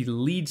defender, he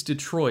leads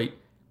Detroit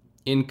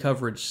in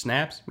coverage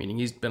snaps, meaning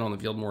he's been on the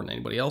field more than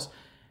anybody else,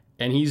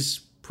 and he's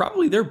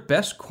probably their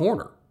best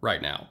corner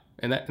right now.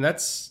 And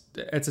that's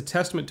a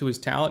testament to his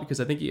talent, because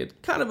I think he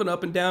had kind of an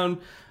up and down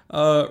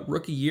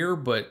rookie year,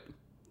 but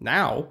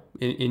now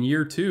in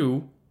year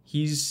 2,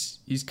 he's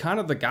kind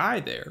of the guy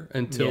there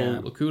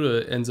until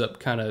Okudah ends up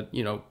kind of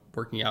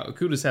working out.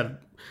 Okudah's had a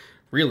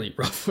really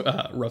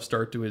rough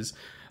start to his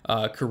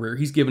career.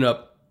 He's given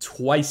up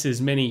twice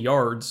as many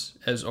yards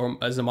as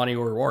Amani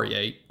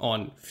Oruwariye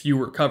on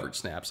fewer coverage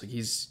snaps. Like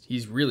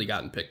he's really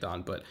gotten picked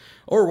on. But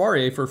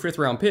Oruwariye, for a 5th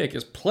round pick,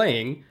 is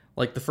playing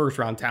like the 1st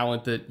round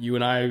talent that you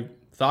and I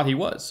thought he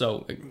was. So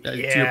to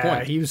your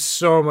point, he was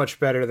so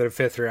much better than a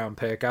 5th round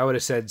pick. I would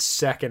have said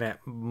 2nd at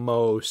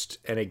most.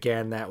 And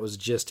again, that was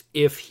just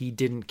if he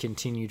didn't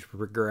continue to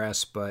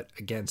progress. But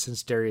again,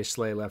 since Darius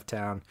Slay left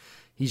town,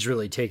 he's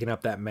really taken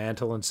up that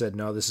mantle and said,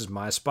 no, this is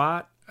my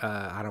spot.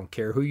 I don't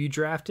care who you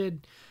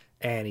drafted.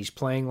 And he's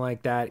playing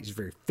like that. He's a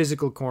very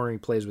physical corner. He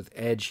plays with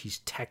edge. He's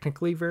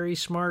technically very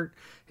smart.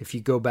 If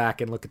you go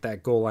back and look at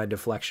that goal line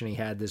deflection he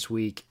had this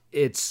week,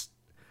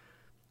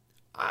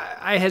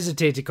 I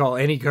hesitate to call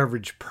any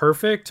coverage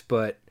perfect,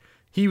 but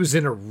he was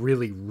in a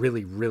really,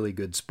 really, really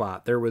good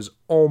spot. There was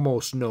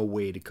almost no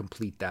way to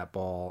complete that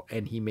ball,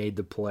 and he made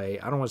the play.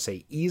 I don't want to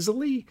say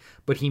easily,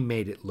 but he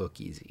made it look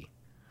easy.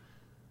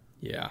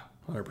 Yeah,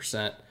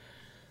 100%.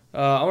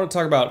 I want to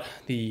talk about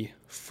the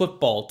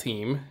football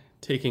team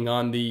taking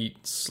on the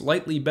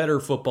slightly better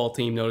football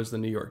team known as the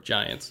New York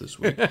Giants this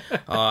week.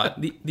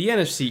 The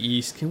NFC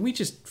East, can we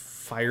just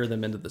fire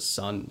them into the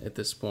sun at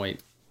this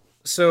point?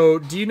 So,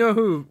 do you know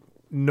who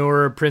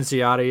Nora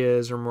Princiotti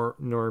is, or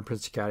Nora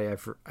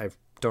Princiotti? I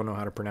don't know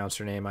how to pronounce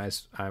her name. I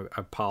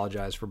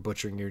apologize for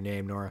butchering your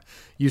name, Nora.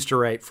 Used to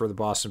write for the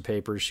Boston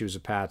Papers. She was a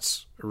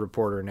Pats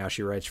reporter. Now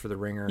she writes for the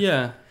Ringer.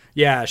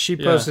 Yeah, she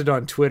posted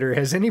on Twitter,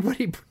 has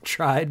anybody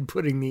tried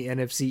putting the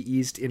NFC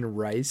East in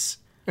rice?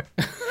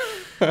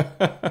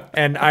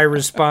 And I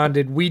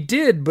responded, we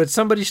did, but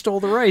somebody stole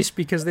the rice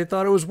because they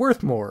thought it was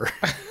worth more.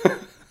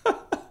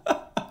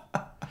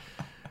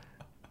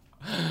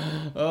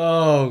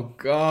 Oh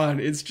God,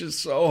 it's just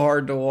so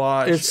hard to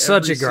watch. It's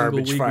such a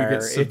garbage fire. We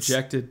get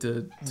subjected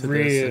to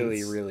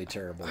really, this. really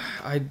terrible.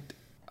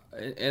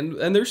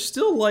 And there's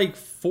still like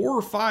 4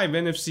 or 5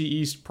 NFC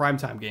East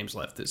primetime games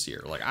left this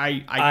year. Like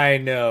I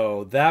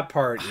know that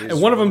part is,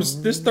 and one of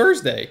them's this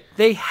Thursday.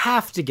 They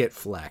have to get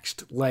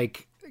flexed,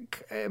 like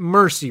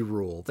mercy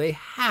rule. They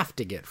have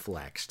to get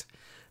flexed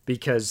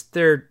because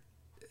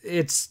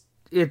it's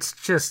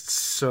just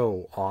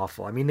so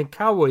awful. I mean, the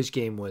Cowboys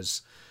game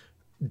was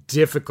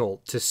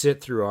difficult to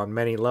sit through on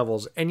many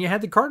levels, and you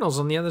had the Cardinals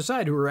on the other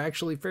side who were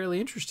actually fairly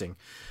interesting.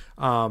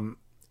 And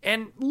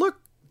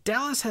look,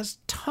 Dallas has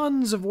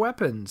tons of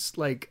weapons.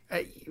 Like,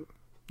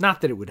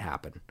 not that it would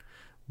happen,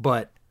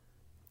 but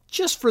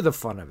just for the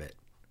fun of it,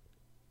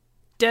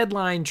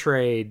 deadline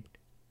trade,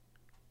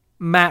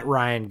 Matt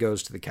Ryan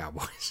goes to the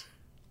Cowboys.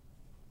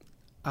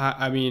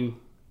 I mean,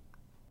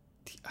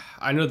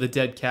 I know the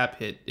dead cap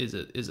hit is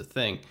a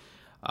thing.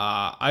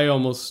 I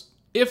almost,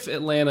 if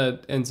Atlanta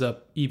ends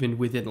up even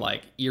within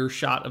like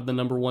earshot of the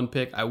number 1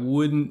 pick, I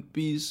wouldn't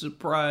be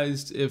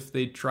surprised if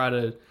they try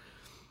to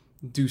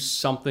do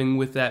something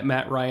with that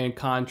Matt Ryan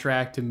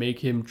contract to make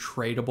him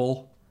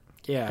tradable.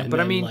 Yeah, but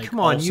I mean, like, come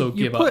on,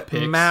 you put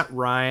Matt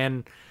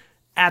Ryan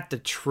at the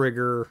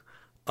trigger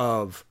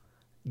of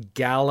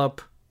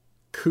Gallup,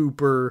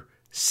 Cooper,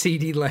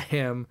 CeeDee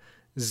Lamb,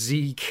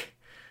 Zeke.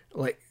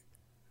 Like,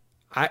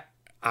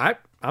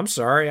 I'm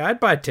sorry, I'd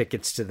buy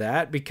tickets to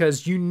that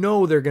because you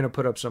know they're going to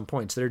put up some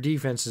points. Their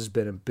defense has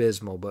been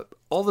abysmal, but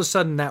all of a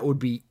sudden that would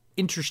be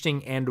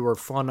interesting and or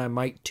fun. I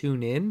might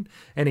tune in.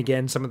 And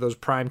again, some of those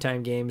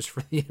primetime games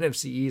for the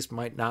NFC East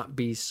might not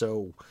be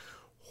so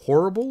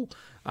horrible.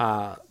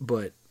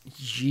 But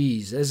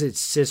geez, as it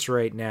sits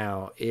right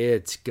now,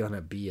 it's going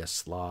to be a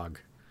slog.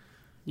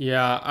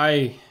 Yeah,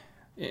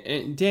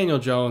 and Daniel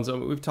Jones,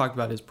 we've talked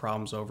about his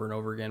problems over and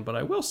over again, but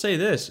I will say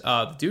this.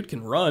 The dude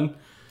can run.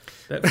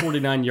 That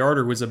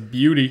 49-yarder was a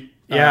beauty.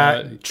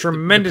 Yeah,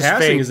 tremendous the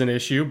passing fake. Is an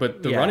issue,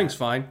 but the running's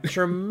fine.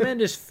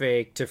 Tremendous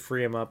fake to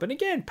free him up. And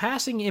again,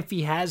 passing, if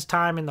he has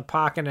time in the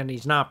pocket and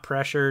he's not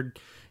pressured,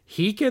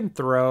 he can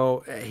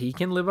throw. He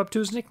can live up to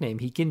his nickname.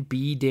 He can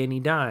be Danny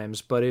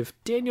Dimes. But if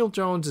Daniel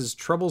Jones is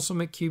troublesome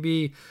at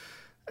QB,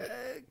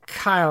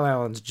 Kyle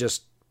Allen's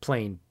just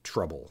plain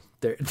trouble.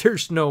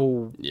 There's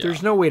no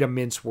way to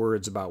mince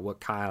words about what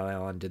Kyle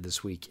Allen did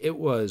this week. It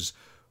was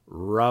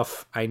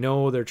rough. I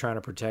know they're trying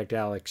to protect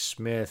Alex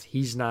Smith.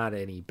 He's not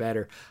any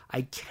better.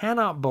 I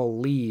cannot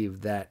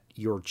believe that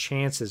your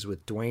chances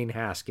with Dwayne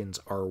Haskins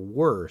are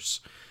worse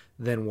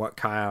than what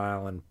Kyle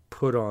Allen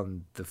put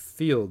on the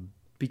field.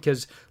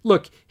 Because,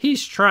 look,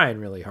 he's trying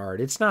really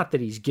hard. It's not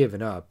that he's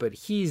given up, but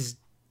he's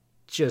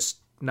just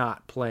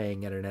not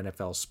playing at an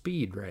NFL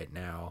speed right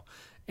now.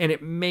 And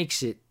it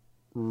makes it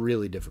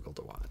really difficult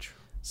to watch.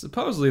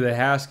 Supposedly the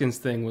Haskins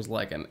thing was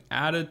like an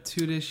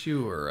attitude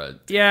issue or a...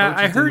 Yeah,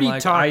 I heard he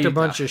talked a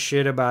bunch of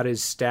shit about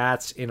his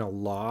stats in a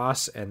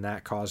loss, and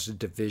that caused a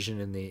division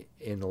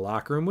in the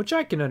locker room, which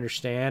I can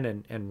understand.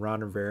 And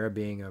Ron Rivera,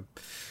 being a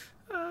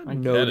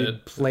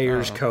noted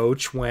players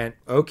coach, went,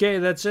 okay,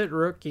 that's it,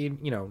 Rook.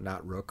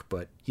 Not Rook,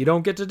 but you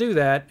don't get to do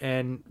that,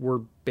 and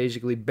we're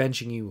basically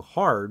benching you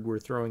hard. We're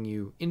throwing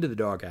you into the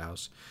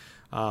doghouse.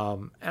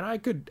 And I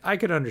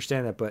could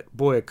understand that, but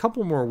boy, a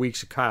couple more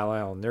weeks of Kyle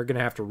Allen, they're going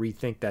to have to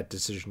rethink that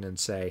decision and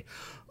say,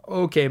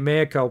 okay,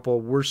 mea culpa,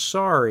 we're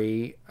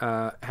sorry.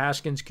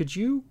 Haskins, could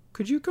you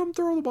come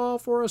throw the ball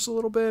for us a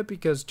little bit?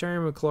 Because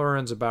Terry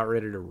McLaurin's about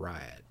ready to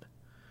riot.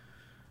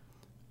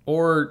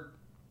 Or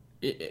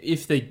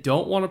if they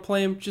don't want to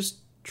play him, just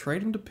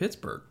trade him to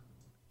Pittsburgh.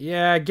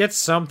 Yeah, get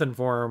something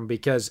for him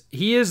because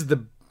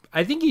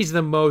I think he's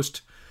the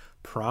most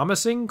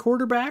promising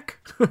quarterback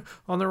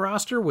on the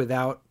roster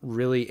without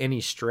really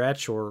any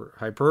stretch or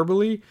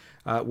hyperbole.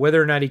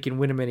 Whether or not he can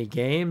win him any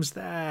games,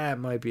 that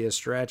might be a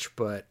stretch.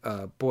 But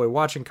boy,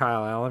 watching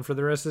Kyle Allen for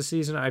the rest of the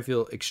season, I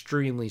feel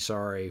extremely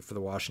sorry for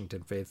the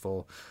Washington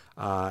faithful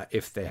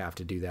if they have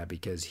to do that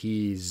because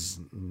he's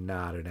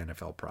not an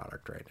NFL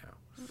product right now.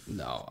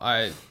 No,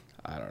 I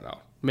don't know.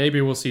 Maybe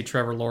we'll see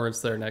Trevor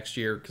Lawrence there next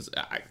year because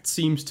it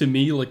seems to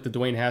me like the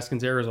Dwayne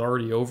Haskins era is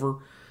already over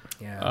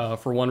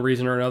for one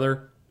reason or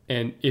another.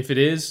 And if it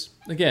is,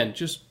 again,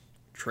 just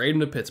trade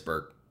him to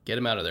Pittsburgh. Get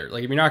him out of there.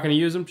 Like, if you're not going to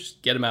use him,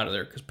 just get him out of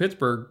there. Because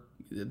Pittsburgh,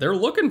 they're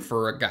looking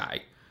for a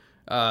guy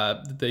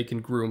that they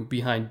can groom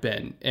behind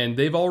Ben. And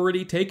they've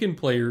already taken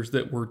players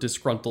that were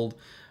disgruntled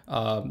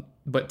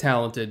but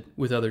talented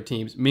with other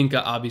teams.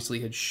 Minka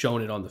obviously had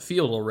shown it on the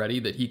field already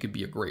that he could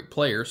be a great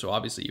player. So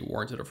obviously he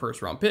warranted a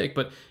first-round pick.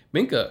 But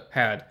Minka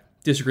had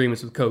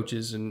disagreements with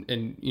coaches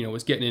and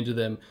was getting into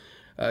them.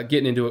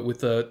 Getting into it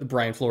with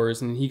Brian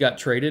Flores, and he got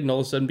traded, and all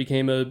of a sudden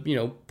became a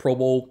Pro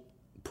Bowl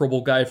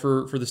guy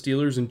for the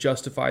Steelers, and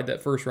justified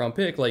that first round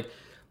pick. Like,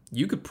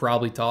 you could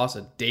probably toss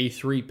a day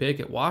 3 pick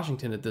at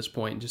Washington at this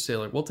point, and just say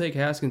like, we'll take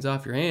Haskins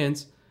off your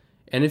hands,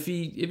 and if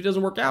he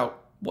doesn't work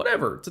out,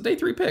 whatever, it's a day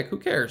 3 pick. Who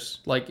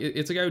cares? Like,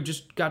 it's a guy who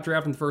just got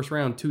drafted in the first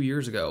round 2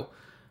 years ago,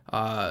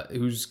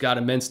 who's got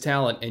immense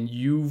talent, and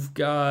you've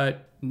got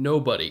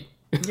nobody.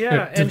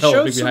 Yeah, and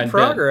showed some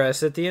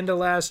progress at the end of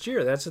last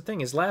year. That's the thing.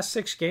 His last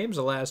 6 games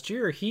of last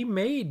year, he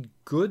made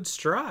good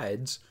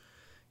strides.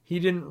 He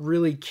didn't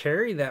really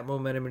carry that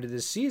momentum into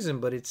this season,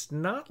 but it's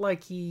not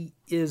like he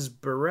is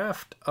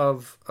bereft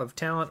of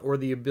talent or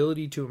the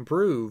ability to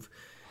improve.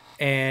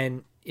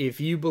 And if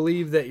you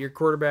believe that your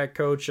quarterback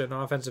coach and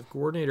offensive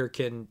coordinator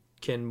can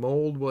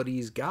mold what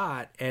he's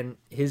got, and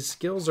his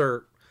skills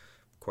are,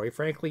 quite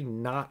frankly,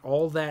 not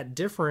all that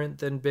different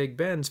than Big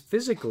Ben's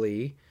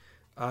physically,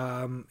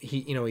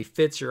 he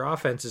fits your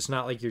offense. It's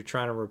not like you're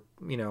trying to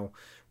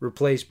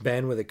replace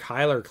Ben with a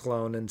Kyler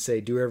clone and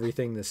say do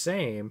everything the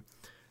same.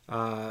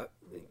 There's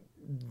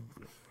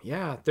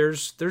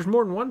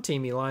more than one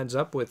team he lines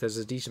up with as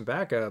a decent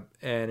backup,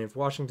 and if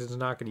Washington's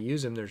not going to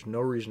use him, there's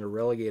no reason to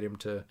relegate him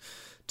to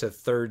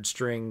third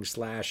string /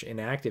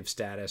 inactive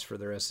status for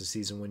the rest of the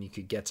season when you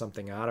could get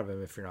something out of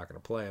him if you're not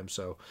going to play him.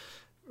 So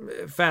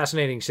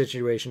fascinating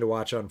situation to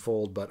watch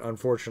unfold, but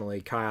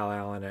unfortunately Kyle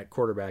Allen at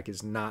quarterback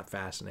is not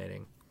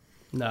fascinating.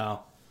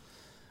 No.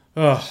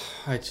 I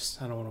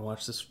don't want to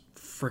watch this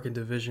freaking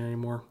division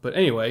anymore. But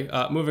anyway,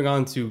 moving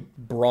on to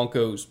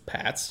Broncos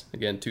Pats.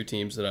 Again, 2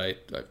 teams that I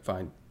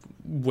find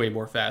way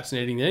more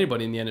fascinating than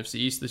anybody in the NFC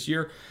East this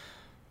year,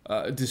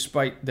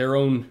 despite their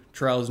own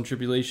trials and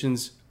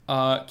tribulations.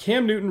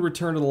 Cam Newton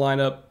returned to the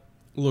lineup,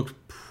 looked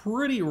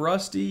pretty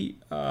rusty.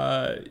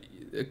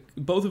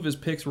 Both of his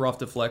picks were off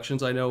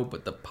deflections, I know,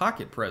 but the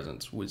pocket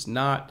presence was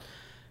not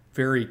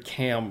very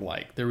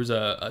Cam-like. There was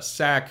a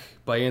sack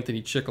by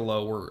Anthony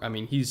Chickillo where, I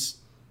mean,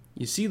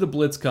 you see the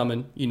blitz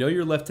coming. You know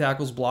your left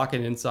tackle's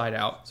blocking inside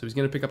out, so he's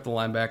going to pick up the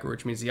linebacker,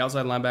 which means the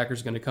outside linebacker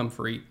is going to come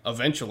free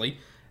eventually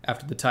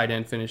after the tight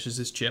end finishes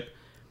his chip.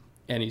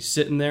 And he's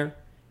sitting there,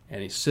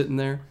 and he's sitting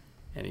there,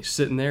 and he's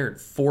sitting there, and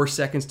 4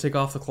 seconds tick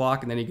off the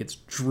clock, and then he gets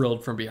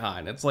drilled from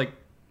behind. It's like,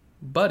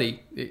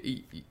 buddy,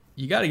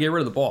 you got to get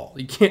rid of the ball.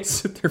 You can't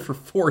sit there for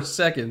 4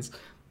 seconds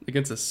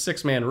against a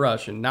 6-man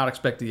rush and not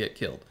expect to get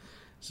killed.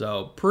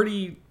 So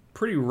pretty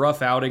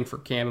rough outing for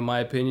Cam, in my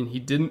opinion. He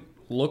didn't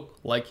look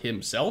like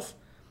himself,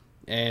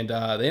 and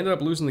they ended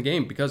up losing the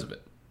game because of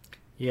it.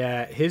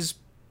 Yeah,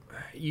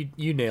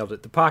 you nailed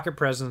it. The pocket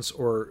presence,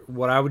 or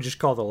what I would just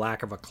call the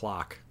lack of a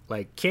clock.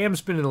 Like,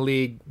 Cam's been in the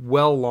league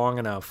well long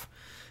enough,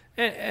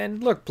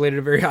 and look, played at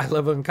a very high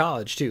level in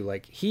college too.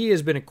 Like, he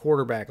has been a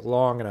quarterback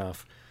long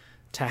enough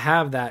to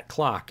have that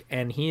clock,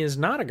 and he is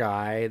not a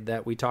guy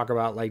that we talk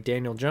about like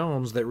Daniel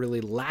Jones that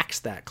really lacks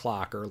that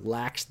clock or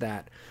lacks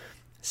that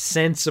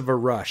sense of a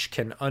rush,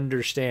 can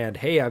understand,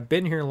 hey, I've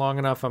been here long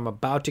enough, I'm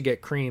about to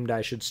get creamed,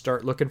 I should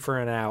start looking for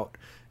an out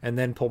and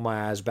then pull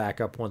my eyes back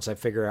up once I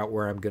figure out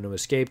where I'm going to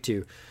escape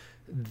to.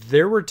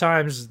 There were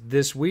times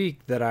this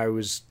week that I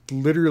was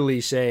literally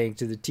saying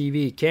to the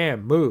TV,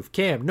 Cam, move,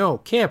 Cam, no,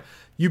 Cam,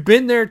 you've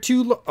been there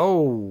too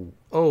long.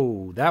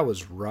 Oh, that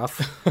was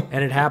rough.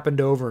 And it happened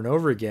over and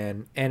over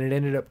again, and it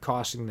ended up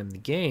costing them the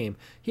game.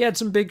 He had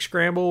some big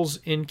scrambles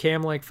in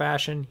Cam-like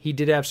fashion. He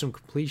did have some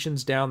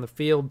completions down the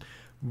field,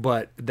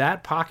 but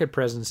that pocket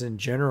presence in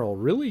general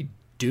really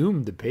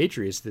doomed the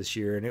Patriots this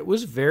year, and it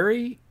was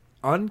very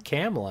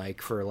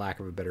un-Cam-like, for lack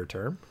of a better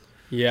term.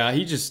 Yeah,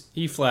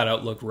 he flat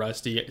out looked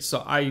rusty.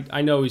 So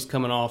I know he's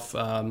coming off,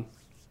 having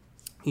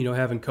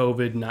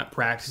COVID, not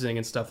practicing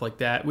and stuff like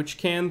that, which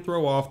can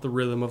throw off the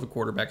rhythm of a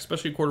quarterback,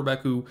 especially a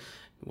quarterback who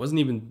wasn't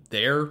even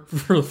there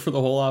for the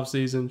whole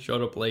offseason,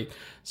 showed up late.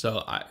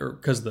 So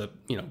because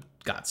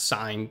got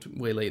signed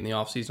way late in the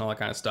offseason, all that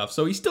kind of stuff.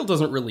 So he still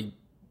doesn't really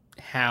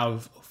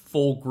have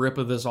full grip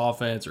of this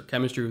offense or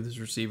chemistry with his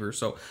receiver.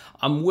 So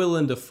I'm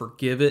willing to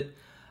forgive it.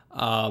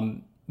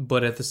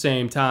 But at the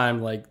same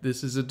time, like,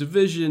 this is a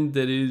division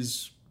that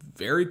is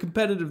very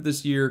competitive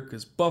this year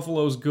because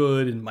Buffalo's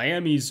good and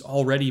Miami's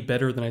already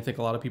better than I think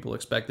a lot of people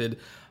expected.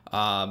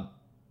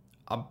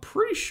 I'm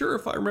pretty sure,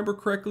 if I remember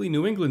correctly,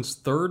 New England's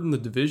third in the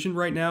division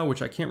right now,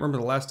 which I can't remember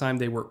the last time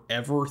they were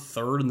ever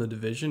third in the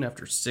division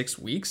after 6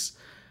 weeks.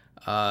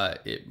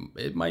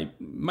 It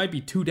might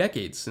be 2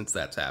 decades since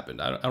that's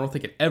happened. I don't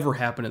think it ever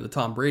happened in the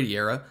Tom Brady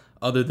era,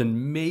 other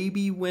than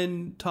maybe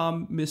when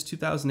Tom missed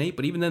 2008.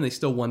 But even then, they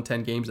still won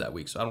 10 games that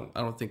week, so I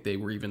don't think they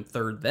were even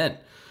third then.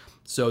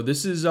 So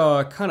this is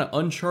kind of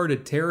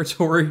uncharted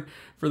territory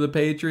for the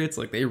Patriots.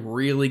 Like, they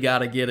really got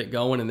to get it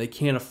going, and they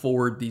can't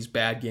afford these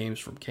bad games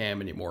from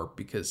Cam anymore,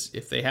 because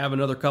if they have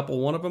another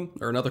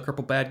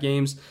couple bad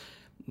games,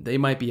 they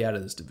might be out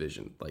of this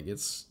division. Like,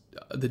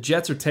 the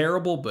Jets are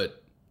terrible,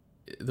 but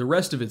the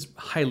rest of it's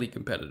highly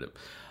competitive.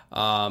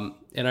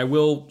 And I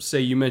will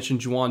say, you mentioned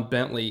Juwan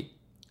Bentley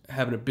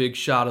having a big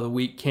shot of the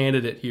week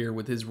candidate here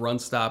with his run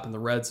stop in the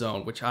red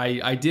zone, which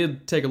I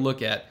did take a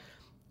look at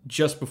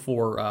just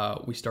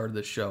before we started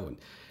this show. And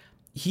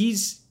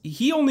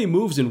he only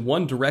moves in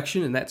one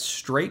direction, and that's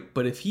straight.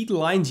 But if he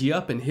lines you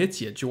up and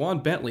hits you,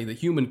 Juwan Bentley, the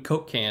human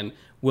Coke can,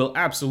 will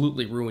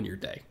absolutely ruin your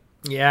day.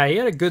 Yeah, he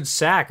had a good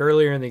sack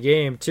earlier in the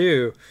game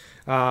too.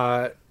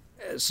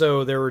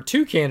 So there were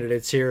 2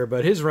 candidates here,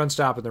 but his run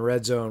stop in the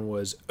red zone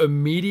was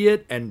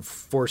immediate and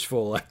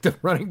forceful. Like, the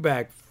running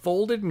back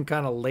folded and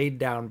kind of laid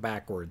down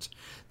backwards.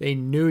 They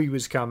knew he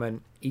was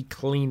coming. He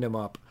cleaned him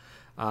up.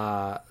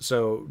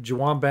 So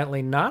Juwan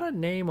Bentley, not a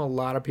name a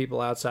lot of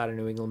people outside of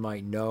New England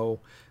might know,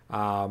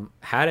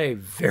 had a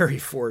very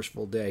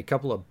forceful day. A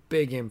couple of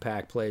big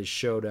impact plays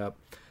showed up.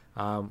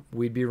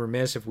 We'd be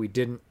remiss if we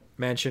didn't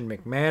mention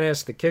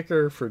McManus, the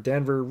kicker for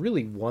Denver,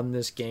 really won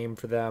this game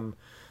for them.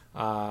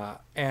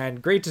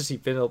 And great to see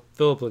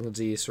Phillip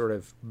Lindsay sort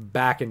of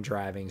back in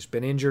driving. He's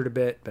been injured a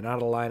bit, been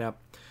out of the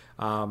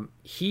lineup.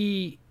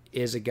 He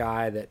is a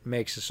guy that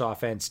makes this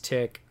offense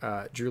tick.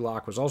 Drew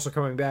Lock was also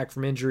coming back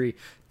from injury.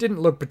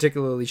 Didn't look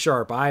particularly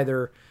sharp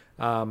either.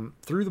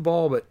 Threw the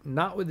ball, but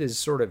not with his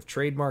sort of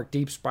trademark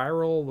deep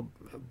spiral.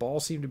 The ball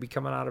seemed to be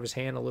coming out of his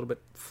hand a little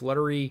bit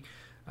fluttery.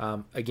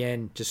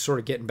 Again, just sort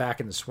of getting back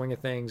in the swing of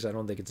things. I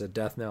don't think it's a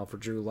death knell for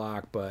Drew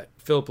Lock, but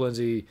Phillip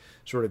Lindsay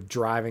sort of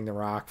driving the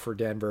rock for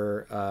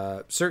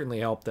Denver certainly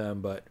helped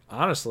them. But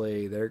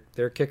honestly,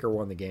 their kicker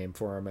won the game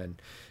for them. And,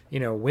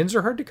 wins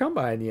are hard to come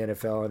by in the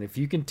NFL. And if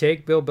you can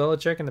take Bill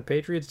Belichick and the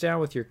Patriots down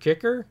with your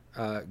kicker,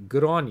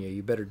 good on you.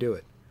 You better do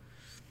it.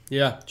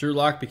 Yeah, Drew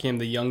Lock became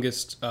the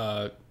youngest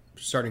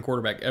starting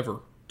quarterback ever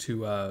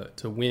to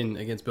win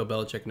against Bill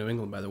Belichick in New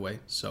England, by the way.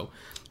 So,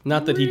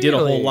 not that he did a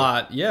whole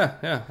lot.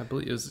 Yeah. I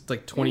believe it was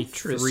like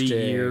 23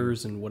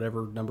 years and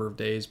whatever number of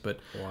days. But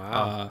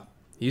wow,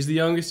 he's the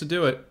youngest to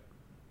do it.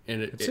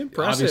 And it's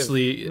impressive.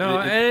 Obviously,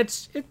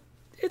 and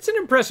it's an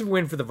impressive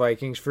win for the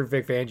Vikings, for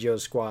Vic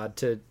Fangio's squad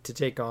to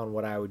take on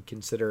what I would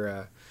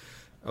consider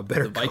a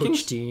better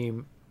coach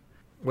team.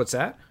 What's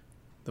that?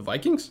 The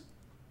Vikings?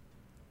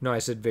 No, I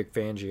said Vic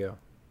Fangio.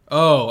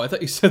 Oh, I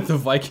thought you said the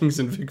Vikings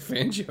and Vic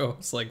Fangio. I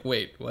was like,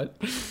 wait, what?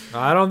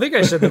 I don't think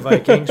I said the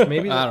Vikings.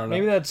 Maybe I don't know.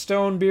 Maybe that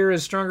Stone beer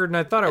is stronger than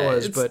I thought it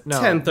was, It's but no.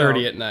 10:30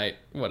 no. at night.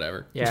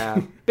 Whatever.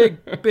 Yeah,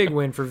 big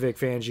win for Vic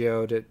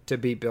Fangio to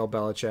beat Bill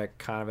Belichick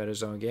kind of at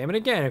his own game. And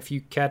again, if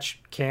you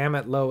catch Cam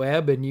at low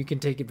ebb and you can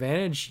take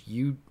advantage,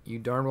 you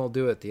darn well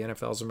do it. The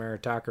NFL's a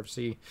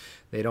meritocracy.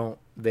 They don't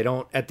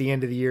at the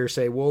end of the year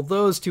say, well,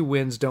 those 2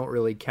 wins don't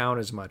really count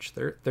as much.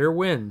 They're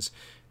wins,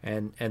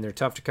 and they're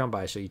tough to come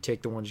by. So you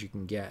take the ones you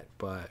can get.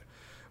 But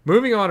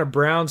moving on to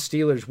Browns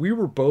Steelers, we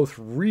were both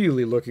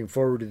really looking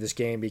forward to this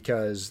game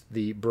because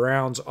the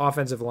Browns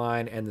offensive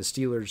line and the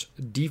Steelers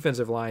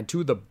defensive line,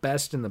 2 of the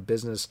best in the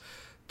business,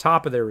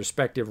 top of their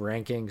respective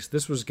rankings.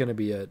 This was going to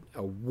be a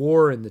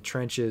war in the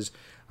trenches.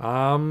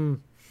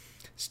 Steelers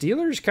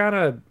kind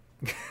of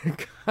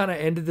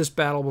ended this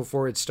battle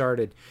before it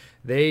started.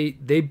 They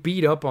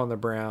beat up on the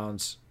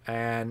Browns,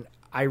 and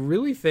I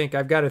really think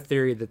I've got a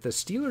theory that the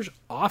Steelers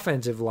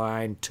offensive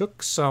line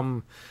took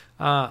some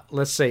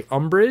let's say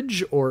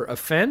umbrage or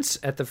offense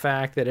at the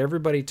fact that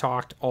everybody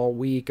talked all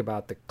week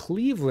about the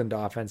Cleveland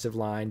offensive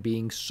line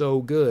being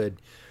so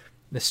good.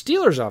 The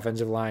Steelers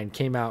offensive line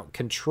came out,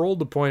 controlled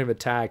the point of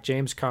attack.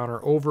 James Conner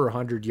over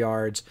 100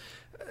 yards.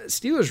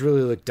 Steelers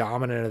really looked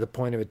dominant at the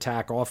point of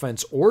attack,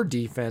 offense or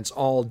defense,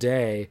 all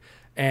day.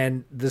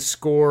 And the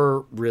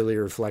score really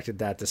reflected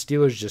that. The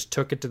Steelers just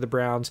took it to the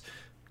Browns.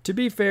 To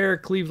be fair,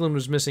 Cleveland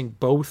was missing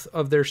both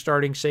of their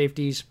starting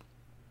safeties.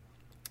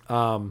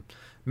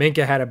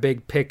 Minka had a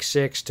big pick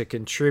 6 to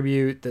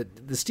contribute. The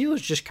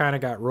Steelers just kind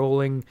of got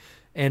rolling.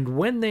 And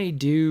when they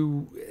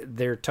do,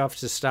 they're tough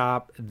to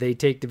stop. They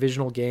take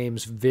divisional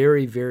games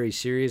very, very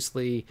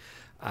seriously.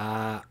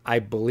 I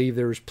believe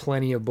there was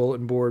plenty of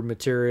bulletin board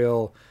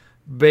material.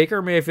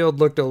 Baker Mayfield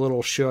looked a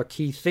little shook.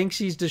 He thinks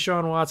he's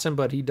Deshaun Watson,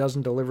 but he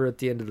doesn't deliver at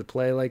the end of the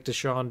play like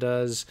Deshaun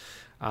does.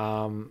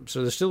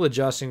 So they're still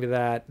adjusting to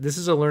that. This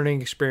is a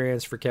learning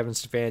experience for Kevin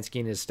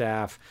Stefanski and his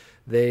staff.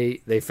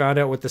 They found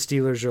out what the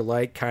Steelers are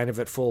like kind of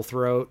at full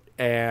throat,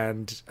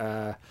 and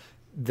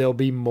they'll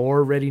be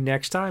more ready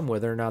next time.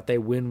 Whether or not they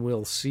win,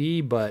 we'll see.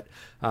 But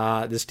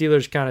the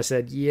Steelers kind of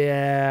said,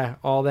 yeah,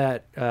 all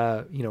that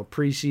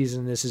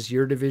preseason, this is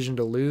your division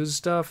to lose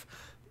stuff.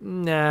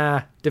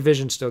 Nah,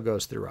 division still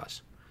goes through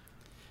us.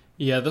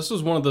 Yeah, this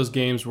was one of those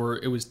games where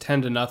it was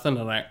 10-0,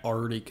 and I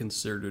already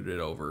considered it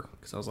over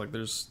because I was like,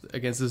 "There's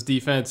against this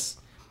defense,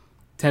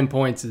 10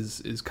 points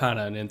is kind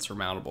of an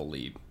insurmountable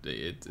lead,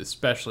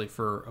 especially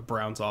for a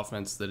Browns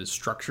offense that is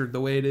structured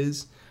the way it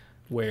is,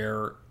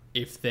 where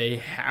if they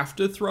have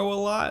to throw a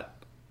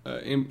lot,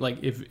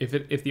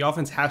 if the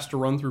offense has to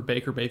run through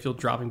Baker Mayfield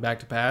dropping back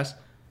to pass,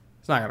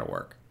 it's not going to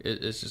work.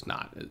 It's just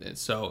not.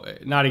 So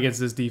not against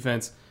this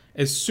defense."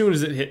 As soon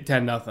as it hit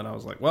 10-0, I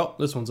was like, well,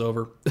 this one's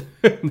over.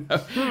 It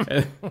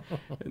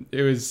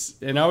was,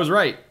 and I was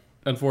right,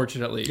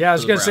 unfortunately. Yeah, I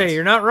was going to say,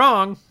 you're not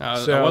wrong. I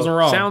wasn't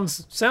wrong.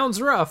 Sounds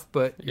rough,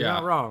 but you're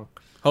not wrong.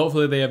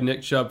 Hopefully they have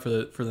Nick Chubb for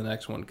the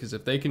next one, because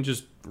if they can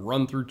just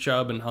run through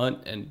Chubb and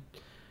Hunt and,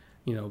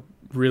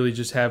 really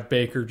just have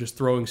Baker just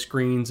throwing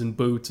screens and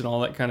boots and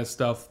all that kind of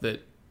stuff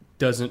that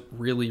doesn't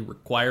really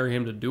require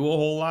him to do a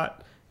whole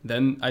lot,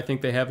 then I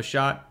think they have a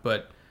shot.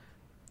 But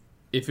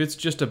if it's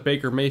just a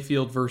Baker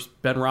Mayfield versus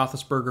Ben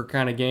Roethlisberger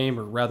kind of game,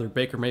 or rather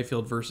Baker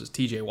Mayfield versus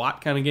TJ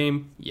Watt kind of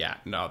game,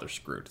 they're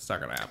screwed. It's not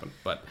going to happen.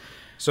 But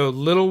so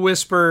little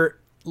whisper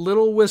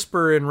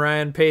in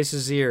Ryan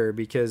Pace's ear,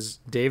 because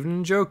David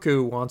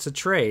Njoku wants a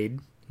trade.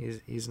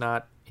 He's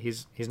not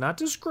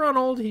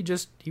disgruntled.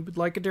 He would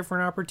like a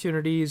different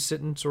opportunity. He's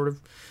sitting sort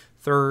of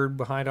third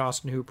behind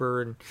Austin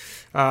Hooper, and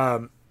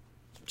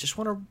just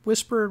want to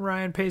whisper in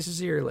Ryan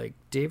Pace's ear, like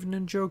David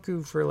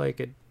Njoku for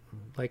like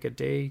a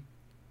day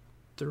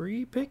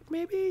 3 pick,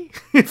 maybe,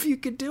 if you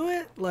could do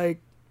it,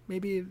 like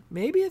maybe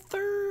a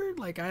third.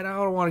 Like, I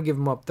don't want to give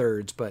him up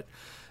thirds, but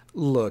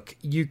look,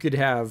 you could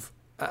have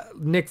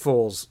Nick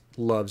Foles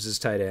loves his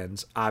tight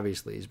ends.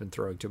 Obviously, he's been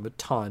throwing to him a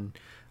ton.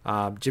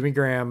 Jimmy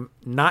Graham,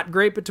 not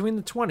great between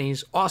the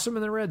 20s, awesome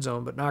in the red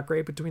zone, but not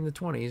great between the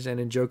 20s. And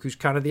Njoku's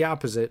kind of the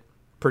opposite,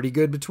 pretty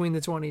good between the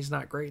 20s,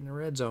 not great in the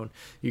red zone.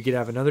 You could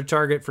have another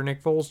target for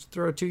Nick Foles to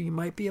throw to. You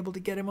might be able to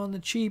get him on the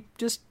cheap.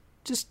 Just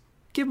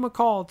give him a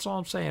call. That's all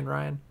I'm saying,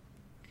 Ryan.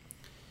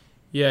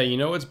 Yeah, you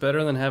know what's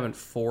better than having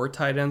 4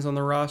 tight ends on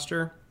the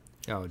roster?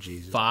 Oh,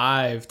 Jesus.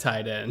 5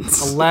 tight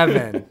ends.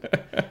 11.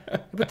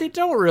 But they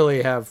don't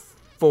really have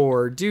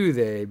 4, do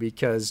they?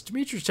 Because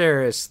Demetrius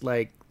Harris,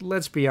 like,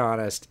 let's be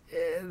honest,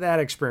 that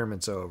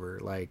experiment's over.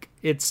 Like,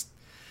 that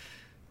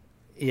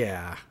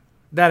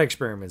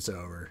experiment's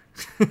over.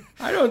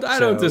 I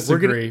don't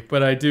disagree,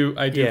 but I do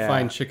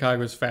find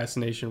Chicago's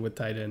fascination with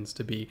tight ends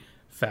to be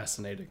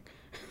fascinating.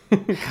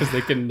 Because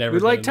they can never.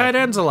 We like tight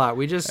ends a lot.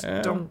 We just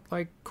don't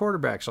like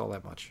quarterbacks all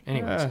that much.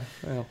 Anyways,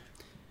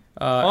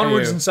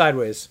 onwards and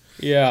sideways.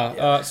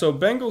 Yeah. So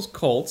Bengals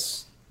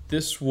Colts.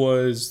 This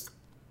was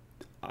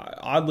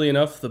oddly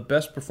enough the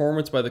best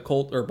performance by the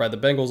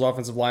Bengals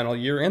offensive line all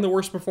year, and the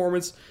worst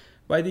performance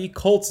by the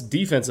Colts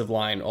defensive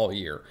line all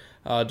year.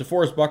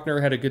 DeForest Buckner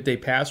had a good day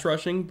pass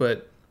rushing,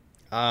 but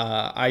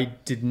I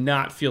did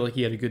not feel like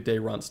he had a good day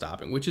run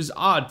stopping, which is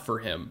odd for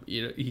him.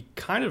 He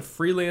kind of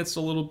freelanced a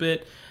little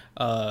bit,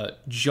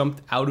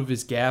 jumped out of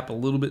his gap a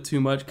little bit too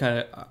much.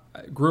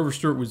 Grover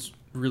Stewart was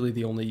really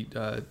the only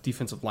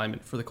defensive lineman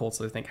for the Colts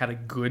that I think had a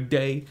good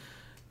day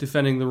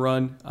defending the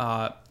run.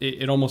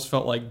 It almost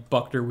felt like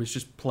Buckner was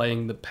just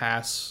playing the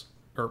pass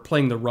or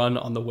playing the run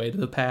on the way to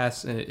the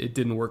pass, and it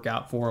didn't work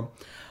out for him.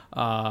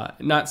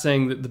 Not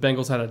saying that the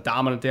Bengals had a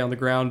dominant day on the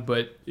ground,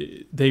 but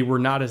they were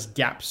not as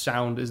gap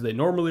sound as they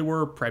normally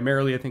were,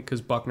 primarily I think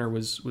because Buckner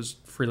was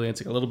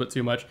freelancing a little bit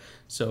too much.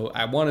 So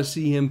I want to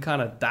see him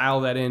kind of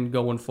dial that in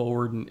going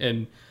forward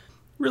and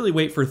really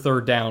wait for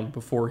third down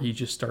before he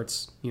just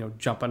starts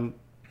jumping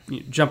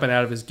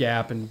out of his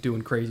gap and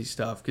doing crazy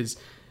stuff, because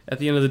at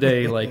the end of the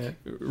day, like,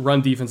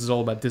 run defense is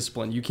all about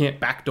discipline. You can't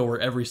backdoor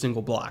every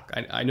single block.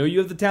 I know you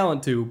have the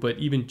talent to, but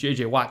even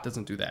J.J. Watt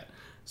doesn't do that.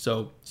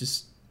 So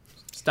just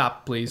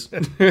stop, please.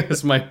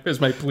 That's my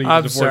plea.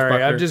 I'm sorry.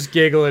 Buckner. I'm just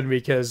giggling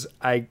because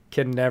I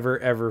can never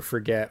ever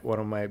forget what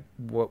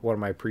one of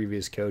my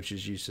previous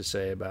coaches used to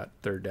say about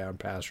third down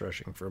pass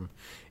rushing from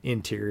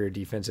interior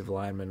defensive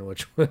linemen,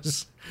 which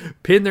was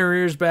pin their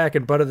ears back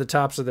and butt at the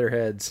tops of their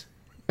heads.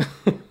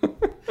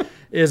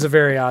 Is a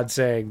very odd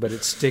saying, but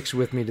it sticks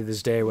with me to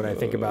this day when I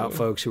think about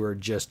folks who are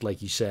just,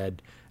 like you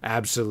said,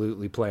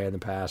 absolutely playing the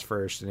pass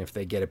first, and if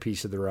they get a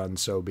piece of the run,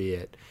 so be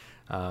it.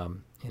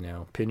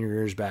 Pin your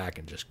ears back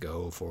and just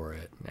go for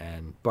it.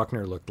 And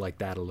Buckner looked like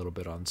that a little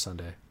bit on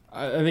Sunday.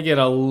 I think he had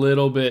a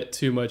little bit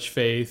too much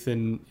faith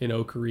in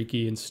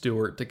Okereke and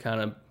Stewart to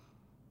kind of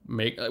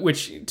make,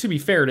 which, to be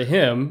fair to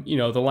him, the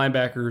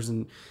linebackers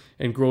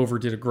and Grover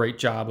did a great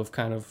job of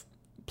kind of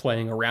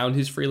playing around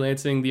his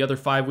freelancing the other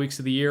 5 weeks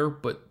of the year,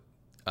 but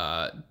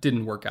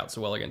didn't work out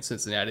so well against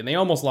Cincinnati. And they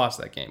almost lost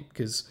that game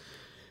because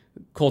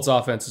Colts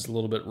offense is a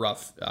little bit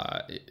rough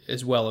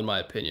as well, in my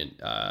opinion.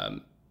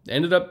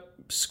 Ended up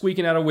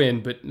squeaking out a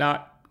win, but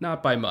not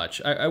by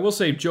much. I will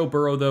say Joe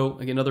Burrow, though,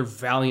 again, another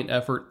valiant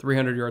effort,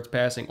 300 yards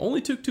passing. Only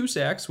took 2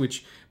 sacks,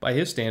 which by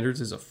his standards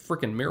is a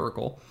freaking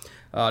miracle.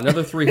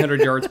 Another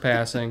 300 yards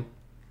passing.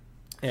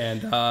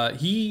 And when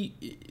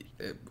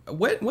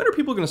are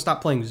people going to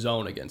stop playing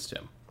zone against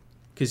him?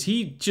 Because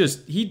he kills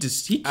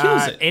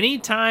it.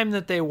 Anytime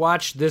that they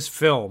watch this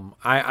film,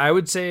 I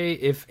would say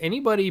if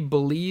anybody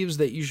believes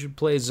that you should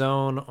play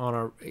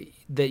zone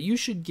that you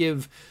should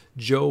give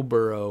Joe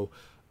Burrow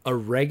a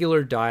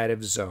regular diet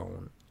of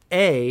zone.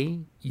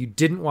 You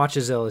didn't watch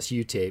his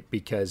LSU tape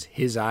because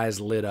his eyes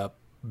lit up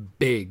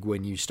big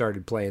when you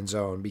started playing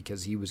zone,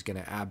 because he was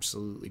going to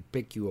absolutely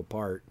pick you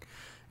apart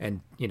and,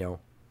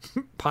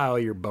 pile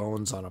your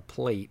bones on a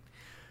plate.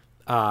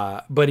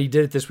 But he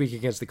did it this week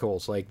against the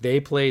Colts. Like, they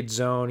played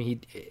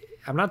zone.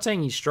 I'm not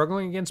saying he's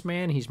struggling against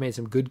man. He's made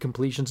some good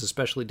completions,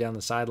 especially down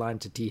the sideline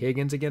to T.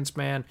 Higgins against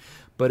man.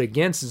 But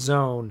against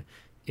zone,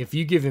 if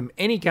you give him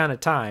any kind of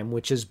time,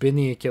 which has been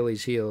the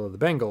Achilles heel of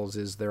the Bengals,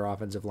 is their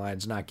offensive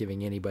line's not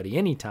giving anybody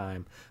any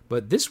time.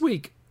 But this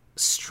week,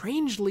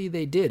 strangely,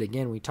 they did.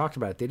 Again, we talked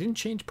about it. They didn't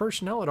change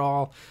personnel at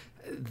all.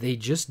 They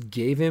just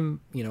gave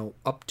him,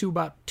 up to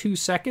about 2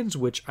 seconds,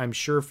 which I'm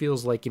sure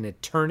feels like an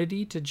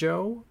eternity to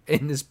Joe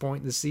in this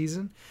point in the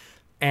season.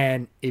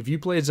 And if you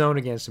played zone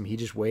against him, he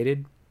just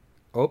waited.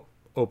 Oh,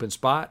 open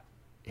spot,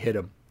 hit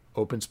him.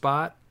 Open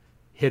spot,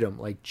 hit him.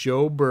 Like,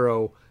 Joe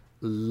Burrow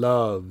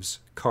loves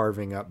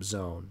carving up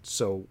zone.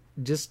 So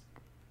just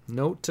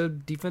note to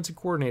defensive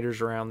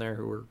coordinators around there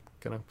who are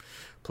going to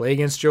play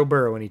against Joe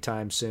Burrow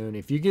anytime soon.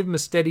 If you give him a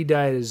steady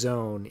diet of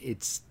zone,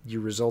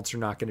 your results are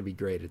not going to be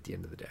great at the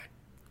end of the day.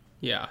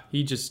 Yeah,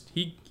 he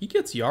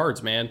gets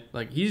yards, man.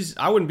 Like,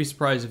 I wouldn't be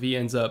surprised if he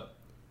ends up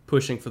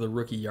pushing for the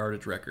rookie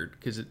yardage record,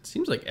 because it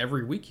seems like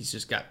every week he's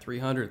just got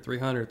 300.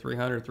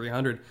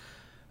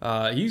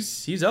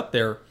 He's up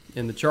there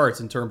in the charts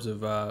in terms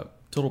of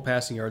total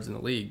passing yards in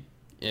the league.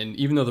 And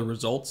even though the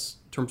results,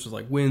 in terms of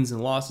like wins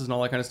and losses and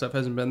all that kind of stuff,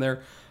 hasn't been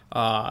there,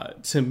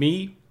 to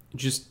me,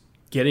 just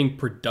getting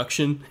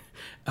production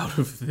out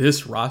of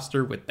this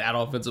roster with that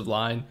offensive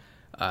line,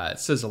 it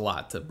says a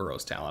lot to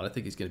Burrow's talent. I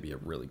think he's going to be a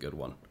really good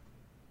one.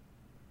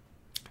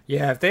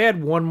 Yeah, if they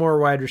had one more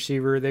wide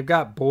receiver, they've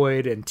got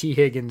Boyd and T.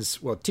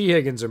 Higgins. Well, T.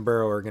 Higgins and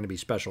Burrow are going to be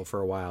special for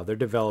a while. They're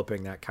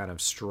developing that kind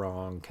of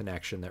strong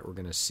connection that we're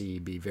going to see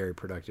be very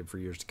productive for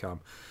years to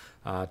come.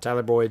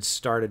 Tyler Boyd's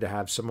started to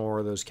have some more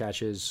of those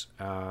catches.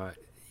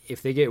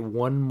 If they get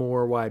one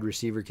more wide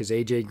receiver, because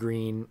A.J.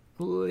 Green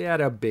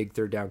had a big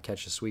third down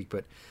catch this week,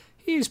 but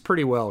he's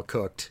pretty well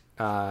cooked.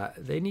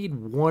 They need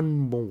one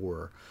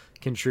more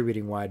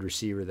contributing wide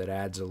receiver that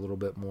adds a little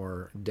bit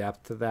more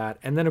depth to that.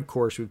 And then, of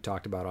course, we've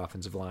talked about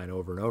offensive line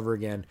over and over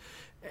again.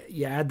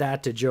 You add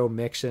that to Joe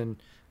Mixon,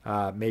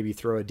 maybe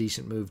throw a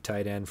decent move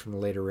tight end from the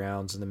later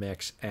rounds in the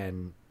mix,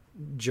 and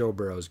Joe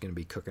Burrow is going to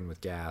be cooking with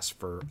gas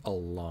for a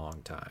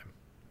long time.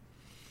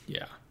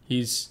 Yeah,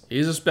 he's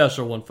a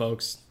special one,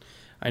 folks.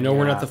 I know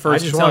we're not the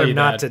first to tell you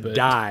that. I just want him not to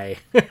die.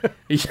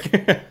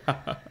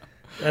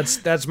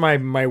 That's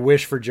my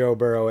wish for Joe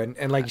Burrow.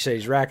 And like you say,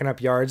 he's racking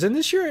up yards. And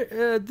this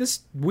year,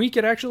 this week,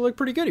 it actually looked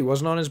pretty good. He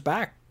wasn't on his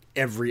back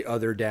every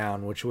other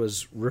down, which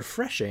was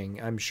refreshing,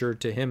 I'm sure,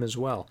 to him as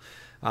well.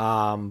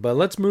 But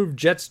let's move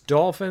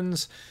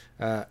Jets-Dolphins.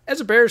 As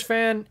a Bears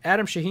fan,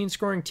 Adam Shaheen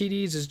scoring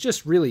TDs is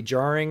just really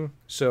jarring,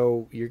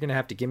 so you're going to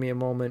have to give me a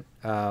moment.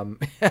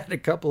 Had a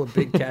couple of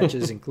big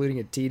catches, including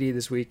a TD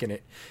this week, and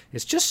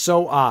it's just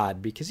so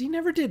odd because he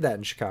never did that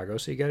in Chicago,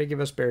 so you got to give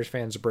us Bears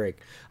fans a break.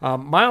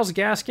 Myles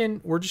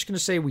Gaskin, we're just going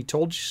to say we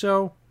told you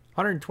so.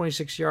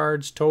 126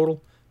 yards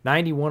total,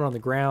 91 on the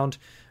ground.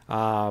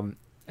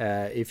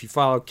 If you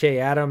follow Kay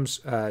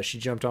Adams, she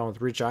jumped on with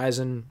Rich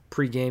Eisen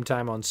pre-game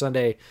time on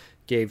Sunday,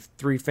 gave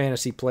 3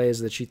 fantasy plays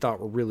that she thought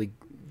were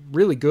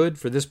really good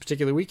for this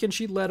particular weekend.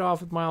 She led off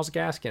with Myles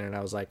Gaskin, and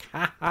I was like,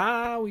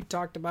 we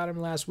talked about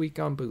him last week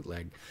on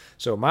Bootleg.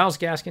 So Myles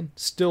Gaskin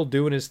still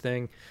doing his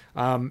thing.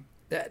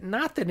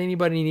 Not that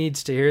anybody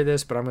needs to hear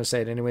this, but I'm going to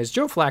say it anyways.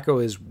 Joe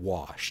Flacco is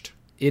washed.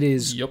 It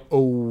is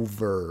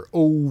over,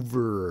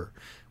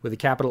 with a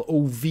capital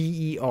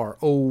O-V-E-R,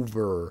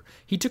 over.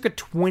 He took a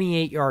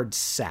 28-yard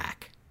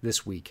sack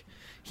this week.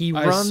 He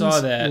runs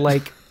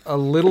like a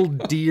little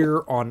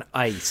deer on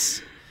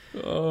ice.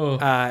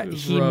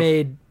 He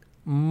made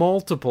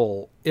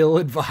multiple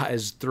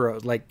ill-advised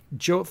throws. Like,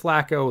 Joe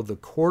Flacco, the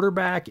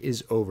quarterback,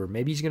 is over.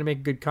 Maybe he's going to make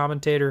a good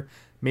commentator.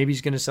 Maybe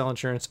he's going to sell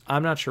insurance.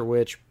 I'm not sure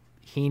which.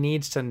 He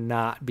needs to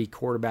not be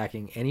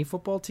quarterbacking any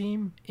football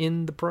team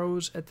in the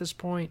pros at this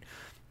point.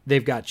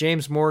 They've got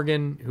James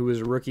Morgan, who is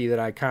a rookie that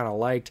I kind of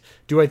liked.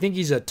 Do I think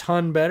he's a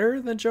ton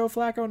better than Joe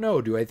Flacco? No.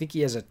 Do I think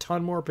he has a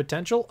ton more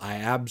potential? I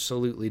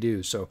absolutely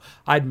do. So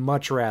I'd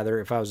much rather,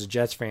 if I was a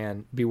Jets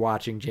fan, be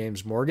watching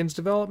James Morgan's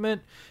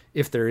development,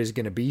 if there is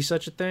going to be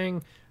such a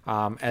thing,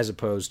 as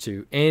opposed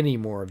to any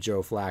more of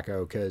Joe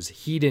Flacco, because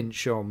he didn't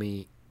show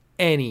me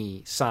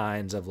any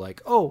signs of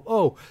like,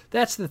 oh,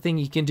 that's the thing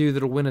he can do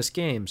that'll win us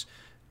games.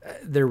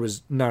 There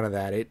was none of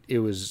that. It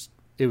was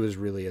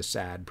really a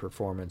sad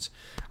performance.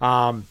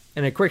 And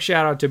a quick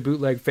shout out to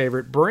bootleg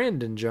favorite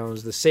Brandon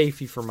Jones, the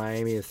safety for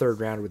Miami, the third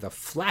round, with a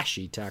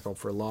flashy tackle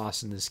for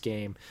loss in this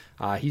game.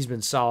 He's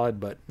been solid,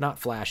 but not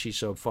flashy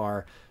so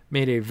far.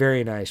 Made a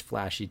very nice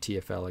flashy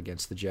TFL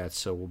against the Jets,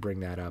 so we'll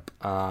bring that up.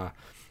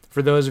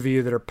 For those of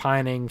you that are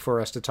pining for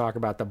us to talk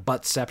about the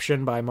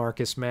buttception by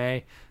Marcus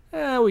May,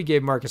 we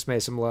gave Marcus May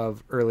some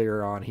love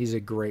earlier on. He's a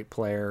great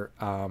player.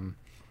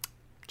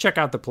 Check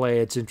out the play.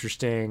 It's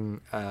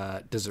interesting.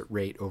 Does it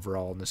rate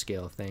overall in the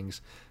scale of things?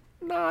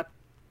 Not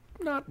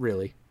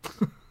really.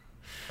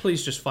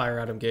 Please just fire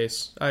Adam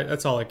Gase.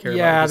 That's all I care about.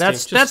 Yeah,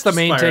 that's the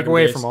main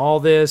takeaway from all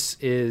this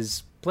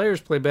is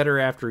players play better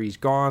after he's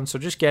gone, so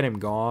just get him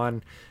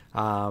gone.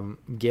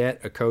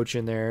 Get a coach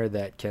in there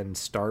that can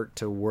start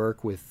to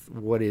work with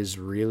what is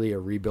really a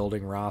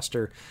rebuilding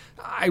roster.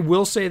 I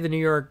will say the New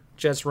York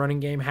Jets running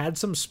game had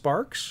some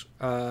sparks,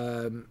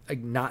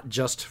 not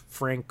just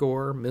Frank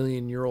Gore,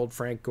 million-year-old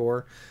Frank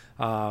Gore.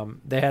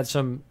 They had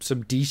some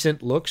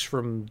decent looks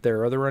from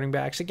their other running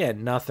backs.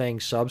 Again,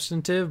 nothing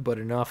substantive, but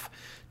enough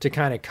to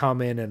kind of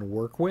come in and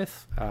work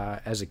with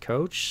as a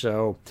coach.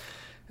 So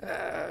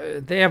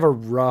they have a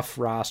rough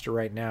roster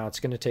right now.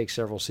 It's going to take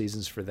several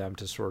seasons for them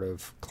to sort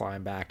of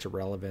climb back to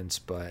relevance,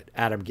 but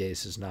Adam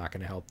Gase is not going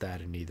to help that,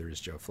 and neither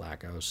is Joe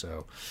Flacco.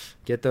 So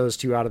get those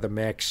two out of the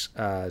mix,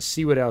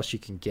 see what else you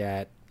can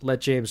get, let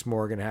James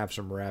Morgan have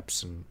some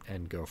reps,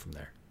 and go from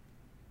there.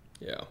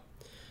 Yeah.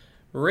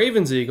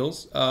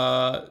 Ravens-Eagles,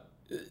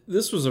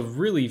 this was a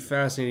really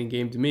fascinating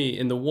game to me,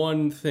 and the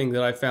one thing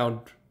that I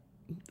found,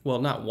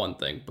 well, not one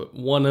thing, but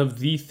one of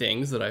the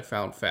things that I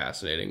found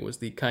fascinating was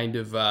the kind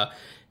of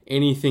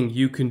anything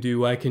you can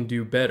do, I can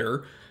do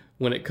better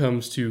when it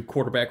comes to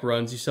quarterback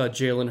runs. You saw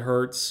Jalen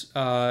Hurts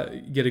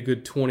get a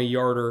good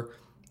 20-yarder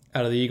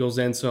out of the Eagles'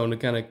 end zone to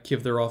kind of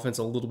give their offense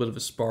a little bit of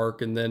a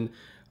spark. And then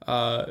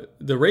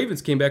the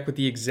Ravens came back with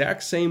the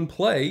exact same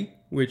play,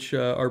 which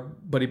our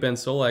buddy Ben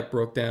Solak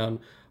broke down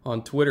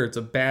on Twitter. It's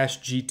a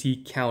bash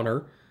GT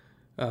counter,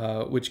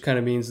 which kind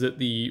of means that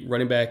the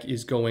running back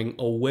is going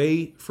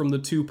away from the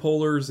two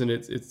pullers, and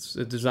it's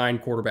a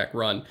designed quarterback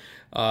run.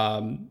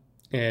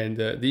 And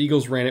the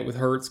Eagles ran it with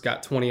Hurts,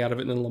 got 20 out of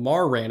it, and then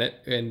Lamar ran it.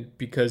 And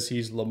because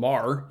he's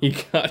Lamar, he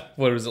got,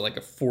 like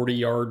a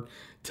 40-yard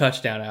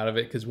touchdown out of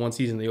it, because once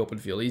he's in the open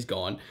field, he's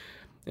gone.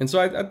 And so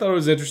I thought it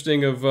was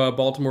interesting of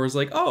Baltimore is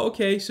like, oh,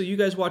 okay, so you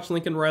guys watch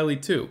Lincoln Riley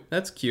too.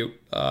 That's cute.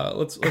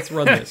 Let's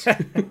run this.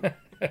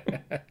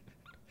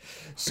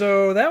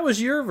 So that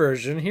was your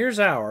version. Here's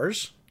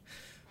ours.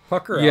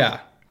 Pucker up. Yeah,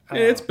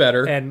 it's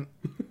better. And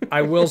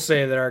I will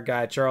say that our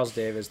guy, Charles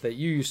Davis, that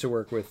you used to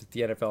work with at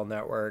the NFL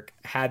Network,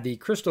 had the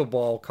crystal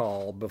ball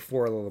call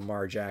before the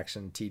Lamar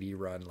Jackson TD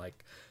run.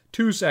 Like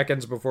 2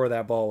 seconds before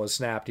that ball was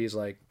snapped, he's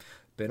like,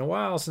 been a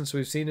while since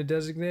we've seen a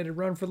designated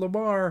run for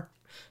Lamar.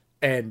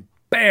 And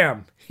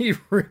bam, he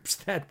rips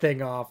that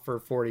thing off for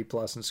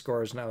 40-plus and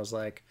scores. And I was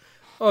like,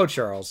 oh,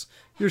 Charles,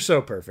 you're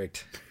so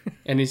perfect.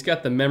 And he's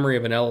got the memory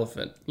of an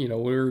elephant. You know,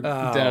 we were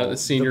down at the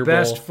Senior Bowl. The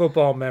best Bowl.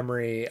 football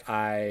memory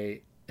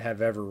I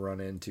have ever run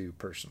into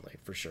personally,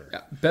 for sure.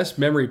 Yeah, best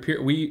memory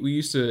period. We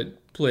used to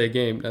play a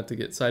game, not to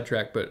get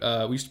sidetracked, but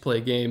we used to play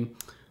a game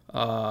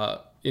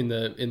in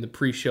the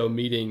pre-show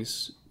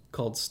meetings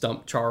called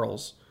Stump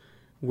Charles,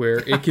 where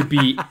it could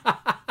be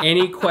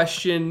any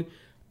question,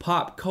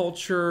 pop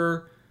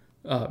culture,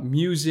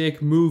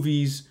 music,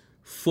 movies,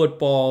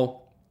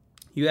 football.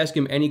 You ask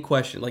him any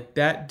question, like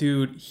that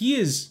dude, he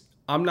is,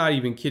 I'm not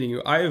even kidding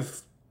you.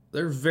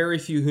 There are very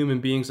few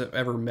human beings I've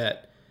ever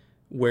met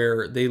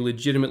where they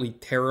legitimately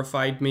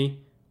terrified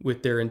me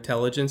with their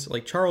intelligence.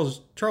 Like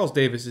Charles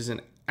Davis is an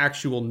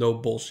actual no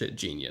bullshit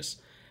genius,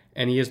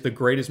 and he has the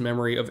greatest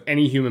memory of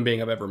any human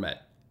being I've ever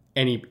met.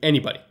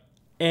 Anybody.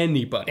 And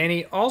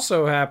he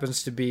also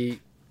happens to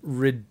be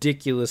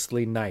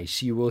ridiculously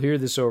nice. You will hear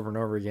this over and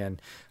over again.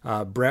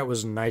 Brett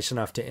was nice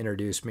enough to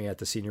introduce me at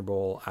the Senior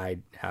Bowl. I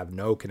have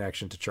no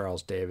connection to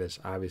Charles Davis.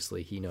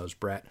 Obviously, he knows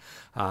Brett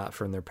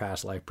from their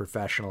past life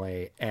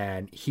professionally,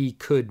 and he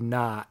could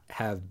not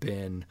have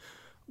been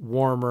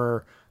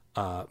warmer,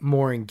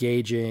 more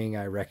engaging.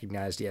 I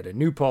recognized he had a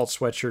New Paltz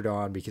sweatshirt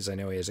on because I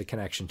know he has a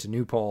connection to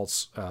New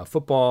Paltz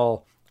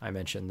football. I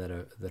mentioned that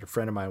a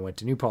friend of mine went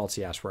to New Paltz.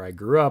 He asked where I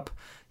grew up.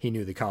 He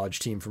knew the college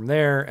team from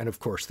there, and of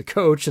course the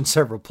coach and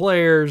several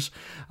players.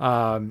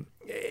 So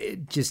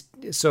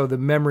the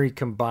memory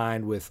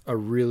combined with a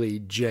really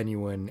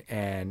genuine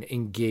and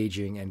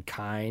engaging and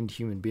kind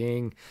human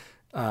being.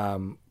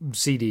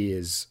 CD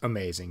is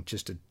amazing.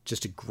 Just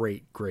a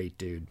great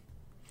dude.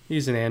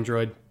 He's an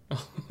android.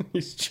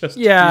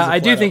 I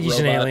do think he's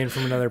an alien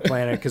from another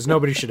planet because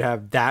nobody should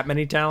have that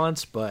many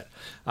talents. But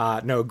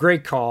no,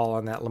 great call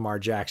on that Lamar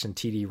Jackson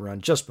TD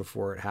run just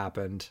before it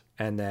happened.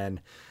 And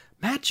then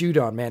Matt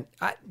Judon, man,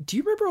 do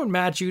you remember when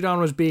Matt Judon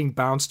was being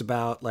bounced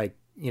about like,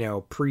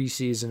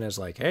 preseason as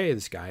like, hey,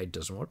 this guy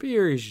doesn't want to be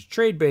here. He's just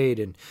trade bait.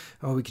 And,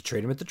 we could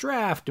trade him at the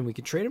draft and we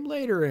could trade him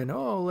later. And,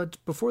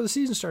 before the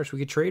season starts, we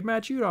could trade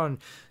Matt Judon.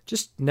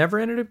 Just never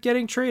ended up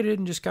getting traded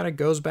and just kind of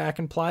goes back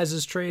and plies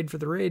his trade for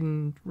the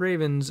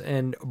Ravens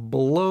and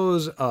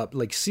blows up,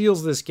 like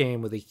seals this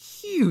game with a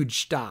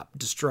huge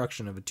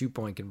destruction of a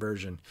 2-point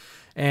conversion.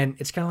 And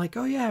it's kind of like,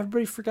 oh yeah,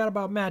 everybody forgot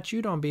about Matt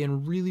Judon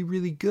being really,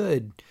 really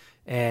good.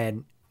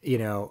 And,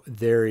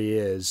 there he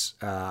is,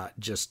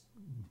 just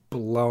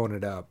blowing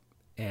it up.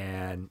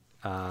 And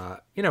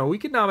we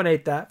could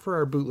nominate that for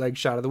our bootleg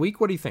shot of the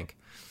week. What do you think?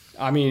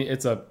 I mean,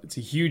 it's a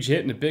huge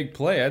hit and a big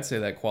play. I'd say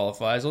that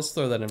qualifies. Let's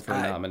throw that in for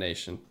a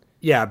nomination.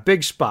 Yeah,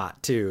 big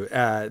spot too.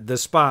 The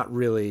spot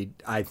really,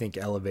 I think,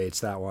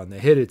 elevates that one. The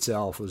hit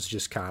itself was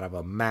just kind of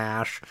a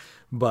mash,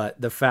 but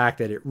the fact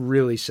that it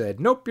really said,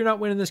 nope, you're not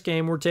winning this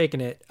game, we're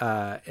taking it.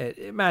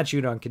 Matt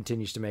Judon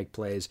continues to make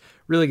plays.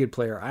 Really good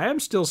player. I am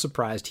still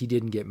surprised he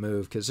didn't get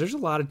moved because there's a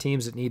lot of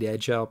teams that need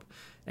edge help,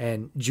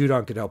 and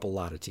Judon could help a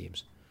lot of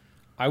teams.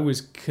 I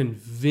was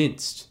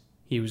convinced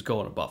he was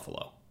going to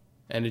Buffalo,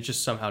 and it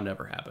just somehow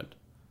never happened.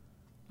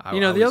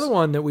 The other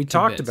one that we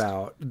talked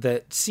about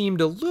that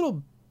seemed a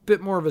little bit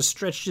more of a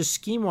stretch just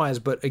scheme-wise,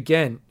 but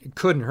again, it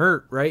couldn't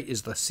hurt, right,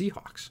 is the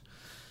Seahawks.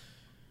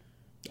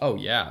 Oh,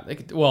 yeah. They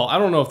could, well, I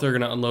don't know if they're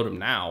going to unload him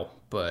now,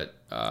 but...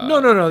 No,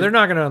 they're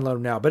not going to unload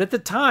him now. But at the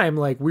time,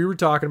 like, we were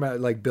talking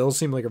about, like, Bill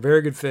seemed like a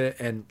very good fit,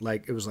 and,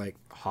 like, it was like,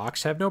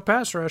 Hawks have no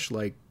pass rush,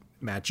 like,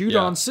 Matt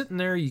Judon's sitting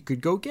there, you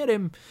could go get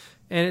him.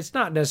 And it's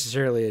not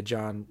necessarily a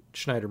John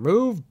Schneider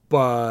move,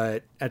 but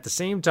at the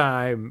same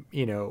time,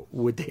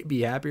 would they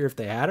be happier if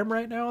they had him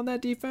right now on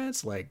that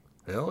defense? Like,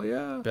 hell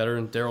yeah. Better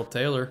than Darrell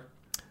Taylor.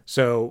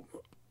 So,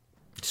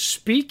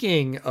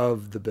 speaking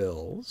of the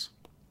Bills,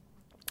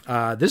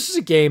 this is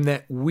a game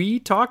that we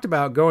talked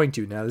about going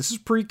to. Now, this is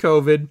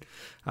pre-COVID.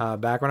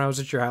 Back when I was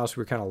at your house,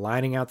 we were kind of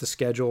lining out the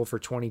schedule for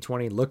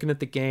 2020, looking at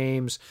the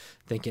games,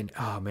 thinking,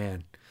 oh,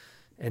 man.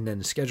 And then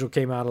the schedule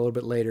came out a little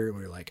bit later, and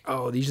we were like,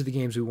 oh, these are the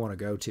games we want to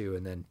go to.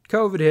 And then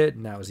COVID hit,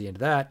 and that was the end of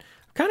that.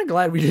 I'm kind of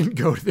glad we didn't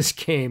go to this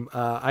game.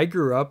 I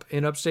grew up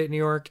in upstate New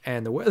York,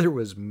 and the weather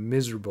was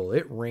miserable.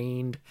 It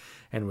rained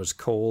and was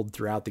cold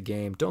throughout the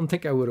game. Don't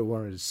think I would have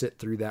wanted to sit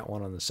through that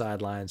one on the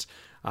sidelines.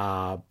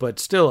 But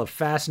still a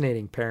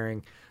fascinating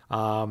pairing.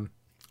 One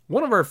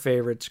of our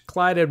favorites,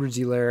 Clyde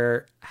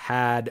Edwards-Helaire,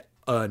 had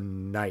a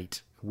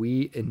night.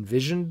 We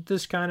envisioned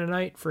this kind of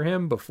night for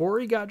him before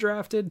he got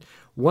drafted.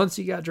 Once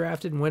he got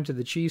drafted and went to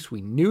the Chiefs, we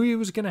knew he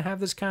was going to have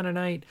this kind of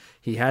night.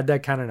 He had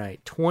that kind of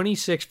night.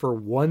 26 for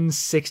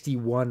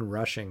 161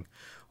 rushing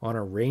on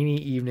a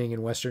rainy evening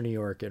in Western New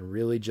York and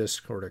really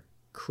just sort of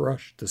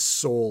crushed the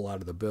soul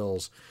out of the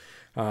Bills.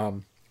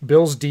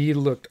 Bills D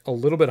looked a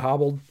little bit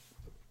hobbled.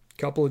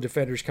 Couple of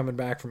defenders coming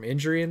back from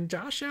injury, and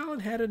Josh Allen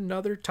had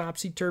another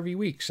topsy-turvy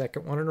week,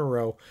 second one in a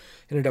row.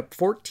 Ended up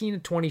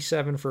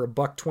 14-27 for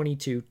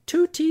 $122,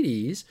 2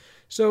 TDs,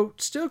 so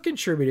still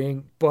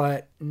contributing,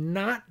 but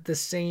not the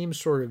same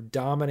sort of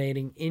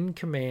dominating, in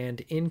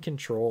command, in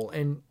control.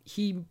 And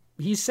he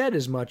said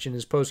as much in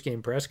his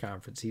post-game press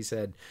conference. He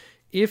said,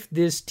 if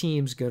this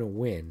team's going to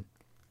win,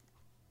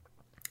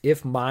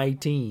 if my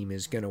team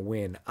is going to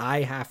win,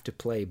 I have to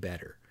play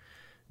better.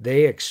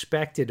 They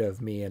expected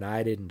of me, and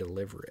I didn't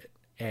deliver it.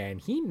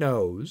 And he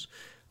knows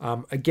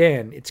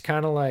Again, it's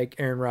kind of like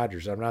Aaron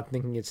Rodgers. I'm not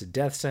thinking it's a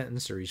death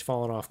sentence or he's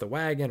fallen off the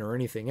wagon or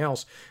anything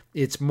else.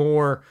 It's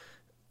more,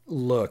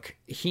 look,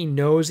 he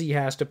knows he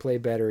has to play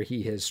better.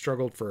 He has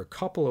struggled for a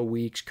couple of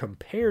weeks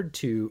compared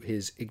to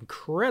his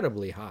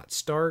incredibly hot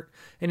start,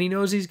 and he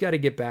knows he's got to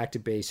get back to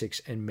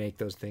basics and make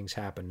those things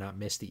happen, not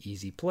miss the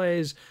easy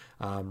plays,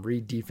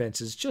 read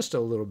defenses just a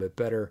little bit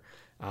better.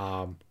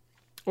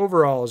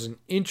 Overall, it was an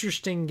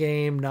interesting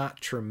game,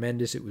 not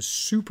tremendous. It was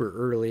super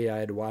early. I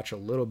had to watch a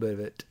little bit of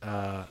it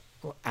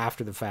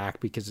after the fact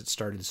because it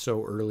started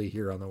so early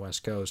here on the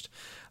West Coast.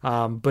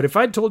 But if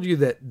I'd told you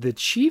that the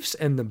Chiefs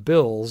and the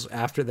Bills,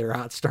 after their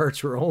hot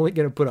starts, were only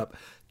going to put up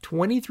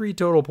 23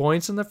 total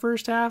points in the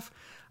first half,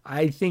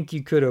 I think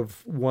you could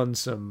have won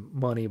some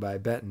money by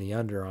betting the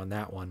under on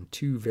that one.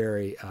 Two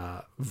very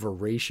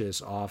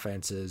voracious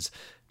offenses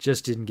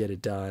just didn't get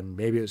it done.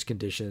 Maybe it was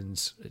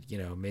conditions,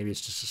 maybe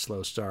it's just a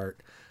slow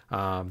start.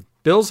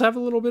 Bills have a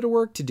little bit of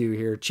work to do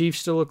here. Chiefs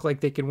still look like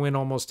they can win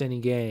almost any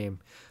game.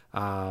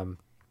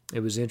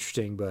 It was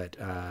interesting,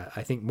 but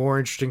I think more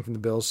interesting from the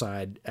Bills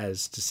side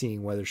as to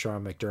seeing whether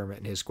Sean McDermott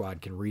and his squad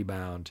can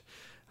rebound.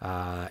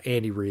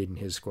 Andy Reid and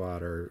his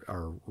squad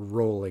are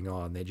rolling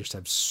on. They just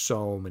have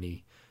so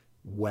many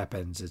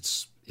weapons.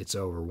 It's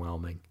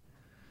overwhelming.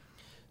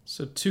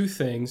 So two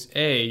things.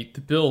 A,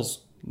 the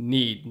Bills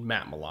need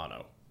Matt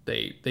Milano.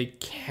 They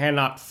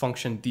cannot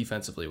function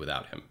defensively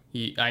without him.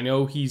 I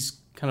know he's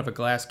kind of a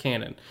glass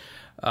cannon,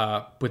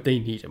 but they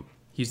need him.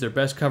 He's their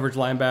best coverage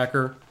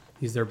linebacker.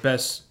 He's their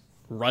best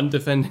run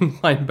defending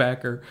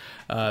linebacker.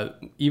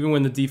 Even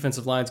when the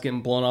defensive line's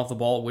getting blown off the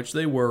ball, which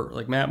they were,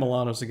 like Matt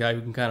Milano's the guy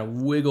who can kind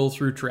of wiggle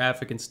through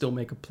traffic and still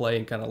make a play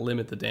and kind of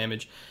limit the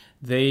damage.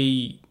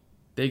 They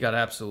got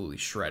absolutely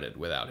shredded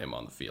without him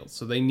on the field.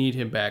 So they need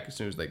him back as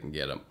soon as they can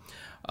get him.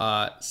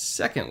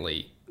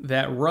 Secondly,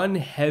 that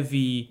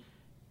run-heavy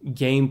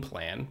game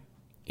plan,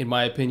 in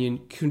my opinion,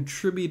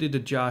 contributed to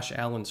Josh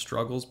Allen's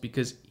struggles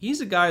because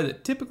he's a guy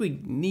that typically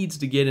needs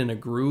to get in a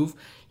groove.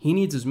 He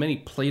needs as many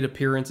plate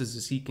appearances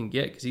as he can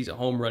get because he's a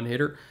home run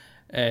hitter.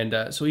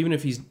 And so even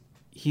if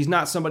he's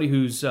not somebody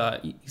who's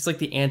he's like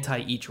the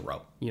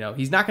anti-Ichiro.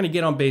 He's not going to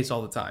get on base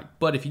all the time.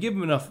 But if you give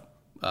him enough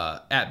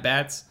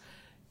at-bats,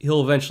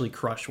 he'll eventually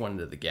crush one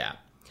into the gap.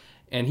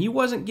 And he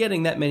wasn't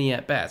getting that many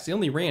at-bats. He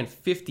only ran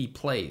 50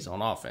 plays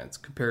on offense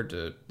compared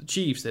to the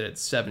Chiefs that had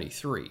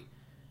 73.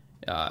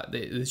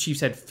 The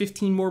Chiefs had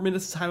 15 more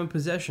minutes of time of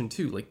possession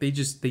too. Like they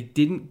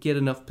didn't get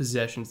enough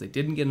possessions. They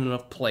didn't get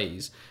enough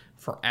plays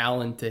for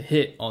Allen to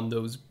hit on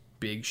those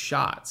big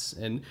shots.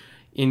 And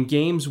in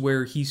games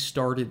where he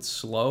started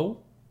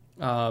slow,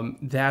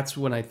 that's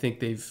when I think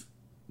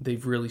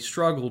they've really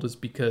struggled, is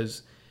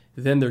because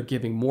then they're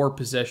giving more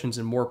possessions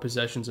and more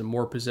possessions and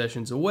more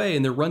possessions away,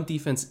 and their run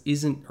defense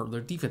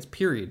their defense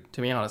period,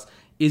 to be honest,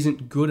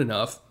 isn't good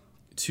enough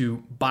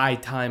to buy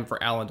time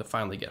for Allen to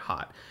finally get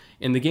hot.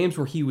 In the games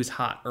where he was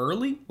hot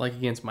early, like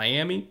against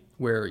Miami,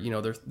 where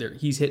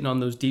he's hitting on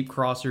those deep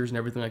crossers and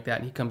everything like that,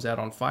 and he comes out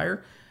on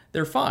fire,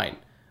 they're fine.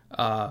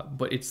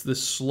 But it's the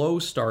slow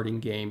starting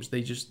games.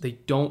 They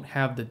don't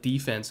have the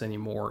defense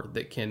anymore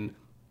that can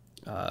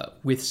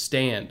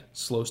withstand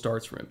slow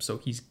starts from him. So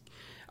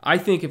I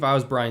think if I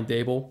was Brian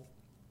Daboll,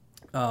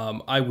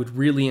 I would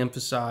really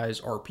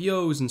emphasize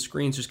RPOs and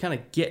screens, just kind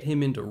of get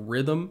him into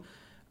rhythm,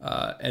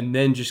 and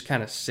then just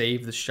kind of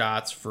save the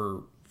shots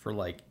for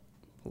like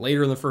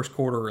later in the first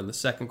quarter or in the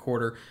second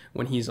quarter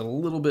when he's a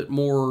little bit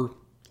more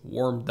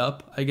warmed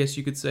up, I guess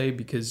you could say,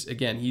 because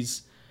again,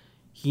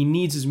 he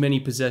needs as many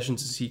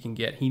possessions as he can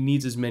get. He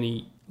needs as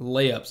many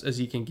layups as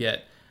he can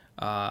get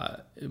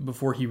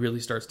before he really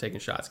starts taking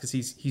shots, because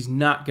he's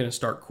not going to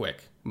start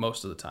quick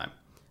most of the time.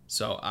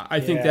 So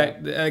I think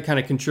that kind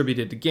of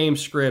contributed to game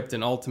script,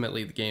 and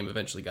ultimately the game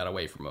eventually got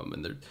away from him,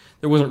 and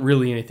there wasn't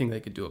really anything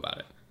they could do about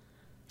it.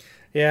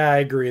 Yeah, I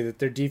agree that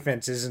their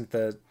defense isn't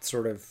the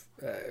sort of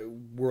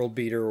world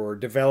beater or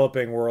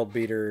developing world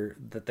beater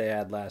that they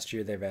had last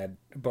year. They've had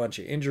a bunch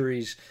of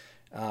injuries.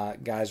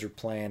 Guys are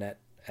playing at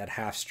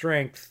half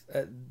strength.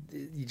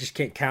 You just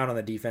can't count on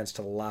the defense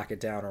to lock it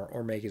down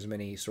or make as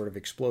many sort of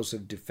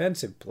explosive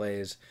defensive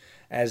plays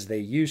as they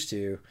used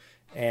to.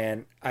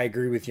 And I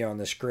agree with you on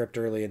the script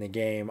early in the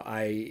game.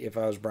 If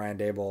I was Brian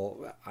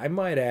Daboll, I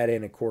might add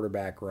in a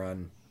quarterback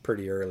run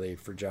pretty early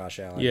for Josh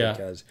Allen,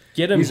 because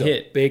get him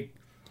hit.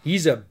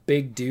 He's a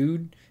big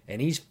dude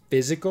and he's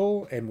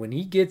physical, and when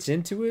he gets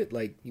into it,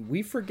 like,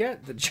 we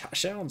forget that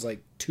Josh Allen's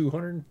like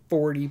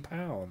 240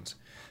 pounds.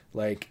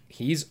 Like,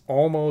 he's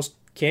almost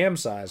Cam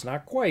size,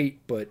 not quite,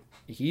 but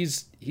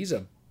he's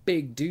a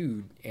big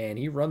dude and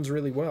he runs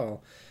really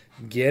well.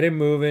 Get him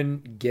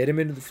moving, get him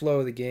into the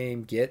flow of the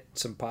game, get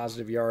some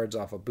positive yards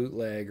off a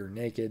bootleg or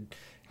naked,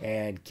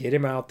 and get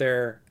him out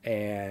there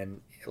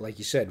and, like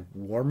you said,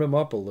 warm him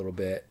up a little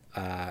bit,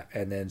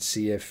 and then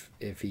see if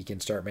he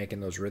can start making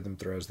those rhythm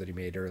throws that he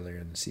made earlier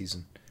in the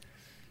season.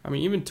 I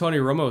mean, even Tony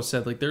Romo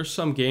said, like, there's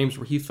some games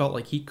where he felt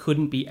like he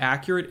couldn't be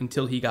accurate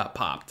until he got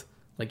popped.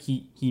 Like,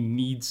 he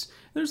needs...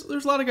 There's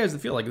a lot of guys that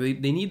feel like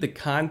they need the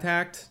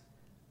contact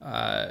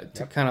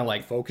to kind of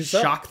like Focus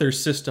shock their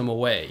system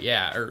away.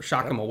 Yeah, or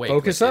shock them away.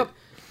 Focus up.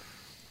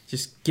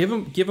 Just give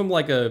them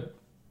like a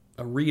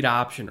read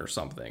option or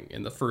something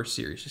in the first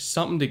series. Just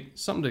something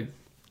to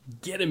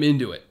get him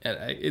into it. And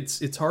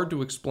it's hard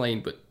to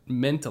explain, but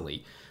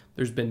mentally,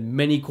 there's been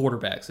many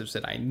quarterbacks that have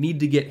said, I need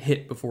to get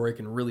hit before I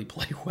can really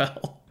play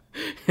well.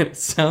 And it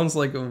sounds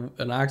like an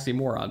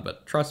oxymoron,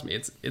 but trust me,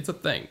 it's a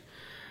thing.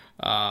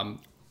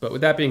 But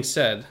with that being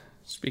said,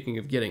 speaking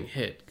of getting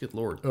hit, good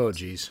Lord. Oh,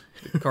 geez.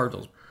 The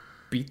Cardinals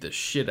beat the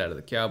shit out of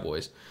the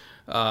Cowboys.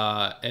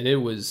 And it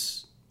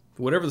was,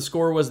 whatever the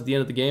score was at the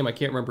end of the game, I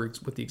can't remember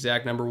what the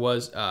exact number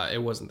was.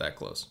 It wasn't that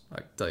close.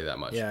 I can tell you that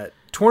much. Yeah,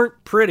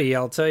 tweren't pretty,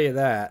 I'll tell you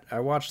that. I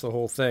watched the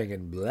whole thing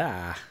and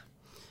blah.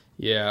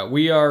 Yeah,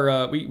 we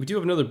are. We do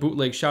have another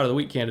bootleg shot of the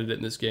week candidate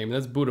in this game, and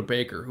that's Budda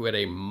Baker, who had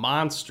a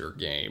monster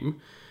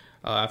game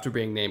after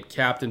being named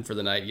captain for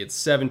the night. He had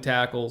 7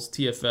 tackles,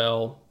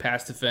 TFL,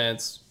 pass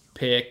defense,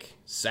 pick,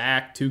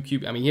 sack, 2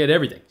 QB. I mean, he had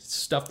everything. He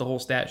stuffed the whole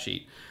stat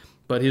sheet.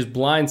 But his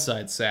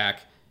blindside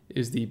sack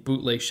is the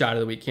bootleg shot of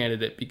the week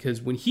candidate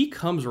because when he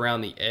comes around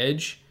the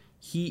edge,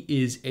 he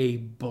is a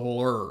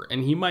blur.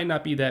 And he might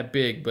not be that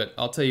big, but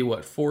I'll tell you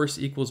what, force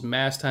equals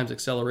mass times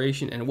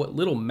acceleration, and what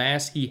little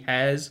mass he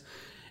has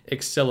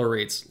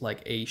accelerates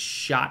like a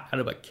shot out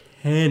of a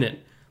cannon,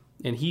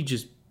 and he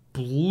just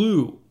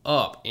blew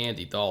up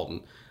Andy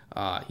Dalton.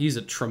 He's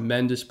a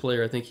tremendous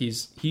player. I think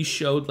he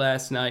showed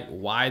last night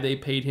why they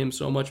paid him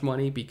so much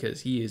money,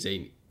 because he is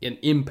an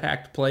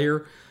impact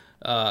player,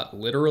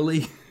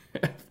 literally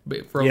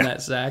from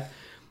that sack,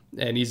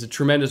 and he's a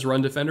tremendous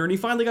run defender, and he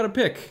finally got a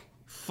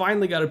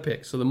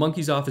pick. So the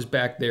monkey's off his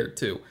back there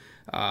too.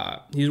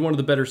 He's one of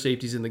the better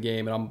safeties in the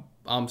game, and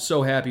I'm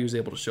so happy he was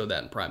able to show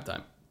that in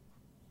primetime.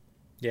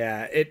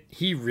 Yeah,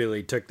 he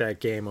really took that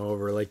game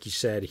over. Like you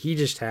said, he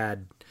just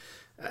had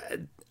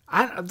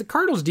the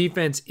Cardinals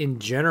defense in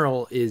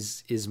general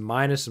is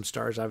minus some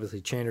stars. Obviously,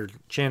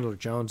 Chandler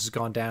Jones has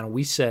gone down.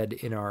 We said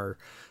in our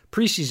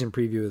preseason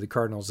preview of the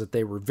Cardinals that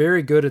they were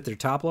very good at their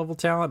top level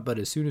talent, but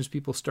as soon as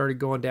people started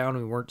going down,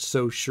 we weren't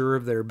so sure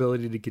of their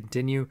ability to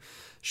continue.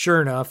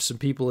 Sure enough, some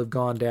people have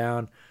gone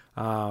down,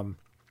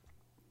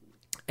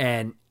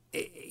 and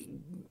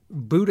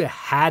Budda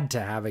had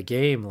to have a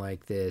game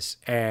like this.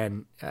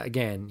 And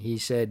again, he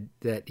said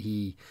that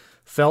he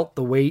felt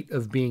the weight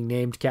of being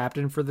named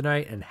captain for the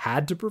night and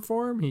had to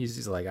perform.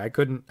 He's like, I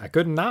couldn't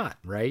not,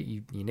 right?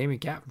 You name me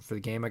captain for the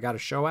game, I got to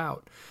show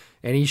out.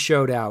 And he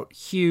showed out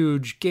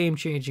huge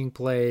game-changing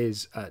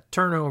plays,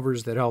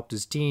 turnovers that helped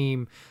his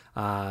team,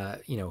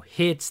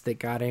 hits that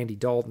got Andy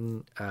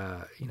Dalton,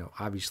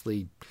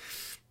 obviously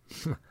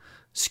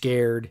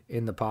scared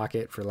in the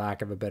pocket, for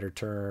lack of a better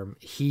term.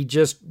 He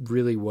just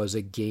really was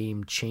a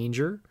game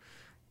changer,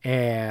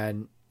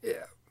 and it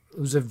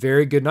was a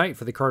very good night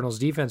for the Cardinals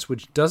defense,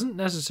 which doesn't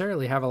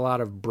necessarily have a lot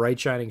of bright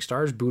shining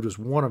stars. Budda's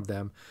one of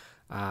them,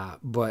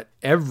 but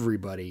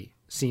everybody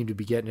seemed to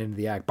be getting into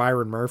the act.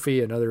 Byron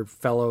Murphy, another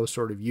fellow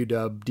sort of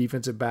UW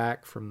defensive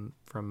back from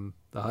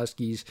the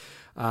Huskies,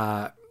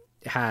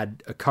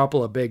 had a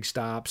couple of big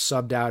stops,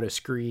 subbed out a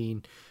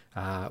screen,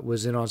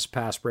 was in on some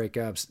pass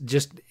breakups.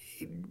 Just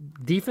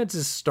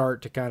defenses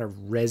start to kind of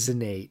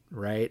resonate,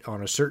 right,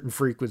 on a certain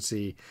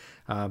frequency.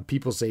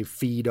 People say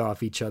feed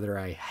off each other.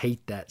 I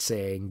hate that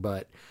saying,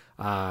 but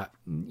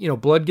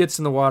blood gets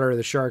in the water,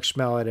 the sharks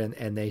smell it,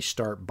 and they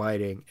start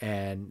biting.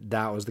 And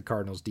that was the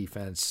Cardinals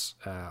defense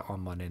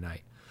on Monday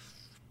night.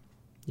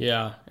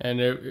 Yeah,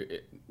 and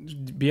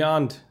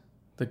beyond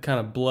the kind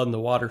of blood in the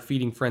water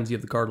feeding frenzy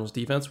of the Cardinals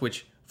defense,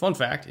 which, fun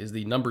fact, is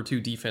the number 2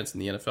 defense in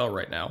the NFL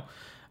right now,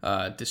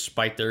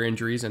 despite their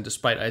injuries and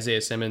despite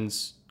Isaiah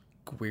Simmons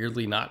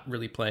weirdly not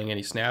really playing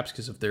any snaps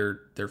because of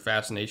their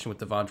fascination with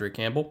Devondre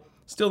Campbell.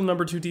 Still the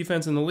number 2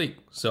 defense in the league.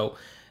 So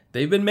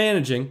they've been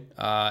managing.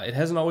 It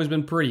hasn't always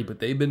been pretty, but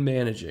they've been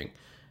managing.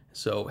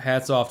 So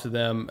hats off to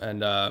them,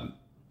 and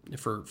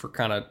for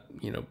kind of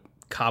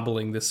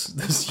cobbling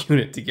this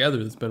unit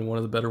together. That's been one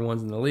of the better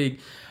ones in the league.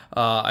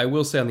 I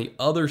will say on the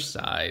other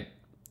side,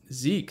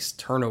 Zeke's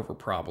turnover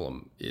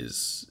problem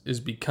is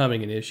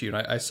becoming an issue. And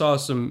I saw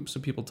some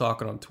people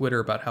talking on Twitter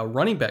about how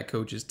running back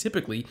coaches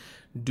typically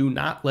do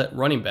not let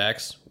running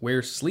backs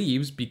wear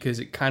sleeves because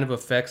it kind of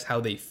affects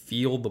how they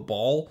feel the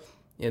ball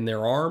in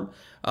their arm,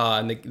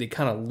 and they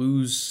kind of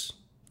lose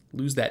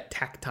that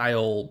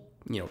tactile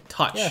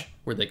touch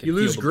where they can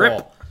feel the grip.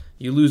 ball.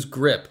 You lose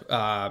grip.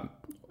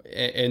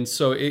 And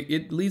so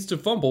it leads to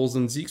fumbles,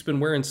 and Zeke's been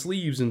wearing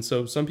sleeves, and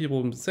so some people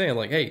have been saying,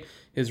 like, hey,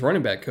 his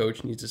running back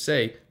coach needs to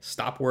say,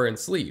 stop wearing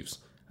sleeves.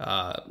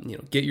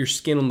 Get your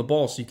skin on the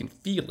ball so you can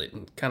feel it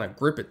and kind of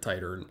grip it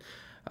tighter. And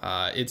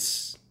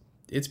it's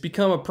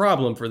become a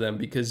problem for them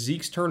because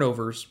Zeke's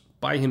turnovers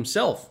by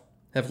himself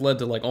have led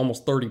to like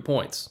almost 30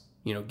 points,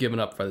 given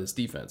up by this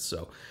defense.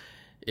 So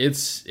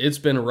it's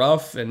been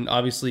rough, and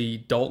obviously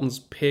Dalton's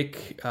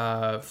pick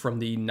from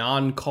the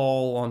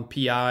non-call on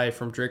PI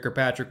from Drake or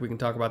Patrick, we can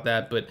talk about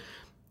that. But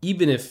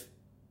even if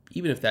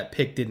that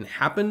pick didn't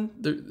happen,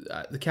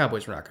 the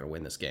Cowboys were not going to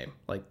win this game.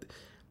 Like,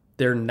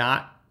 they're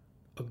not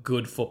a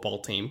good football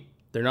team.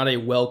 They're not a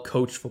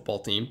well-coached football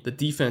team. The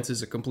defense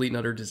is a complete and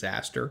utter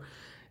disaster.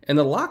 And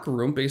the locker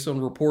room, based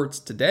on reports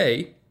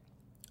today,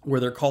 where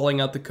they're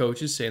calling out the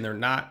coaches, saying they're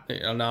not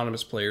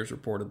anonymous players,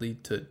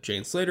 reportedly to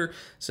Jane Slater,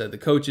 said the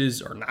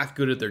coaches are not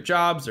good at their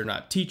jobs. They're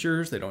not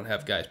teachers. They don't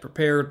have guys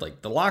prepared.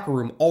 Like, the locker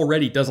room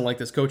already doesn't like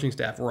this coaching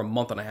staff. We're a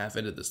month and a half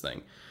into this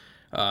thing.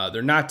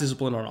 They're not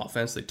disciplined on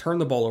offense. They turn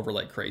the ball over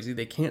like crazy.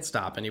 They can't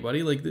stop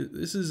anybody. Like,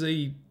 this is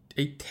a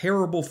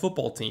terrible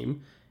football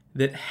team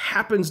that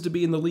happens to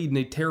be in the lead in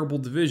a terrible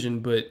division,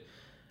 but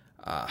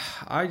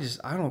I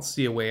don't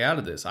see a way out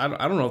of this. I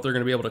don't know if they're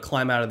going to be able to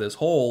climb out of this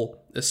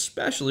hole,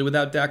 especially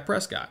without Dak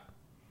Prescott.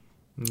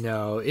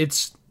 No,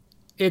 it's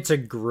a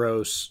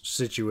gross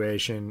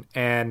situation.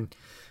 And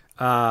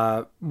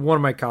one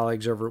of my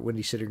colleagues over at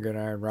Windy City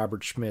Gridiron,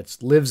 Robert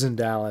Schmitz, lives in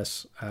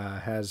Dallas,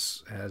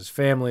 has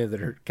family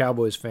that are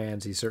Cowboys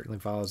fans. He certainly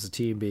follows the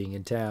team being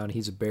in town.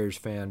 He's a Bears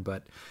fan,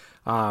 but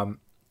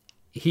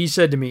he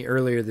said to me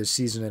earlier this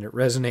season, and it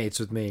resonates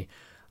with me,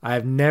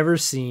 I've never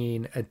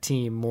seen a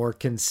team more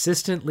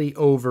consistently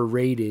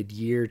overrated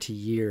year to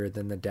year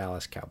than the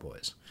Dallas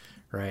Cowboys,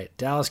 right?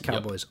 Dallas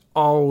Cowboys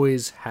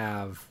always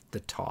have the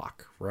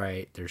talk,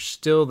 right? There's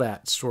still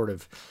that sort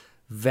of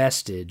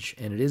vestige,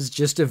 and it is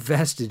just a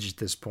vestige at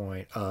this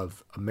point,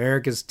 of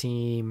America's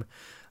team.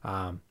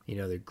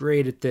 They're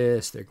great at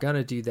this. They're going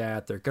to do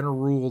that. They're going to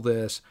rule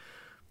this.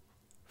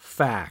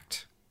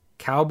 Fact.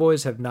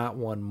 Cowboys have not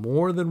won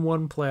more than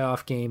one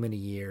playoff game in a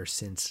year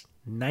since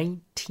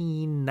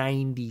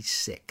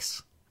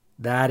 1996.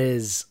 That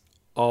is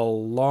a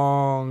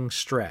long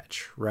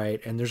stretch, right?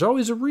 And there's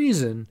always a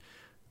reason,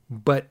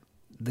 but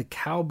the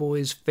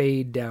Cowboys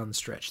fade down the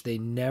stretch. They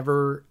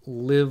never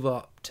live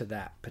up to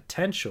that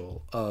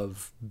potential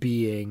of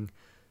being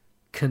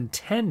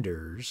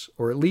contenders,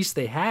 or at least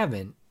they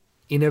haven't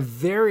in a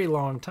very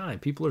long time.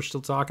 People are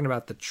still talking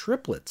about the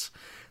triplets.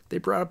 They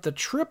brought up the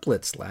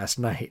triplets last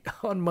night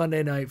on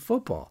Monday Night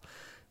Football.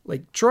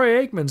 Like,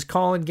 Troy Aikman's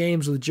calling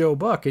games with Joe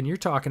Buck, and you're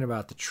talking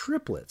about the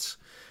triplets.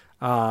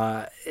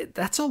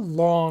 That's a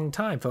long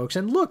time, folks.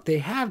 And look, they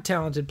have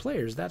talented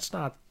players. That's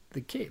not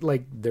the case.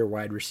 Like, their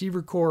wide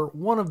receiver core,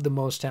 one of the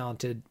most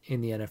talented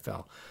in the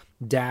NFL.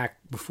 Dak,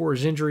 before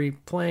his injury,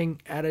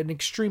 playing at an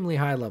extremely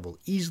high level,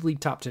 easily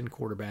top 10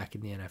 quarterback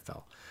in the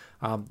NFL.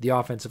 The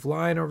offensive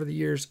line over the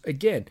years,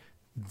 again,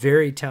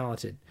 very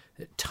talented.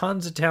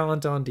 Tons of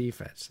talent on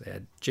defense. They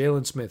had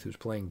Jalen Smith, who's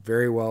playing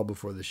very well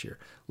before this year.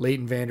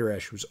 Leighton Vander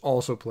Esch, who's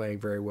also playing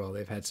very well.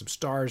 They've had some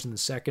stars in the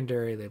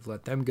secondary. They've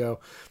let them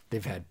go.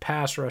 They've had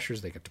pass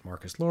rushers. They got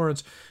DeMarcus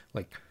Lawrence.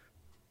 Like,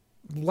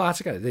 lots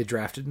of guys. They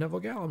drafted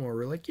Neville Gallimore.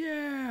 We're like,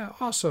 yeah,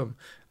 awesome.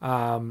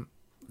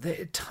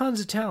 Tons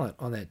of talent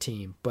on that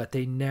team, but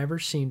they never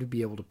seem to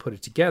be able to put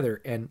it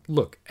together. And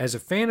look, as a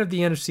fan of the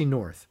NFC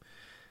North,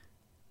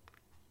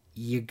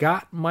 you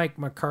got Mike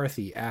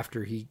McCarthy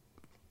after he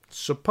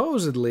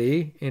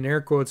supposedly, in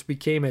air quotes,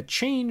 became a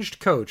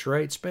changed coach,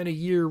 right? Spent a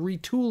year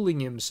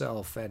retooling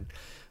himself. And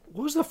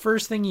what was the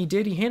first thing he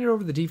did? He handed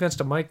over the defense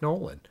to Mike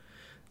Nolan.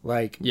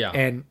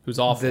 And who's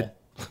awful.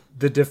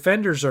 The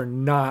defenders are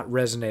not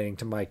resonating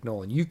to Mike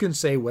Nolan. You can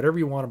say whatever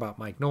you want about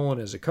Mike Nolan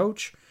as a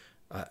coach.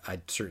 I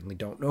certainly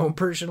don't know him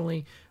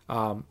personally.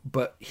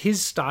 But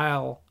his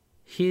style,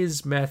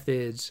 his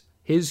methods,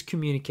 his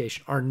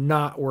communication are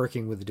not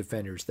working with the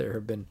defenders. There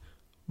have been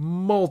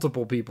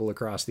multiple people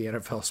across the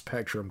NFL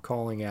spectrum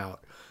calling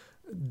out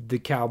the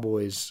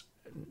Cowboys'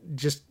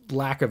 just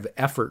lack of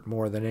effort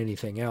more than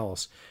anything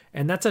else.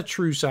 And that's a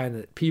true sign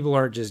that people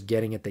aren't just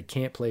getting it. They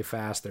can't play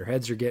fast. Their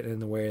heads are getting in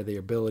the way of their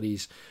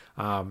abilities.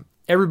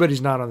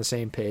 Everybody's not on the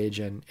same page,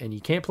 and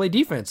you can't play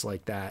defense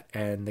like that.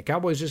 And the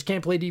Cowboys just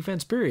can't play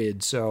defense,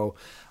 period. So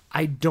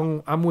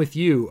I'm with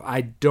you.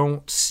 I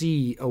don't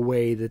see a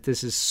way that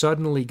this is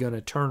suddenly going to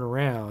turn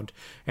around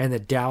and the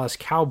Dallas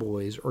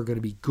Cowboys are going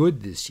to be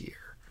good this year.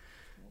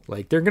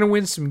 Like, they're going to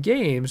win some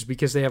games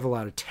because they have a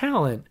lot of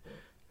talent,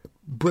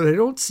 but I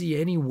don't see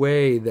any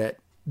way that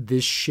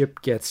this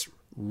ship gets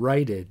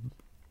righted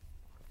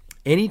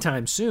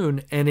anytime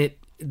soon. And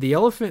the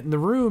elephant in the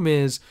room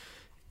is,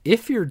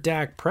 if you're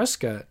Dak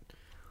Prescott,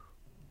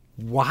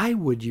 why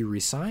would you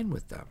resign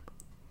with them?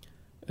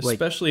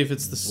 Especially if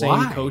it's the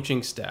same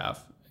coaching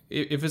staff.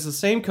 If it's the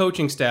same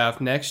coaching staff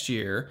next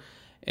year,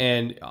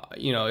 and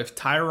if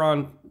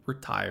Tyron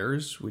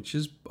retires, which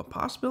is a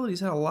possibility, he's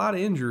had a lot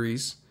of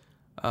injuries.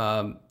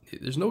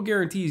 There's no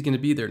guarantee he's going to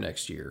be there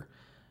next year.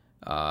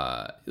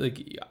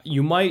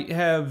 You might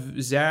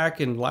have Zach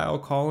and Lyle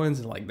Collins,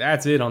 and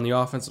that's it on the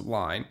offensive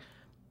line.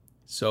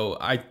 So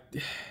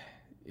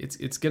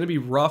it's going to be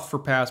rough for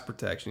pass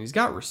protection. He's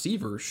got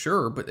receivers,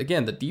 sure, but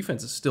again, the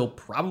defense is still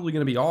probably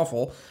going to be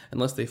awful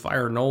unless they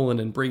fire Nolan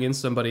and bring in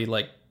somebody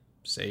like,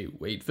 say,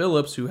 Wade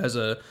Phillips, who has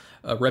a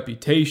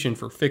reputation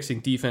for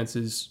fixing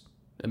defenses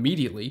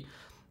immediately.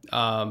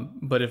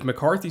 But if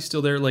McCarthy's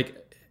still there,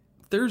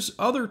 there's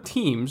other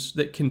teams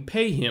that can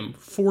pay him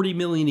 $40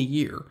 million a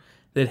year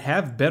that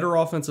have better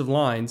offensive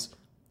lines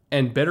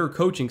and better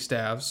coaching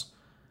staffs,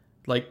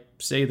 like,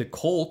 say, the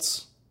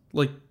Colts.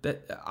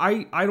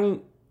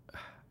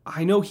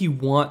 I know he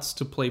wants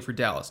to play for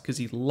Dallas because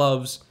he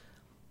loves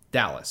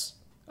Dallas.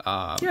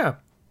 Yeah.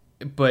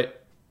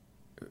 But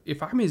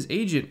if I'm his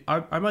agent,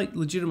 I might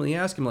legitimately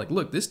ask him, like,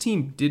 look, this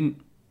team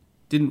didn't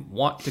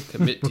want to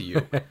commit to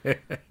you.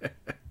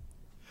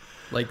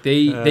 Like,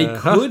 they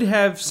could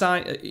have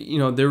signed,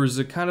 there was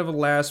a kind of a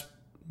last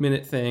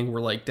minute thing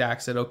where, like,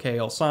 Dak said, okay,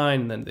 I'll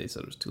sign, and then they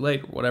said it was too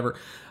late or whatever.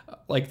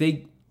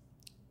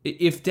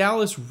 If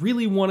Dallas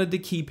really wanted to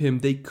keep him,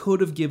 they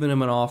could have given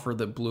him an offer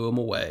that blew him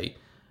away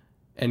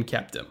and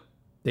kept him.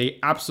 They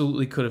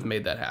absolutely could have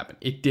made that happen.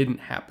 It didn't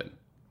happen.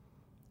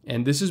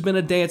 And this has been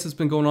a dance that's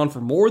been going on for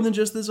more than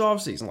just this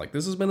offseason. Like,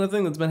 this has been a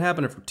thing that's been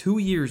happening for 2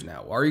 years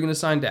now. Are you going to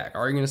sign Dak?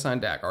 Are you going to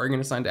sign Dak? Are you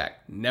going to sign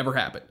Dak? Never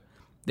happened.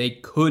 They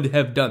could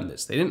have done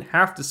this. They didn't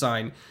have to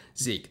sign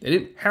Zeke. They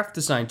didn't have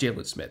to sign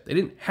Jalen Smith. They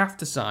didn't have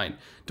to sign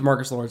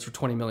DeMarcus Lawrence for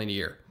 $20 million a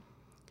year.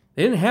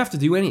 They didn't have to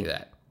do any of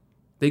that.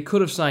 They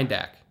could have signed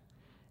Dak.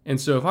 And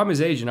so if I'm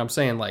his agent, I'm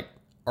saying, like,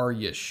 are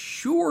you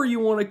sure you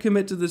want to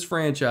commit to this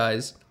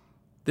franchise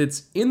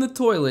that's in the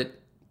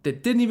toilet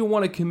that didn't even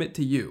want to commit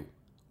to you?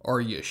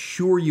 Are you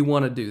sure you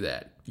want to do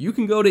that? You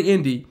can go to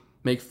Indy,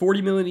 make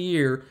 $40 million a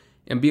year,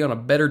 and be on a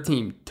better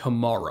team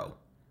tomorrow.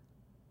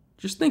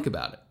 Just think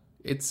about it.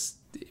 It's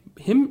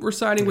him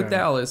resigning with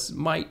Dallas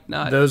might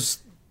not.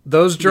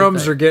 Those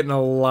drums are getting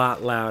a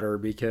lot louder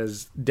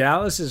because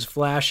Dallas is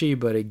flashy,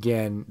 but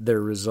again, their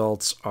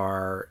results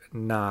are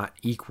not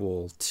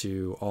equal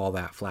to all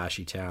that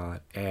flashy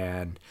talent.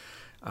 And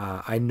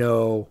I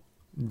know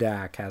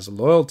Dak has a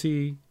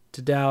loyalty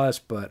to Dallas,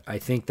 but I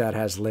think that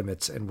has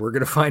limits, and we're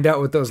going to find out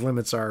what those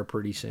limits are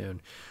pretty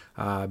soon.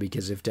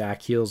 Because if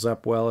Dak heals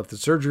up well, if the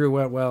surgery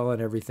went well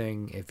and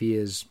everything, if he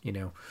is,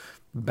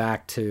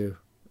 back to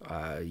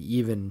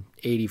even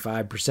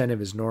 85% of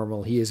his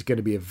normal, he is going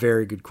to be a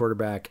very good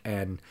quarterback,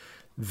 and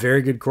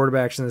very good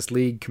quarterbacks in this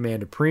league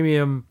command a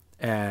premium,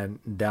 and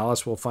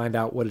Dallas will find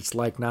out what it's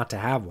like not to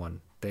have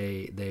one.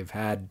 They've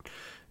had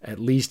at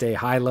least a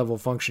high-level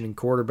functioning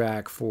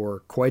quarterback for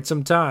quite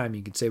some time.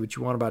 You can say what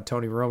you want about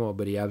Tony Romo,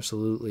 but he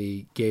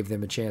absolutely gave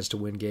them a chance to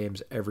win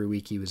games every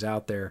week he was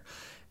out there.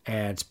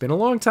 And it's been a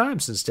long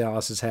time since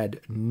Dallas has had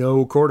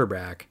no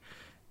quarterback.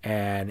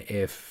 And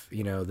if,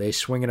 they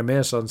swing and a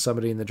miss on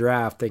somebody in the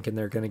draft thinking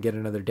they're going to get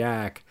another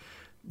Dak,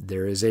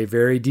 there is a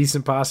very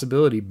decent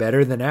possibility,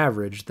 better than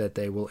average, that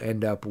they will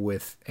end up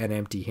with an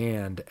empty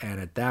hand.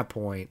 And at that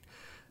point,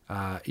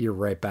 you're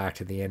right back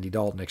to the Andy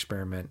Dalton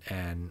experiment,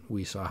 and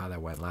we saw how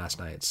that went last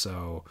night.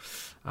 So,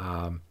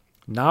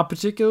 not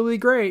particularly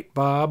great,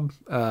 Bob,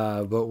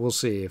 but we'll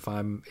see. If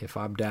I'm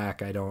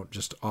Dak, I don't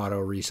just auto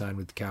re-sign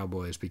with the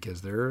Cowboys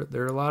because there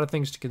are a lot of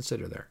things to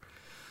consider there.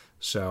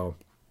 So,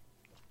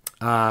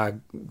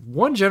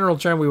 one general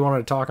trend we wanted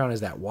to talk on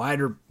is that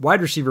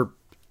wide receiver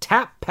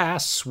tap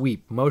pass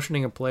sweep,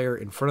 motioning a player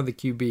in front of the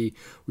QB.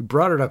 We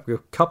brought it up a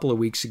couple of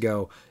weeks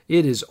ago.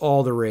 It is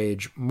all the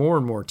rage. More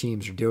and more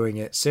teams are doing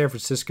it. San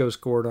Francisco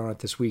scored on it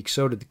this week.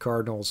 So did the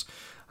Cardinals.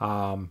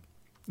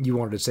 You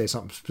wanted to say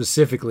something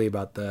specifically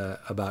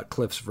about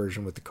Cliff's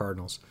version with the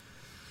Cardinals.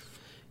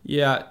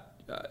 Yeah,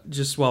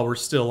 just while we're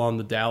still on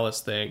the Dallas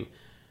thing,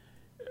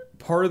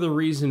 part of the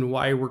reason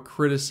why we're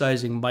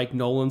criticizing Mike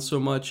Nolan so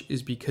much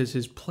is because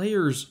his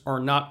players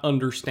are not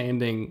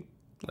understanding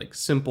like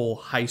simple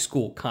high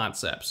school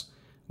concepts,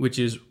 which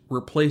is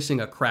replacing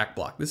a crack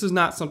block. This is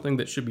not something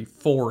that should be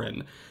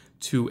foreign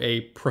to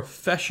a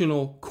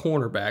professional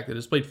cornerback that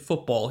has played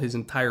football his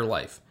entire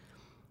life.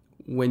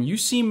 When you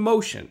see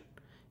motion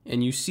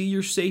and you see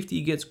your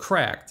safety gets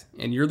cracked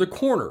and you're the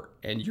corner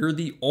and you're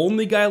the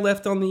only guy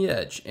left on the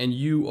edge and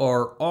you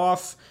are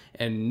off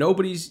and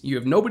you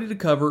have nobody to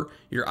cover,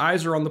 your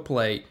eyes are on the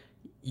play,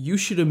 you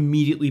should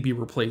immediately be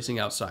replacing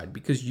outside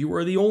because you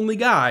are the only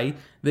guy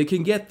that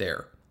can get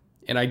there.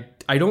 And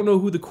I don't know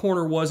who the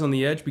corner was on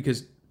the edge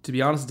because, to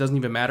be honest, it doesn't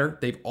even matter.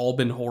 They've all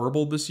been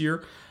horrible this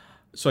year.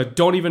 So I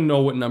don't even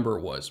know what number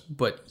it was.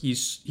 But he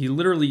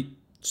literally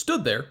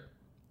stood there,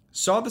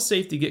 saw the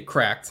safety get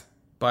cracked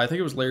by, I think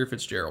it was Larry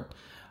Fitzgerald,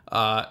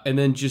 and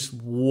then just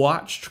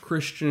watched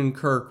Christian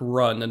Kirk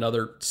run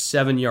another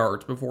 7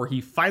 yards before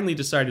he finally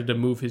decided to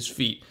move his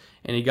feet,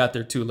 and he got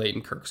there too late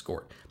and Kirk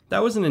scored.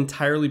 That was an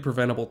entirely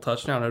preventable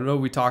touchdown. I know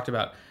we talked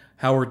about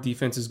how our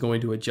defense is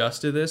going to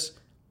adjust to this.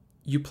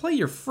 You play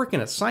your freaking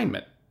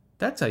assignment.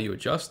 That's how you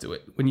adjust to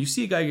it. When you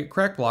see a guy get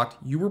crack blocked,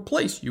 you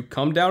replace. You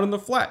come down in the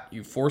flat.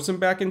 You force him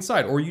back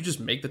inside, or you just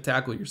make the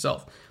tackle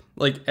yourself.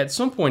 Like, at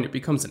some point, it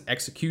becomes an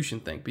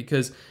execution thing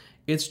because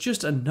it's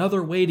just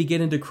another way to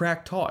get into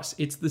crack toss.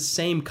 It's the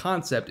same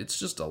concept. It's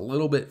just a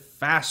little bit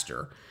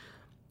faster.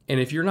 And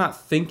if you're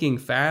not thinking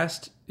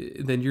fast,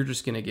 then you're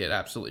just going to get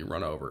absolutely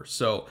run over.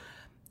 So,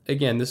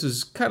 again, this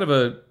is kind of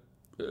a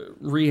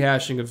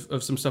rehashing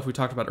of some stuff we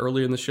talked about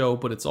earlier in the show,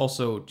 but it's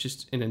also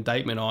just an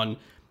indictment on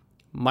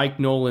Mike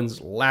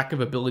Nolan's lack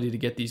of ability to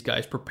get these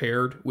guys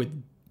prepared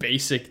with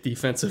basic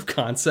defensive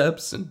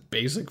concepts and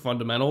basic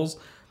fundamentals.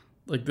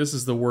 Like, this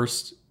is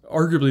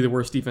arguably the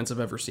worst defense I've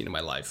ever seen in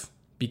my life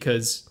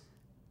because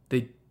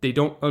they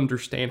don't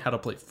understand how to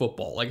play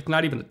football. Like, it's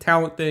not even a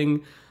talent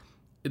thing.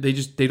 They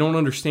don't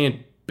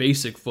understand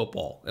basic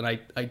football, and I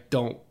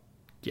don't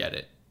get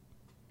it.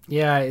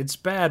 Yeah, it's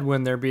bad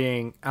when they're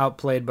being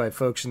outplayed by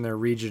folks in their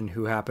region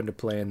who happen to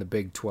play in the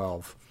Big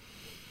 12.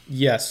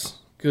 Yes,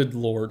 good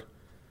Lord.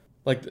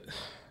 Like,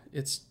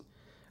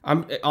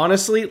 I'm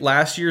honestly,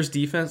 last year's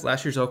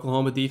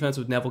Oklahoma defense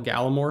with Neville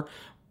Gallimore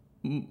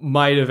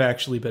might have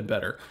actually been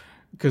better,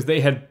 because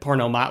they had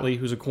Parnell Motley,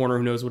 who's a corner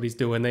who knows what he's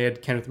doing. They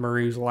had Kenneth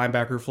Murray, who's a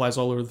linebacker who flies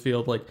all over the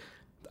field. Like,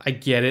 I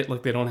get it.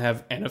 Like, they don't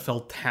have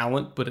NFL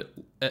talent, but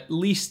at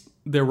least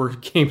there were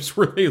games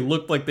where they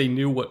looked like they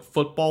knew what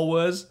football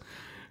was.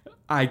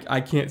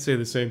 I can't say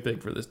the same thing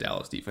for this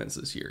Dallas defense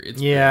this year. I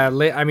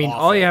mean,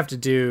 awful. all you have to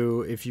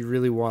do if you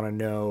really want to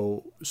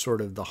know sort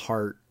of the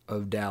heart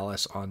of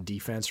Dallas on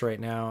defense right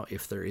now,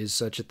 if there is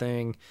such a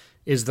thing,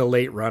 is the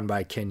late run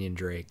by Kenyon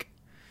Drake.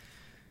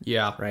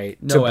 Yeah.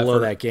 Right. No to blow effort.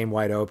 that game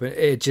wide open.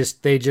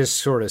 They just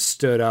sort of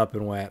stood up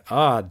and went,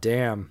 "Oh,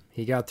 damn,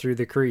 he got through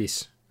the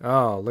crease.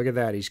 Oh, look at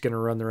that. He's going to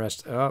run the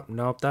rest. Oh,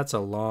 nope, that's a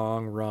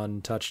long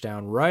run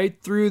touchdown right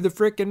through the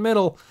frickin'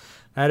 middle."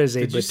 That is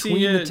a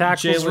between the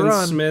tackles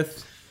run. Did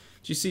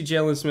you see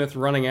Jalen Smith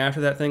running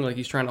after that thing like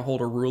he's trying to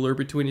hold a ruler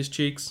between his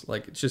cheeks?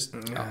 Like, it's just,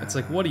 it's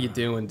like, what are you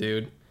doing,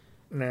 dude?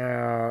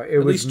 No, it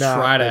At was least not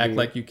try to pretty. act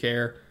like you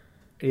care.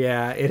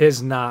 Yeah, it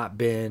has not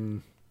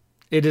been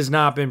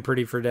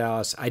pretty for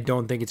Dallas. I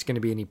don't think it's going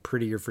to be any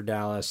prettier for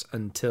Dallas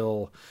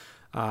until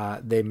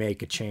they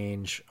make a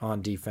change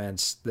on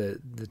defense. The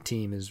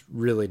team is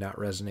really not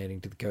resonating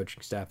to the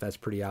coaching staff. That's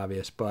pretty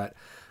obvious. But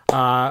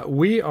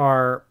we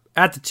are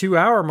at the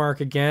 2-hour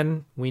mark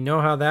again. We know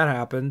how that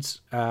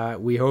happens.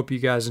 We hope you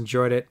guys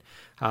enjoyed it.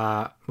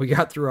 We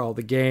got through all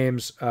the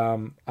games.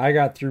 I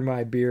got through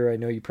my beer. I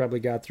know you probably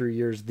got through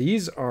yours.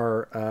 These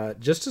are,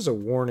 just as a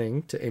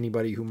warning to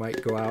anybody who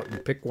might go out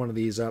and pick one of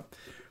these up,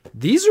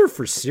 these are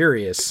for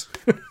serious.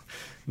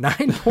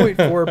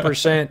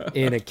 9.4%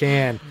 in a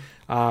can.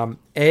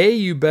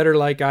 You better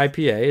like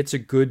IPA. It's a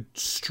good,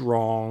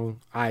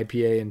 strong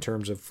IPA in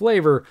terms of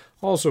flavor.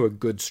 Also a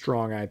good,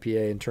 strong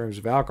IPA in terms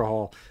of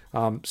alcohol.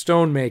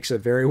 Stone makes a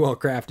very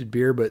well-crafted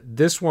beer, but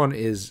this one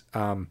is,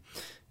 I'll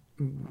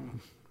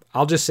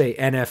just say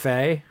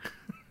NFA,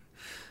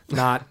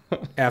 not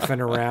effing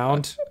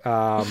around.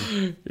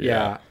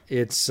 Yeah,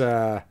 it's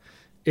a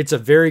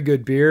very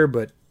good beer,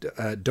 but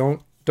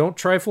don't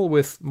trifle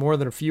with more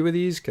than a few of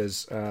these,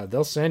 because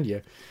they'll send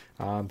you.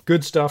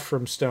 Good stuff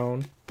from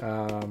Stone.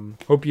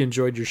 Hope you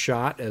enjoyed your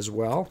shot as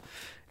well.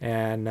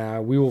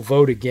 And we will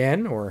vote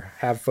again, or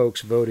have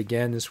folks vote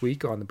again this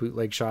week on the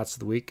Bootleg Shots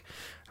of the Week.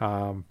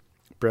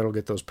 Brett will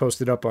get those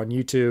posted up on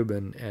YouTube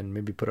and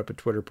maybe put up a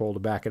Twitter poll to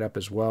back it up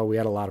as well. We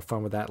had a lot of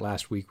fun with that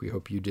last week. We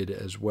hope you did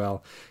as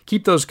well.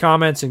 Keep those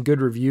comments and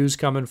good reviews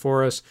coming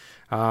for us.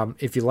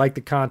 If you like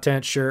the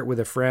content, share it with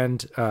a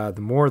friend. The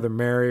more the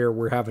merrier.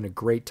 We're having a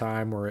great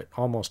time. We're at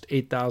almost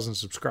 8,000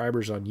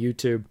 subscribers on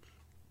YouTube,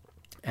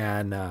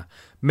 and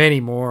many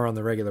more on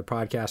the regular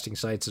podcasting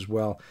sites as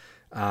well.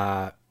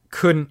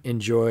 Couldn't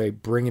enjoy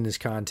bringing this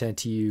content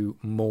to you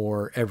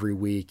more every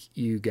week.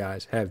 You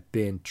guys have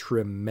been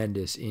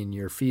tremendous in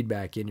your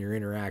feedback, in your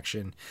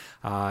interaction,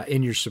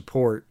 in your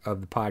support of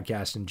the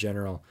podcast in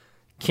general.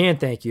 Can't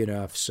thank you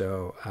enough.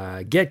 So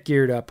get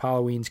geared up.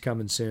 Halloween's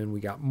coming soon. We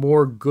got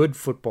more good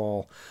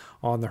football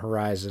on the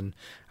horizon.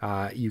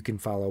 You can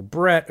follow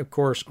Brett, of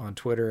course, on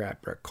Twitter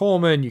at Brett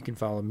Coleman. You can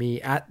follow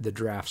me at the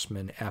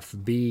Draftsman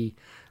FB.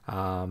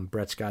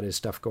 Brett's got his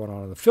stuff going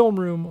on in the film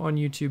room on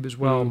YouTube as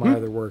well. My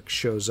other work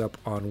shows up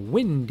on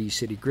Windy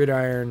City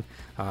Gridiron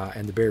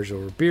and the Bears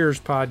Over Beers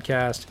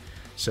podcast.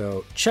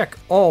 So check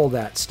all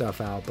that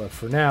stuff out. But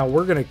for now,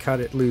 we're going to cut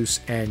it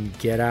loose and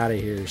get out of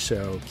here.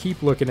 So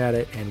keep looking at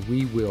it, and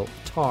we will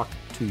talk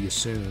to you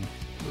soon.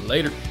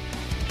 Later.